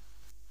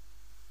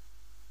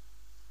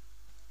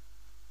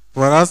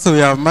 For us, we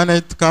have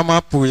managed to come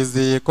up with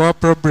the core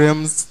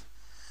problems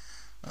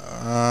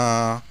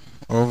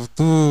of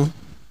two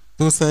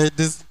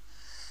sides.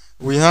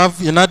 We have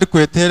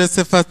inadequate health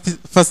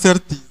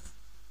facilities.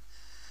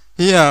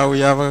 Here we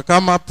have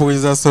come up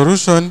with a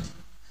solution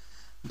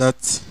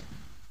that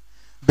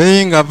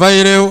being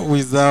available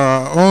with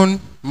our own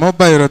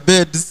mobile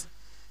beds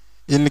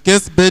in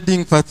case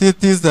bedding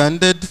facilities are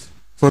needed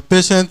for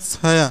patients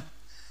higher.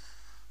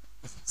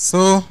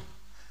 So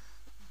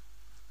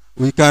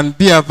we can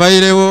be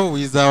available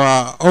with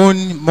our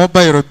own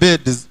mobile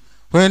beds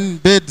when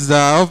beds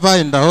are over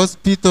in the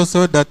hospital,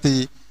 so that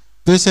the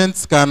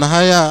patients can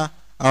hire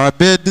our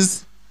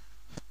beds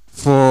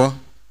for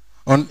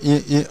on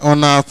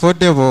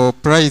affordable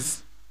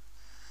price.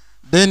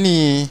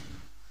 Then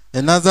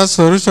another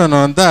solution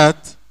on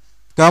that,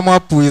 come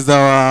up with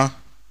our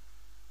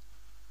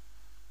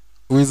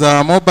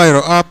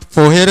mobile app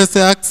for health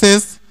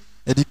access,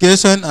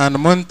 education, and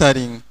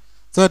monitoring,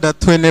 so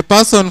that when a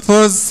person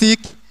falls sick,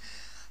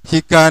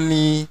 he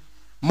can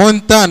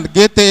monitor and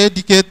get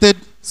educated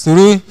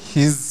through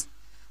his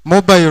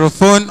mobile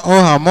phone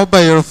or her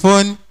mobile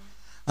phone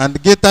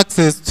and get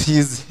access to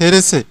his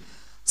health,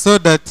 so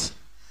that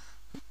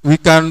we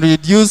can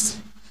reduce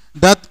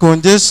that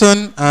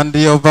congestion and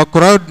the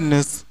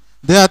overcrowdedness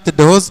there at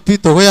the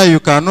hospital where you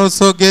can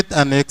also get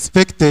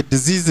unexpected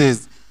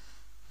diseases.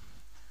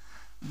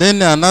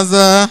 Then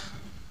another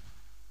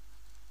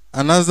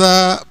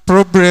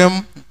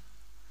problem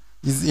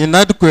is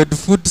inadequate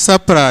food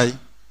supply,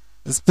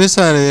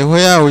 especially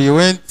where we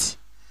went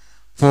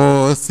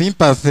for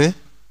sympathy.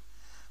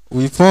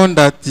 We found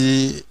that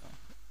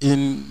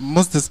in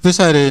most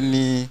especially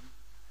in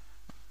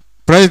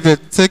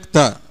private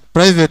sector,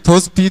 private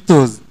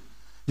hospitals,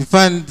 you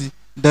find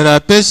there are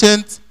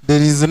patients,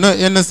 there is no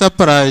any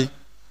supply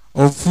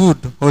of food.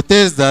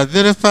 Hotels are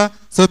very far,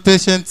 so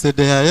patients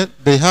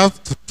they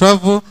have to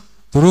travel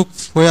to look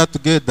where to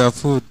get the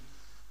food.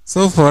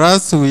 So for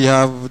us, we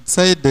have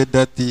decided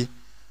that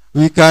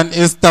we can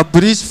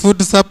establish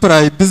food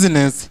supply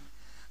business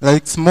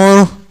like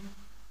small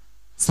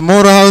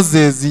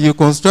houses. You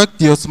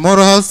construct your small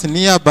house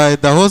nearby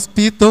the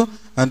hospital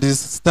and you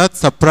start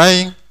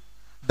supplying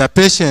the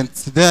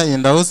patients there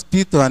in the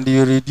hospital, and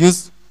you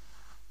reduce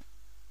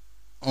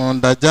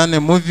on the journey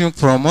moving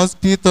from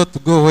hospital to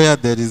go where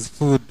there is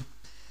food.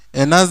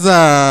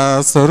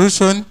 Another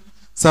solution,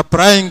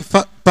 supplying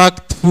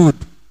packed food.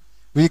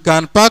 We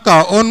can pack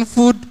our own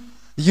food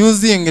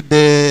using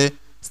the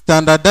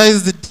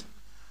standardized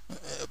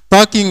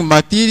packing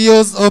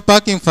materials or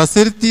packing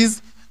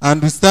facilities,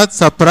 and we start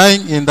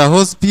supplying in the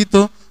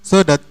hospital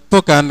so that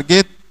people can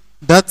get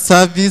that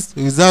service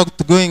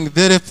without going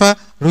very far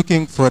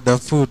looking for the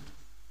food.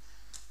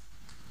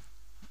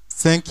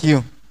 Thank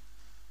you.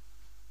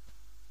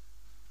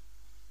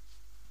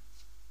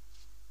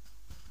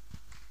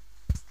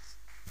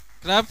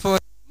 Clap for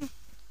him.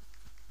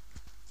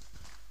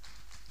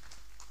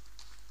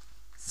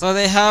 So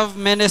they have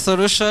many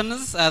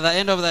solutions. At the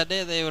end of the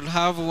day, they will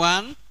have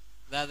one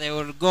that they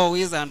will go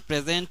with and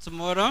present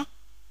tomorrow.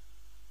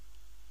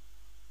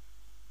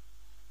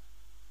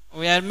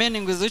 We are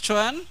meaning with which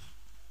one?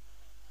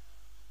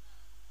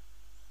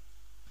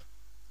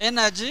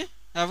 Energy.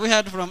 Have we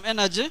heard from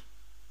energy?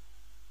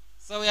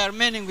 So we are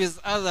meaning with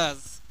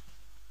others.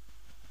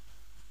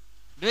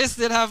 Do we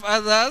still have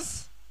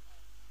others?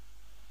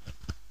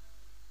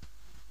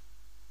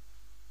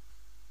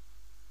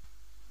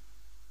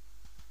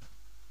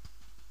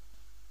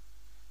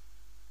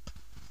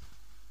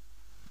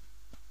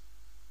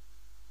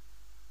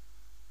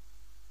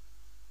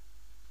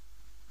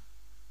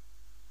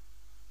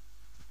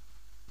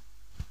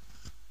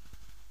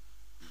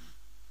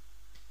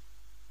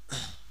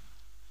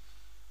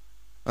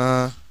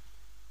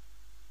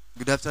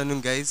 Good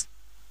afternoon, guys.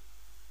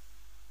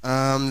 We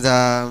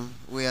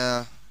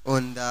are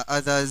on the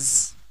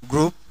others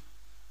group.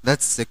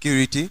 That's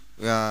security.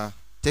 We are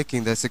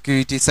taking the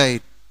security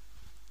side,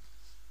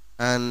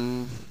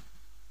 and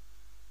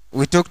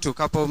we talked to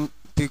couple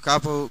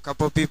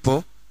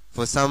people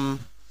for some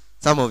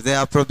of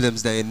their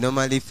problems they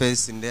normally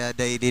face in their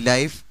daily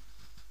life.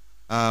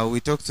 We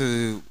talked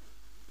to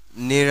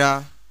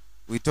Nira,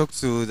 we talked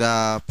to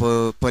the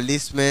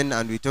policemen,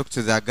 and we talked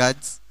to the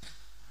guards.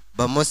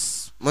 But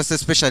most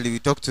especially we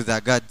talk to the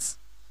guards,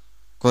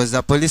 because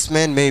the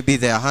policemen, maybe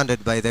they are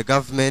handed by the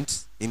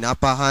government in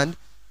upper hand.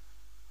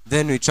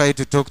 Then we try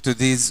to talk to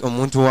these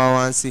omuntu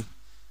wawansi.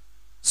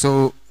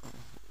 So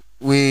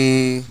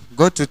we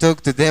got to talk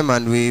to them,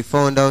 and we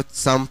found out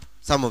some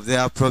of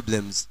their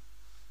problems.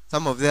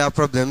 Some of their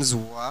problems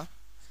were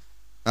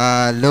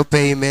low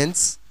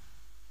payments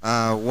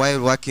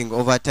while working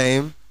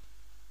overtime.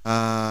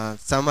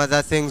 Some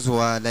other things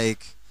were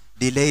like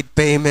delayed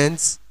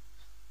payments.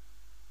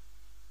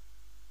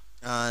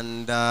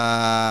 And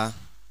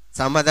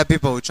some other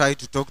people we tried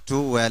to talk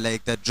to were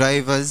like the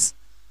drivers,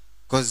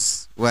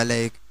 because we're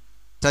like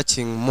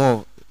touching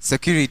more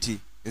security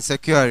in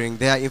securing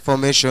their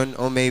information,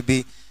 or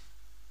maybe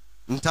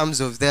in terms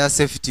of their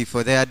safety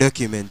for their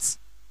documents.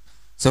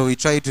 So we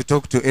tried to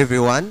talk to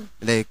everyone,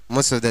 like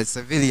most of the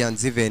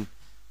civilians even.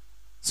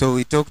 So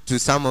we talked to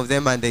some of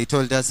them, and they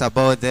told us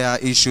about their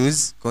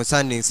issues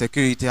concerning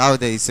security, how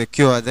they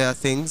secure their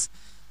things,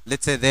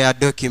 let's say their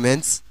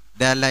documents,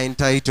 their line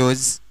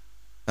titles,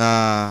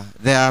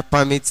 their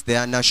permits,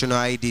 their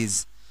national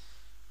IDs.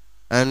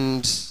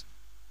 And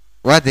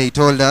what they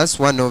told us,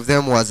 one of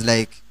them was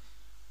like,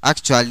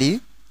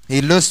 actually,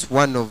 he lost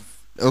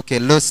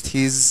lost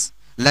his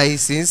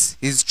license,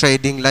 his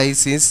trading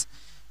license,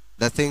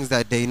 the things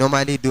that they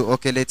normally do.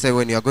 Okay, let's say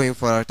when you're going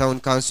for a town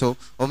council,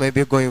 or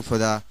maybe going for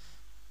the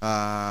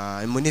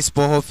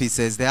municipal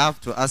offices, they have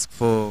to ask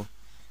for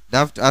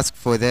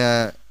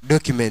their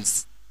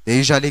documents they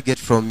usually get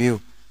from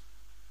you.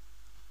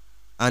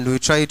 And we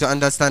try to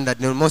understand that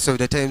most of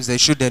the times they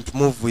shouldn't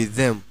move with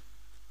them.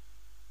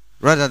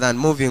 Rather than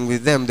moving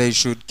with them, they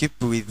should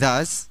keep with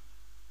us,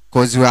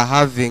 because we are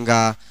having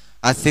a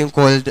thing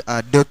called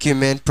a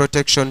document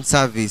protection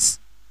service.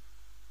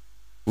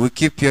 We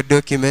keep your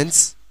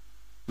documents,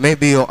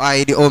 maybe your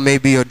ID or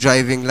maybe your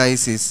driving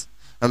license.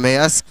 I may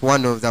ask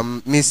one of the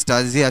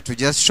misters here to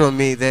just show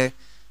me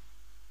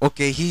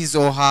his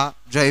or her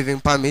driving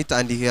permit,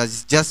 and he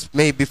has just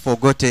maybe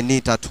forgotten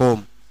it at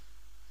home.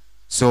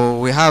 So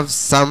we have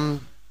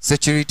some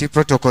security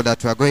protocol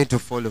that we are going to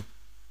follow.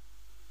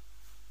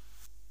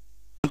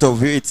 front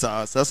of you, it's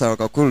Sasa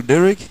Wakakul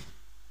Derek.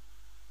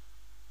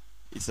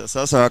 It's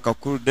Sasa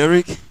Wakakul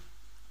Derek.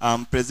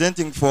 I'm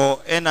presenting for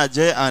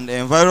energy and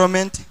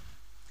environment.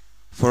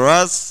 For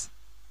us,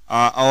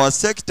 our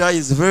sector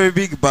is very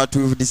big, but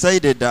we've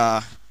decided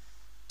to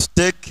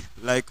take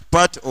like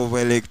part of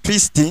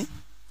electricity.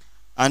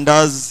 And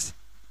as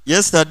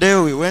yesterday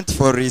we went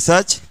for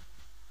research,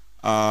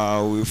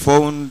 we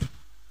found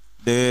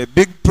the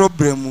big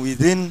problem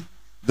within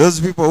those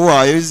people who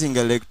are using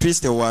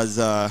electricity was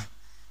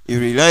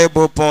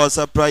irreliable power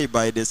supply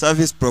by the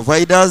service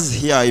providers.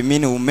 Here I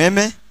mean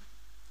umeme,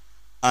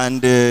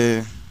 and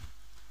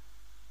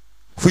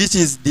which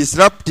is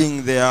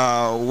disrupting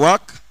their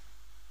work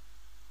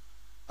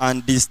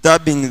and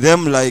disturbing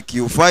them. Like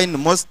you find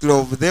most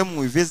of them,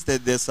 we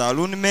visited the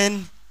saloon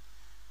men,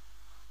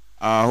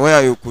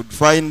 where you could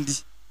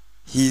find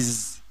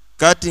he's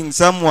cutting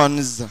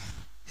someone's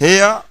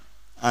hair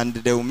and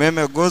the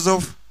umeme goes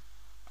off,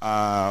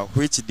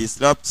 which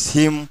disrupts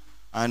him,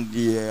 and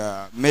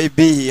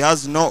maybe he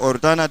has no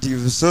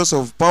alternative source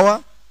of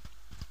power.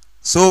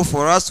 So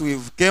for us,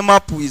 we've came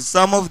up with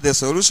some of the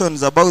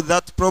solutions about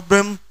that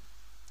problem.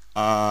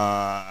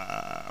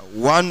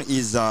 One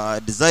is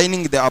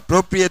designing the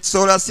appropriate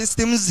solar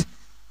systems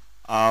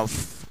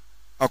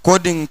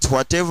according to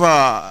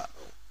whatever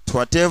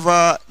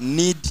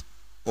need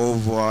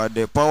of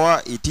the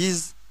power it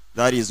is.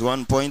 That is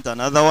one point.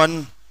 Another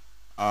one,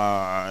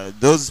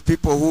 those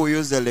people who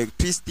use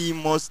electricity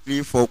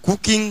mostly for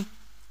cooking,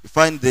 you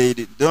find they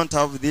don't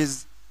have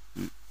these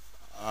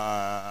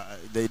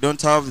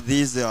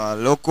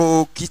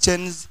local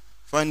kitchens.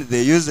 Find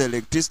they use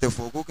electricity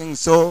for cooking.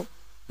 So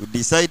we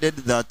decided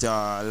that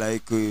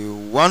like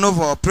one of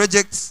our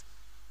projects,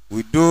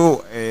 we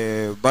do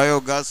a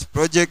biogas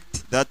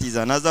project. That is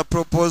another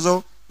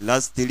proposal.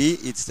 Lastly,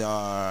 it's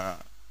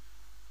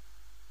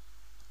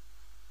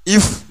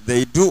if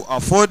they do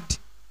afford,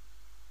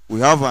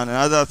 we have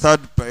another third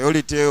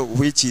priority,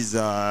 which is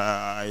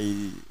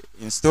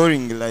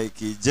installing like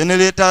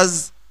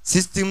generators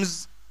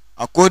systems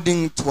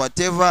according to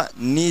whatever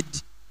need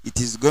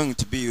it is going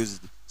to be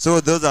used.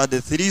 So those are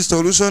the three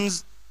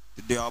solutions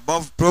to the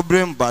above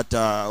problem, but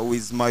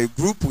with my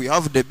group we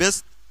have the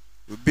best.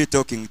 We'll be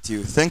talking to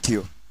you. Thank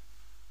you.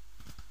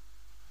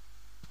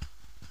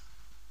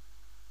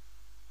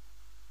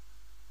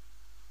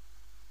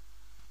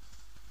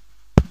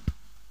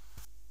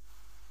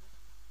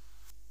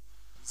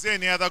 Is there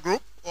any other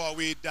group, or are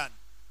we done?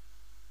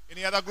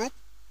 Any other group?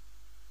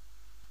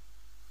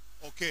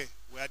 Okay,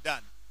 we are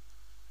done.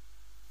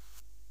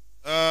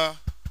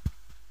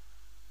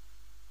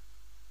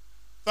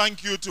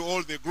 Thank you to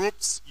all the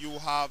groups. You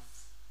have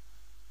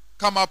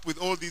come up with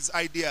all these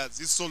ideas,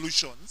 these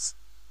solutions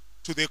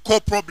to the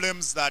core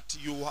problems that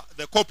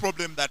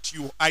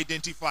you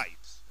identified.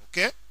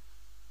 Okay?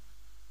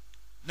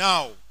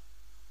 Now,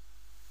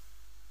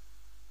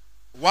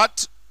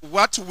 what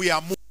we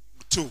are moving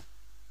to,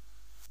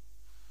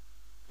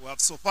 we have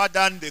so far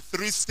done the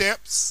 3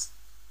 steps.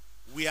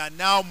 We are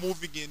now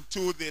moving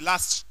into the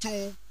last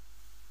 2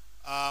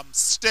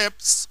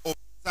 steps of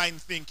design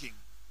thinking.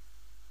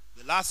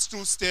 The last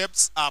 2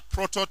 steps are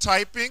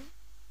prototyping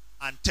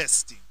and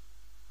testing.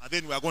 And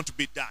then we are going to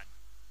be done.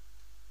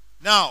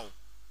 Now,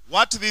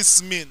 what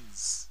this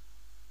means,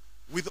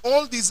 with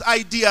all these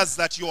ideas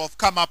that you have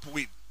come up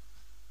with,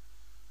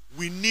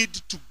 we need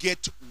to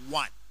get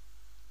one.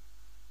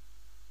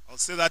 I'll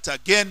say that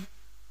again.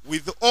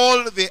 With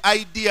all the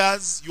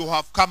ideas you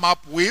have come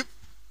up with,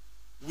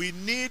 we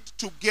need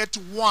to get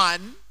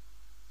one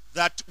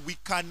that we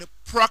can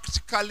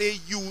practically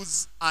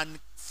use and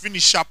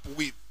finish up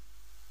with.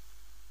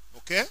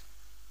 Okay?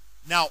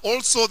 Now,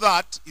 also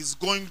that is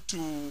going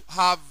to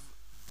have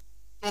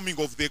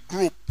brainstorming of the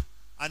group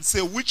and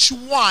say which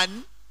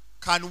one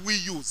can we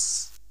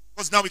use.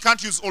 Because now we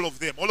can't use all of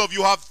them. All of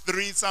you have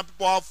 3, some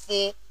people have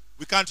 4.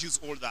 We can't use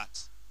all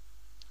that.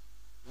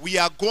 We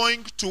are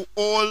going to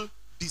all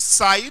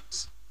decide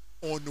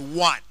on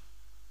one.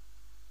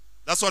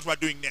 That's what we're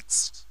doing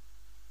next.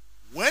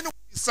 When we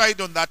decide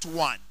on that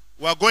one,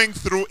 we're going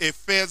through a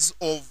phase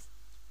of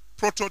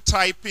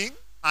prototyping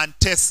and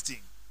testing.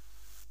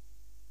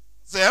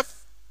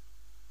 Zeph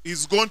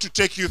is going to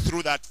take you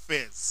through that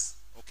phase.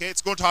 Okay,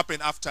 it's going to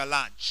happen after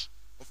lunch.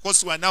 Of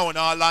course, we're now on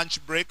our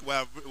lunch break.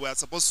 We're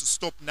supposed to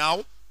stop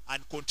now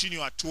and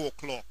continue at 2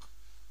 o'clock.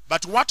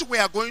 But what we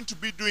are going to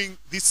be doing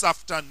this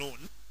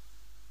afternoon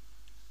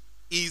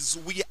is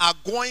we are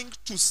going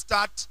to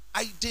start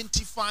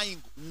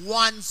identifying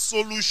one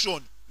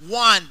solution,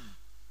 one.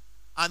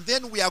 And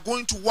then we are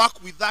going to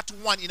work with that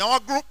one in our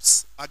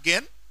groups.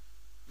 Again,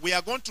 we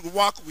are going to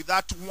work with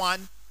that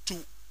one to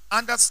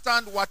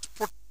understand what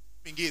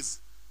prototyping is.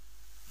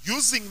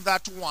 Using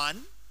that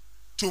one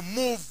to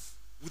move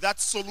with that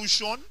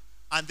solution,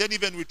 and then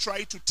even we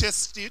try to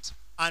test it,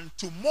 and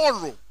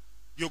tomorrow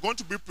you're going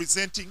to be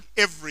presenting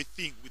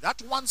everything with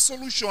that one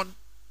solution.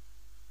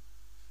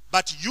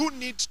 But you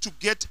need to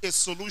get a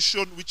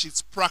solution which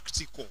is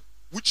practical,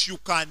 which you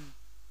can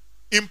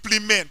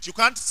implement. You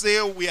can't say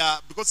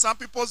because some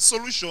people's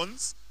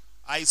solutions,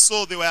 I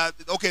saw they were,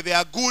 okay, they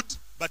are good,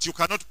 but you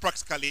cannot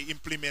practically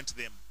implement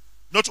them.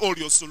 Not all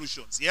your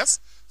solutions, yes?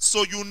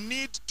 So you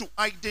need to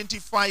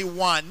identify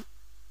one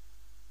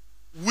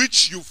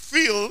which you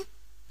feel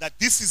that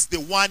this is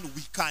the one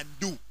we can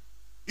do.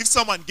 If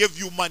someone gave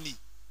you money,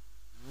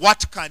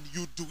 what can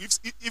you do?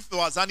 If there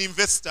was an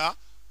investor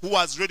who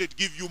was ready to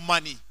give you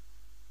money,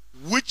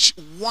 which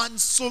one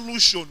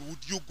solution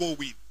would you go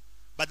with?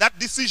 But that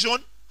decision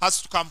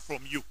has to come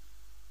from you.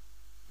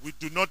 We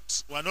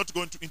are not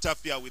going to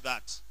interfere with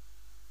that.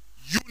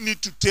 You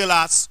need to tell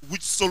us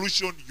which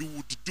solution you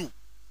would do.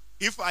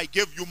 If I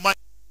gave you money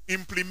to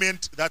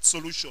implement that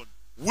solution,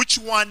 which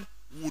one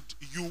would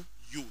you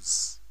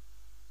use?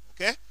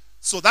 Okay?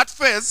 So that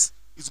phase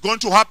is going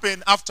to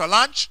happen after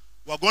lunch.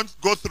 We're going to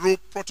go through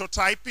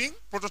prototyping.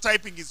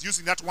 Prototyping is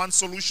using that one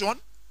solution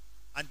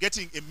and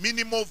getting a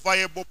minimal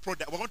viable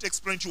product. We're going to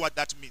explain to you what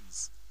that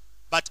means.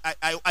 But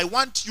I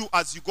want you,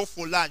 as you go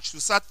for lunch, to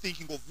start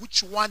thinking of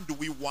which one do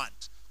we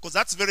want. Because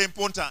that's very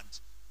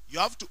important. You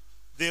have to,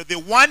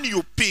 the one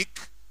you pick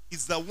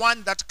is the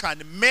one that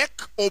can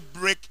make or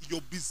break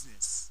your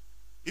business.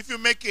 If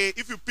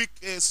you pick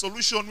a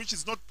solution which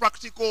is not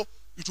practical,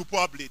 it will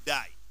probably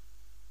die.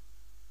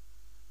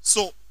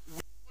 So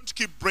we won't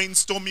keep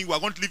brainstorming. We're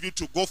going to leave you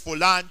to go for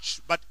lunch,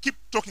 but keep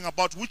talking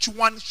about which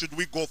one should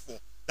we go for.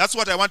 That's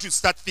what I want you to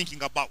start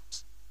thinking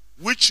about.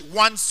 Which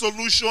one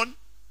solution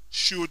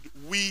should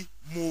we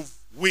move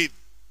with?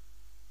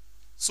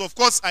 So of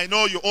course, I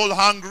know you're all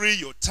hungry,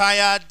 you're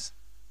tired.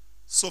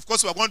 So of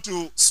course, we're going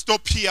to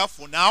stop here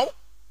for now.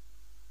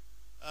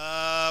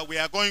 We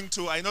are going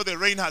to, I know the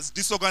rain has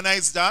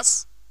disorganized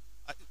us.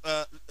 Is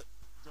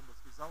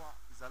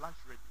our lunch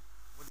ready?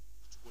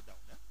 To go down,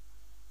 eh?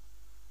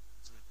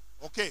 It's ready.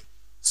 Okay,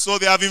 so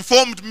they have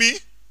informed me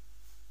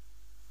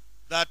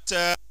that,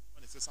 want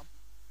to say something?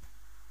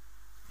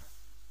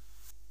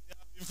 They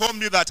have informed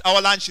me that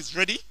our lunch is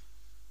ready.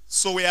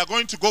 So we are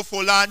going to go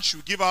for lunch.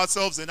 We give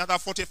ourselves another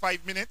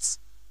 45 minutes.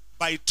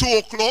 By 2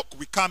 o'clock,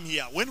 we come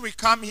here. When we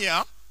come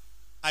here,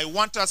 I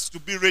want us to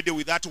be ready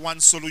with that one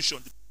solution.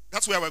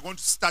 That's where we're going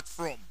to start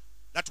from.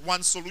 That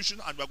one solution,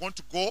 and we're going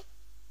to go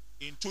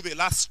into the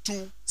last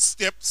 2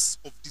 steps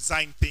of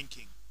design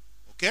thinking.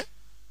 Okay?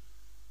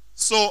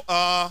 So,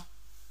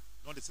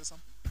 you want to say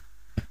something?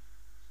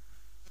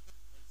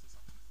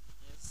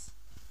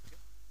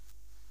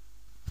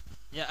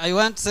 Yeah, I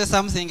want to say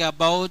something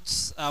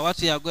about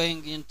what we are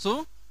going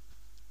into.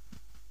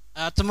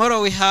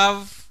 Tomorrow we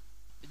have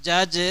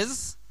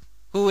judges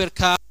who will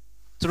come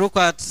to look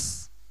at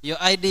your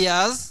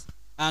ideas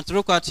and to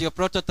look at your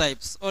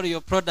prototypes or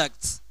your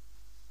products.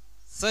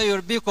 So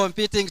you'll be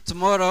competing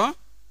tomorrow.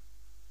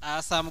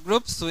 Some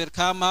groups will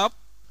come up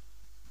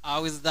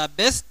with the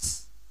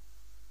best.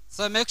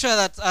 So make sure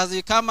that as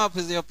you come up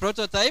with your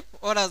prototype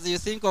or as you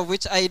think of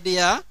which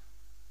idea,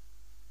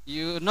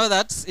 you know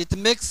that it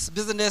makes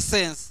business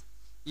sense.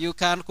 You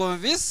can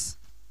convince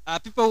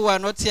people who are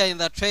not here in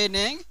the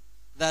training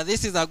that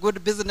this is a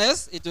good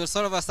business. It will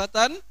solve a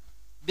certain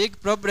big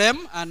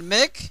problem and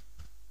make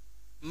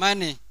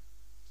money.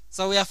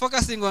 So we are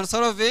focusing on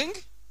solving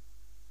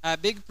a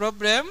big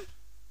problem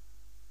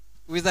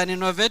with an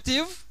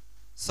innovative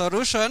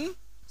solution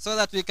so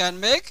that we can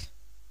make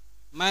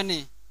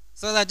money.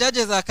 So the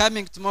judges are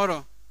coming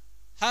tomorrow.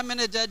 How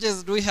many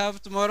judges do we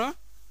have tomorrow?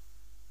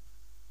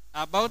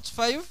 About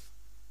 5?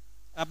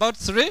 About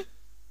 3?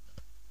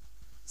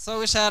 So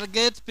we shall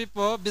get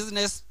people,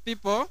 business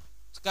people,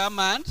 to come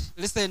and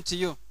listen to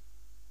you.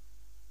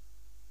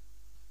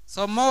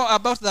 So more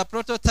about the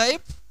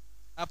prototype.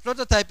 A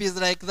prototype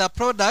is like the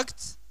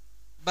product,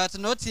 but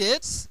not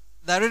yet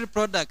the real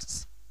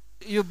product.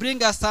 You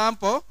bring a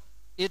sample.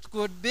 It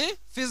could be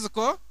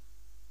physical.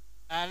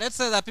 Let's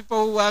say the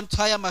people who want to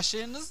hire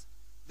machines,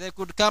 they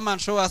could come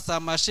and show us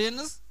some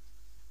machines.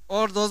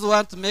 Or those who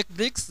want to make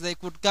bricks, they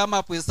could come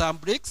up with some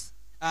bricks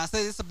and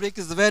say this brick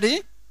is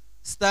very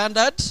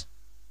standard.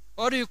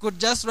 Or you could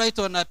just write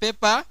on a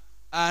paper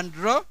and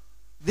draw.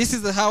 This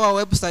is how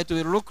our website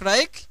will look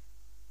like.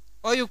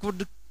 Or you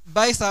could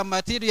buy some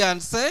material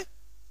and say,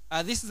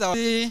 this is our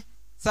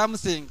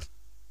something.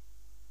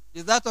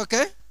 Is that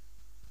okay?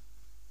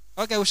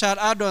 Okay, we shall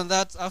add on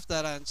that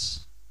after lunch.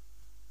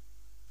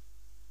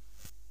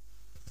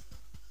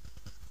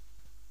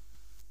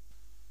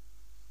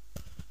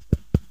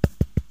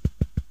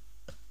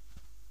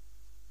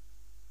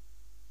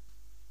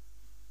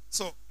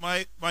 So,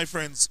 my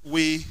friends,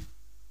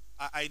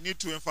 I need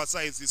to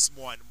emphasize this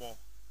more and more.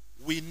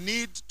 We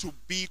need to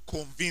be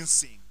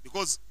convincing,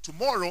 because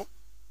tomorrow,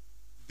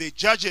 the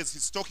judges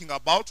he's talking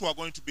about, who are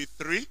going to be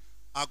 3,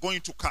 are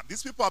going to come.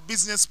 These people are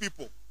business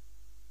people.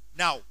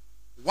 Now,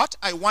 what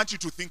I want you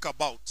to think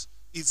about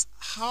is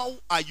how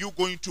are you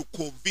going to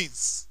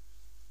convince?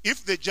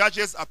 If the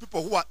judges are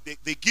people who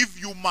they give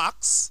you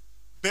marks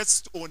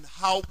based on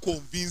how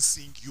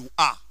convincing you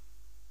are.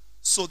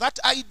 So that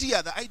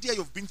idea, the idea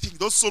you've been thinking,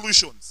 those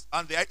solutions,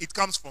 and it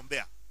comes from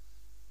there.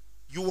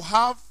 You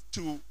have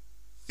to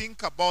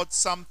think about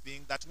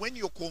something that when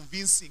you're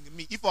convincing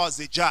me, if I was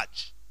a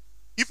judge,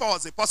 if I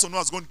was a person who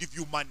was going to give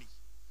you money,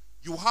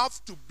 you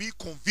have to be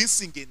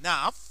convincing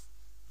enough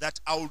that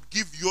I will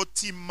give your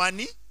team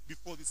money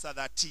before this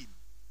other team.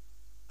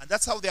 And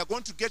that's how they are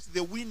going to get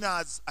the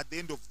winners at the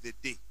end of the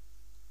day.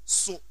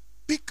 So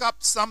pick up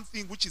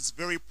something which is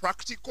very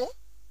practical,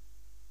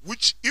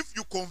 which if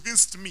you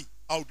convinced me,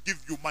 I would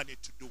give you money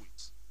to do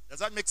it. Does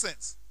that make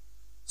sense?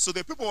 So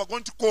the people who are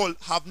going to call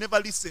have never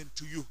listened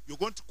to you. You're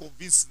going to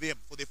convince them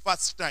for the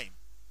first time.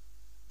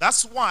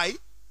 That's why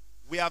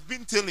we have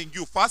been telling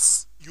you,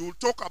 first, you will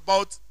talk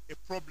about a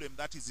problem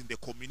that is in the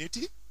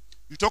community.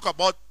 You talk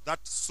about that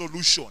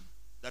solution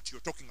that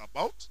you're talking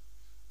about,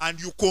 and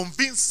you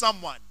convince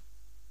someone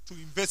to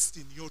invest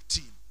in your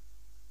team.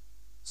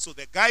 So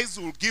the guys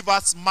will give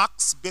us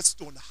marks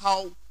based on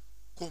how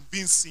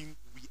convincing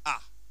we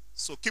are.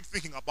 So keep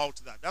thinking about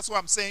that. That's why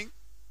I'm saying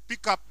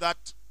pick up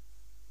that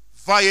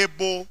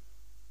viable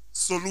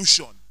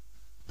solution.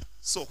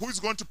 So who is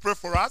going to pray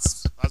for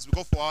us as we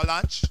go for our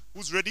lunch?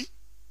 Who's ready?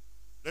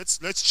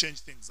 Let's change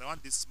things. I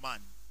want this man,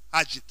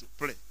 Haji, to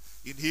pray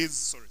in his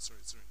sorry.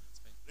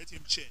 Let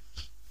him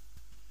change.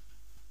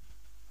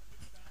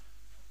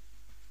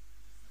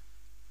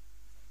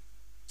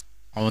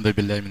 أعوذ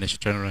بالله من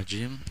الشيطان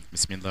الرجيم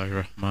بسم الله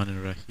الرحمن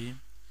الرحيم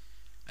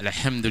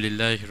الحمد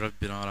لله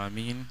رب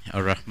العالمين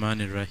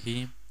الرحمن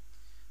الرحيم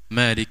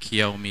مالك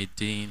يوم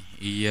الدين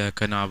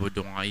إياك نعبد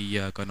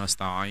وإياك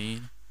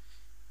نستعين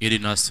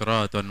اهدنا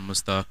الصراط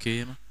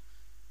المستقيم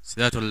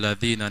صراط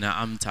الذين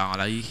أنعمت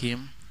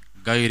عليهم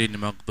غير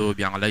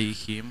المغضوب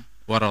عليهم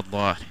ولا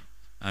الضالين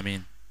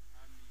آمين.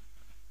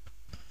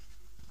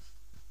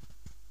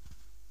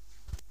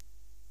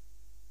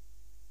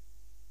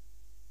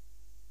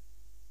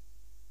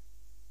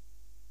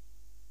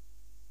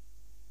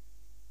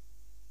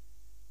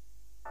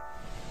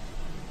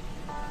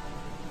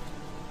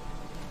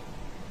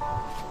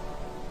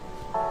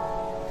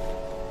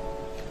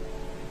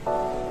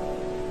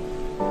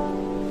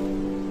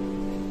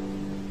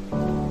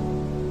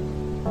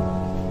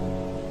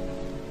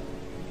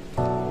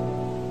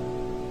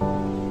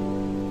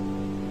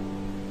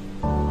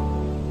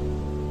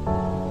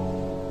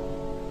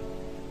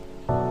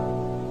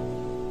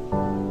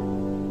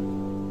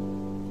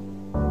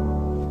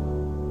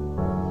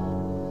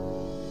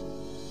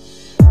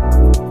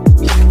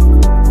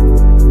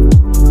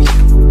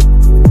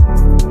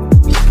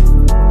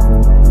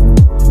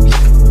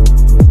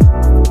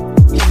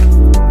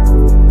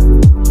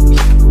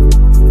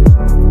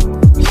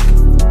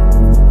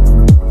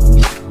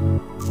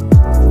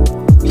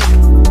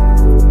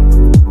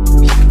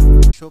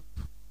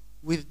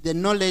 With the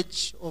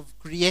knowledge of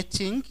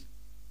creating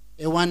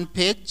a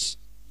one-page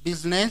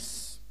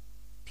business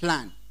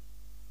plan.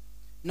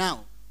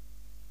 Now,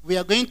 we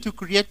are going to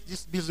create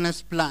this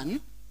business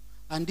plan,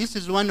 and this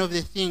is one of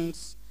the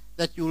things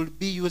that you will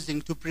be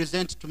using to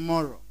present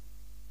tomorrow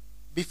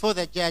before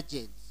the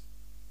judges.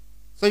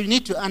 So you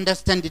need to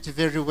understand it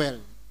very well.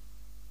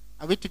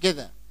 Are we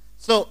together?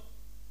 So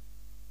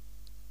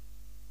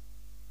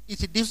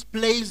it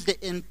displays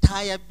the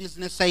entire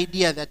business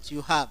idea that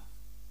you have.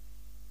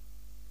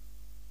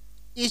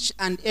 Each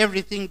and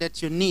everything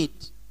that you need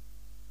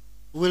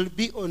will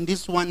be on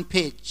this one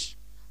page.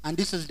 And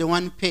this is the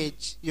one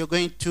page you're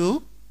going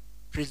to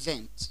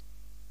present.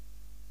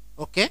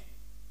 Okay?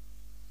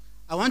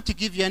 I want to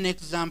give you an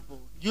example,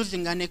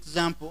 using an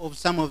example of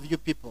some of you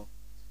people.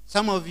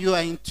 Some of you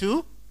are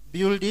into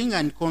building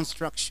and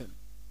construction.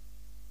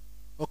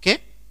 Okay?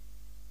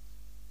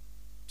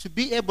 To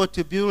be able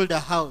to build a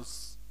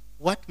house,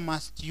 what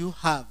must you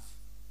have?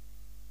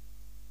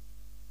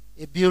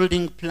 A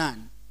building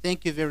plan.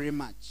 Thank you very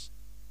much.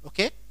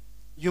 Okay?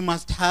 You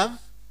must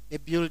have a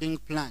building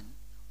plan.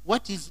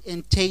 What is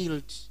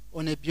entailed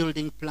on a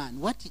building plan?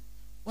 What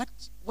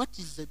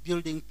is a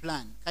building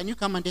plan? Can you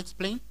come and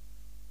explain?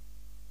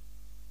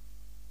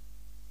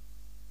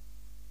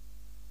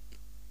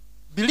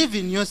 Believe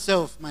in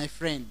yourself, my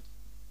friend.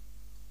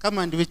 Come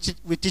and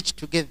we teach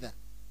together.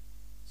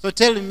 So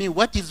tell me,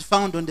 what is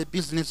found on the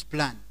business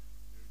plan?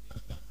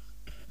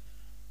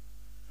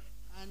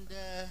 And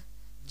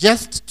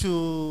just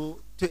to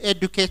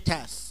educate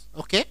us,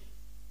 okay?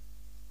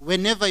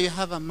 Whenever you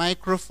have a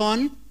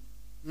microphone,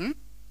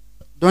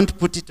 don't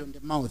put it on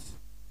the mouth.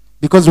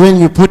 Because when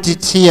you put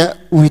it here,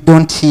 we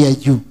don't hear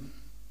you.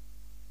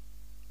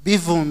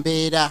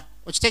 Bivumbera.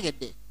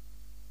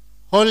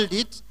 Hold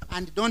it,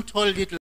 and don't hold it